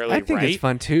I'm necessarily right. I think it's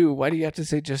fun too. Why do you have to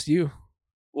say just you?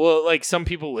 Well, like some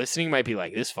people listening might be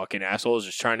like, this fucking asshole is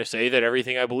just trying to say that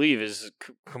everything I believe is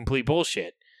complete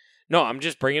bullshit. No, I'm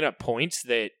just bringing up points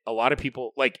that a lot of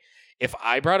people, like, if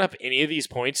I brought up any of these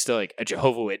points to, like, a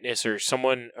Jehovah's Witness or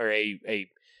someone, or I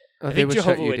think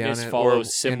Jehovah's Witness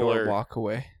follows similar... or walk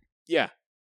away. Yeah.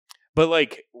 But,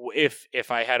 like,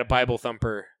 if I had a Bible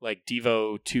thumper, like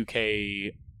Devo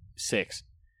 2K6,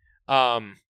 I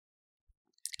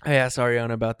asked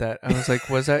Ariana about that. I was like,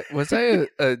 was I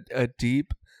a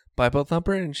deep Bible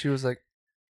thumper? And she was like,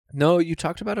 no, you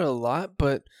talked about it a lot,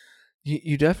 but...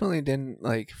 You definitely didn't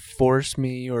like force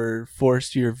me or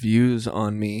force your views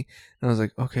on me. And I was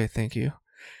like, okay, thank you.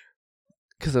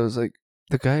 Because I was like,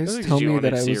 the guys tell me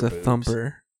that I was a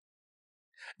thumper.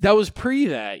 That was pre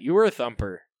that. You were a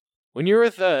thumper. When you were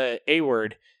with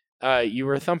A-word, you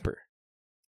were a thumper.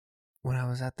 When I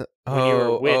was at the... When you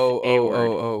were with A-word.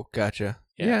 Oh, gotcha.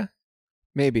 Yeah.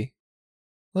 Maybe.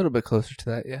 A little bit closer to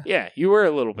that, yeah. Yeah, you were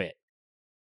a little bit.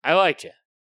 I liked you.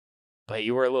 But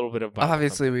you were a little bit of Bible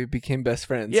obviously thumper. We became best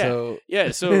friends. Yeah, so.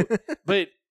 Yeah. So, but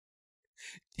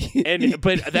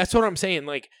that's what I'm saying.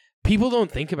 Like, people don't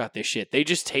think about this shit. They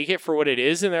just take it for what it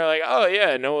is, and they're like, "Oh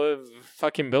yeah, Noah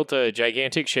fucking built a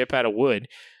gigantic ship out of wood,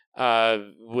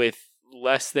 with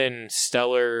less than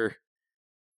stellar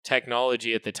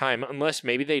technology at the time. Unless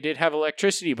maybe they did have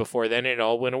electricity before then, and it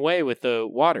all went away with the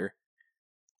water.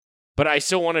 But I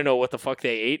still want to know what the fuck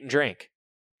they ate and drank.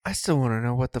 I still want to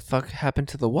know what the fuck happened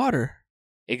to the water.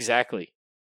 Exactly.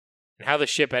 And how the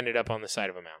ship ended up on the side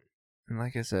of a mountain. And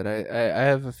like I said, I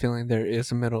have a feeling there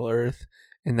is a Middle Earth,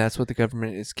 and that's what the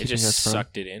government is keeping us from. It just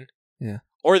sucked it in. Yeah.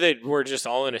 Or that we're just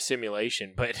all in a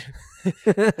simulation, but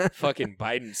fucking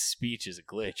Biden's speech is a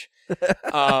glitch.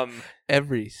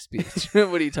 Every speech.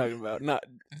 What are you talking about? Not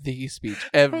the speech.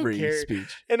 Every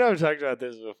speech. And I've talked about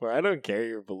this before. I don't care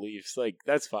your beliefs. Like,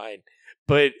 that's fine.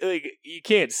 But like, you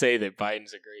can't say that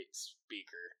Biden's a great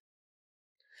speaker.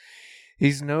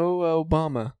 He's no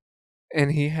Obama,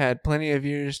 and he had plenty of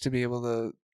years to be able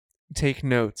to take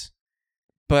notes.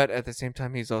 But at the same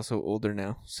time, he's also older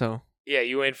now. So yeah,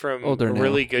 you went from a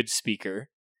really good speaker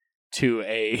to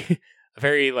a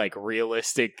very like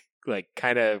realistic, like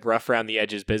kind of rough around the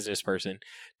edges business person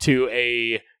to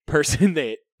a person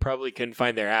that probably couldn't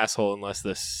find their asshole unless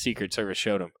the Secret Service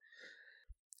showed them.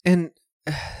 And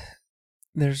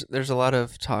there's a lot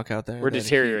of talk out there. We're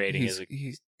deteriorating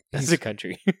as a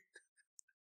country.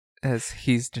 As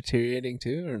he's deteriorating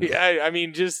too? Or no? Yeah, I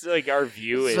mean, just like our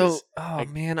view is... Oh like,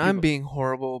 man, I'm being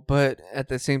horrible, but at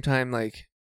the same time, like,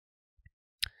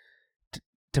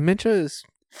 dementia is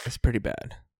pretty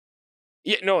bad.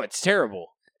 Yeah, no, it's terrible.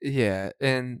 Yeah,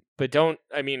 and But don't.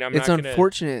 I mean, I'm it's not gonna.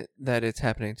 unfortunate that it's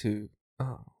happening to.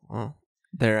 Oh, well,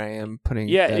 there I am putting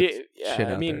Yeah, that yeah. shit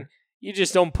I out mean, there. you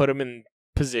just don't put them in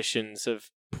positions of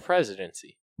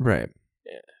presidency. Right.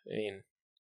 Yeah, I mean,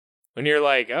 when you're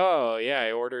like, oh yeah,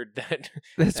 I ordered that.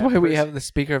 That's that why we person- have the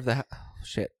Speaker of the House. Oh,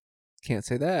 shit. Can't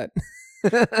say that.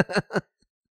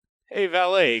 Hey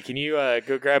valet, can you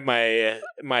go grab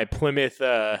my Plymouth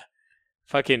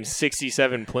fucking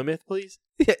 67 Plymouth, please?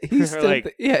 Yeah, he's Or still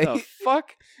like, yeah. The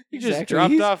fuck? You just Exactly,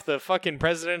 dropped he's- off the fucking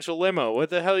presidential limo. What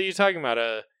the hell are you talking about?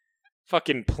 A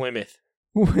fucking Plymouth.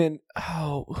 Who Plymouth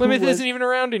was, isn't even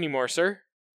around anymore, sir.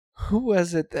 Who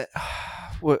was it that?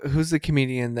 Who's the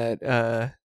comedian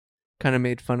that kind of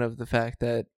made fun of the fact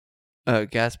that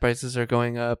gas prices are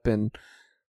going up and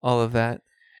all of that?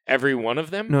 Every one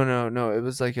of them? No. It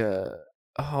was like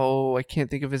I can't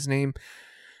think of his name.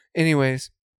 Anyways,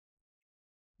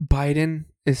 Biden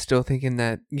is still thinking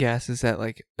that gas is at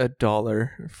like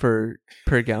 $1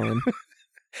 per gallon.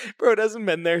 Bro, it hasn't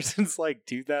been there since like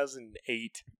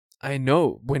 2008. I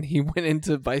know, when he went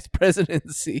into vice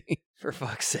presidency. For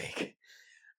fuck's sake.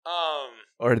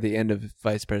 Or the end of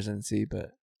vice presidency,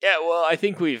 but Yeah, well, I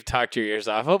think we've talked your ears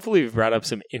off. Hopefully we've brought up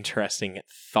some interesting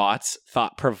thoughts,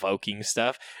 thought-provoking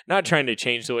stuff. Not trying to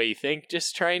change the way you think,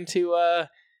 just trying to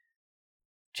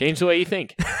change the way you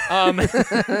think.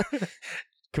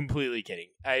 Completely kidding.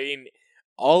 I mean,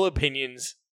 all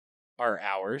opinions are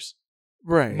ours.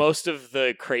 right. Most of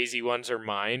the crazy ones are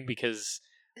mine because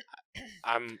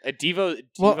I'm a Devo.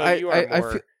 Well, You are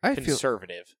more I feel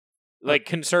conservative. Like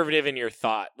conservative in your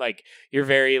thought. Like you're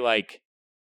very like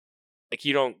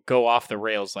you don't go off the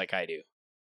rails like I do.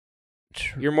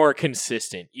 true. You're more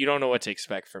consistent. You don't know what to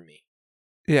expect from me.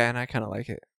 Yeah, and I kind of like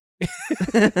it.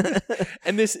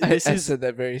 And this I is said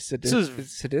that very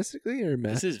sadistically or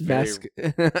this is very-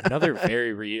 another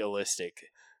very realistic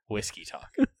whiskey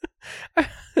talk.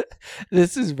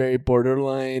 This is very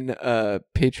borderline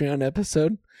Patreon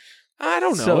episode. I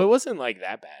don't know. So- It wasn't like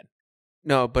that bad.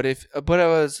 No, but what I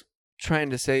was trying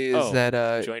to say is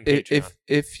that join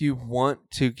if you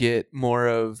want to get more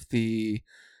of the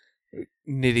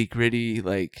nitty gritty,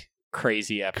 like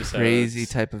Crazy episodes. crazy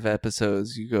type of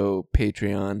episodes, you go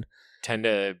Patreon. Tend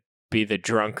to be the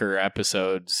drunker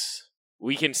episodes.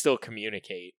 We can still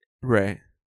communicate. Right.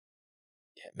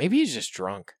 Yeah, maybe he's just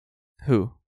drunk.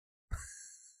 Who?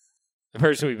 The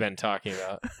person we've been talking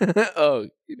about. Oh,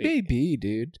 maybe,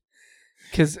 dude.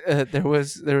 Because there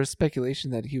was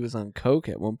speculation that he was on coke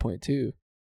at one point too.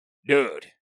 Dude.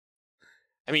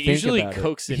 I mean, Think usually about it.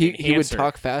 Coke's an he would enhancer.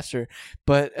 talk faster,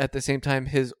 but at the same time,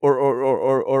 his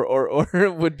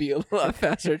or would be a lot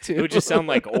faster too. It would just sound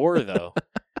like or, though.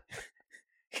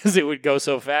 Because it would go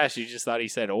so fast, you just thought he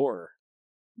said or.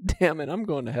 Damn it, I'm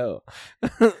going to hell.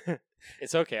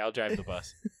 It's okay, I'll drive the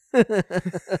bus.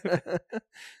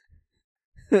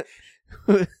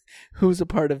 Who's a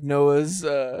part of Noah's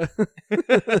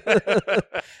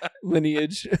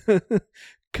lineage?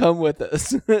 Come with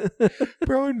us.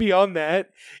 Bro, and beyond that,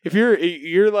 if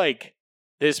you're like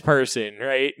this person,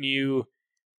 right? And you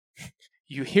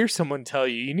hear someone tell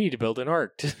you need to build an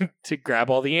ark to grab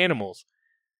all the animals.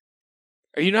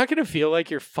 Are you not going to feel like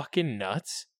you're fucking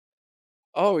nuts?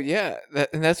 Oh yeah,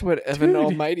 and that's what Evan Dude.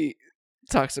 Almighty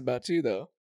talks about too, though.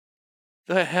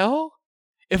 The hell?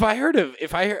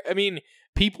 I mean,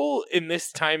 people in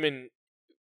this time in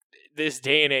this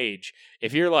day and age,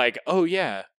 if you're like, oh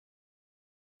yeah,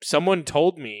 someone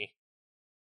told me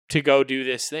to go do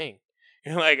this thing.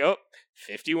 You're like, oh,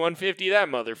 5150 that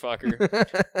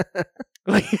motherfucker.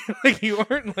 like you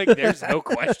aren't like, there's no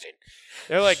question.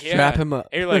 They're like, yeah. Strap him up.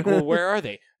 And you're like, well, where are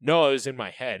they? No, it was in my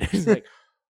head. It's like,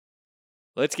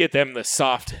 let's get them the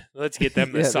soft. Let's get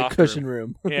them the soft the cushion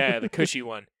room. Yeah, the cushy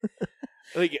one.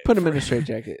 Like, Put him in a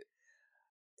straitjacket.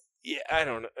 Yeah, I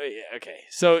don't know. Yeah, okay.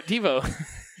 So, Devo.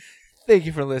 Thank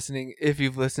you for listening. If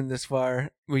you've listened this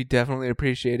far, we definitely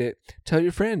appreciate it. Tell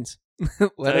your friends. Let Tell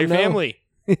your them know. family.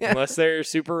 Yeah. Unless they're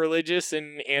super religious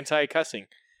and anti-cussing.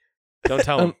 Don't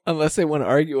tell them. Unless they want to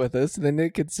argue with us, then they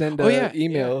could send an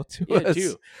email to us.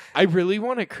 Do. I really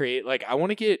want to create, I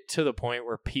want to get to the point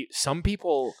where some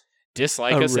people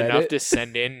dislike A us enough Reddit? to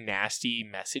send in nasty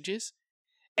messages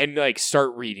and,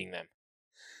 start reading them.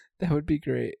 That would be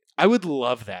great. I would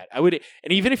love that. And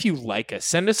even if you like us,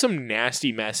 send us some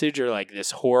nasty message or,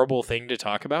 this horrible thing to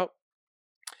talk about.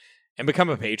 And become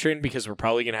a patron, because we're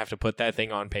probably going to have to put that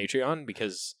thing on Patreon,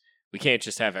 because we can't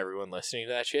just have everyone listening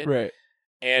to that shit. Right.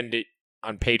 And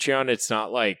on Patreon, it's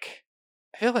not I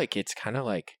feel like it's kind of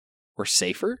we're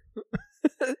safer.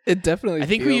 It definitely I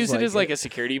think we feels use it as a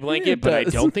security blanket, It but I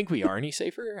does. don't think we are any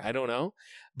safer. I don't know.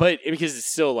 But because it's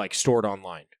still stored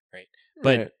online, right?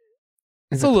 But Right.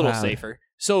 It's the a little cloud. safer.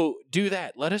 So do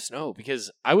that. Let us know,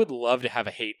 because I would love to have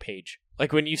a hate page.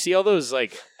 Like when you see all those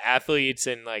like athletes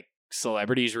and like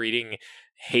celebrities reading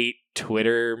hate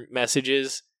Twitter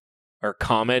messages or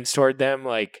comments toward them,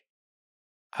 like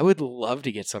I would love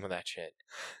to get some of that shit.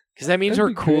 Because that means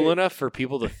That'd we're be cool great. enough for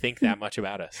people to think that much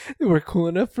about us. We're cool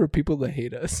enough for people to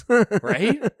hate us.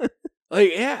 Right?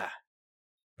 Like, yeah.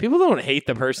 People don't hate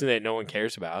the person that no one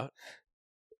cares about.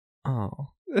 Oh,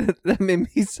 that made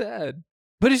me sad.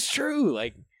 But it's true.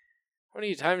 Like, how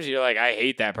many times you're like, I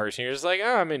hate that person? You're just like,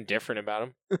 oh, I'm indifferent about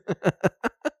him.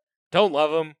 Don't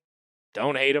love him.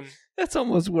 Don't hate him. That's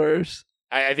almost worse.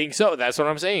 I think so. That's what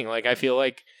I'm saying. Like, I feel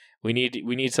like we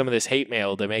need some of this hate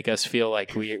mail to make us feel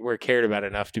like we're cared about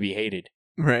enough to be hated.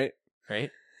 Right. Right?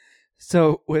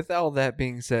 So, with all that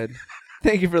being said,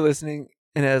 thank you for listening.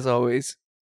 And as always,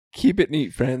 keep it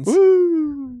neat, friends.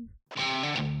 Woo!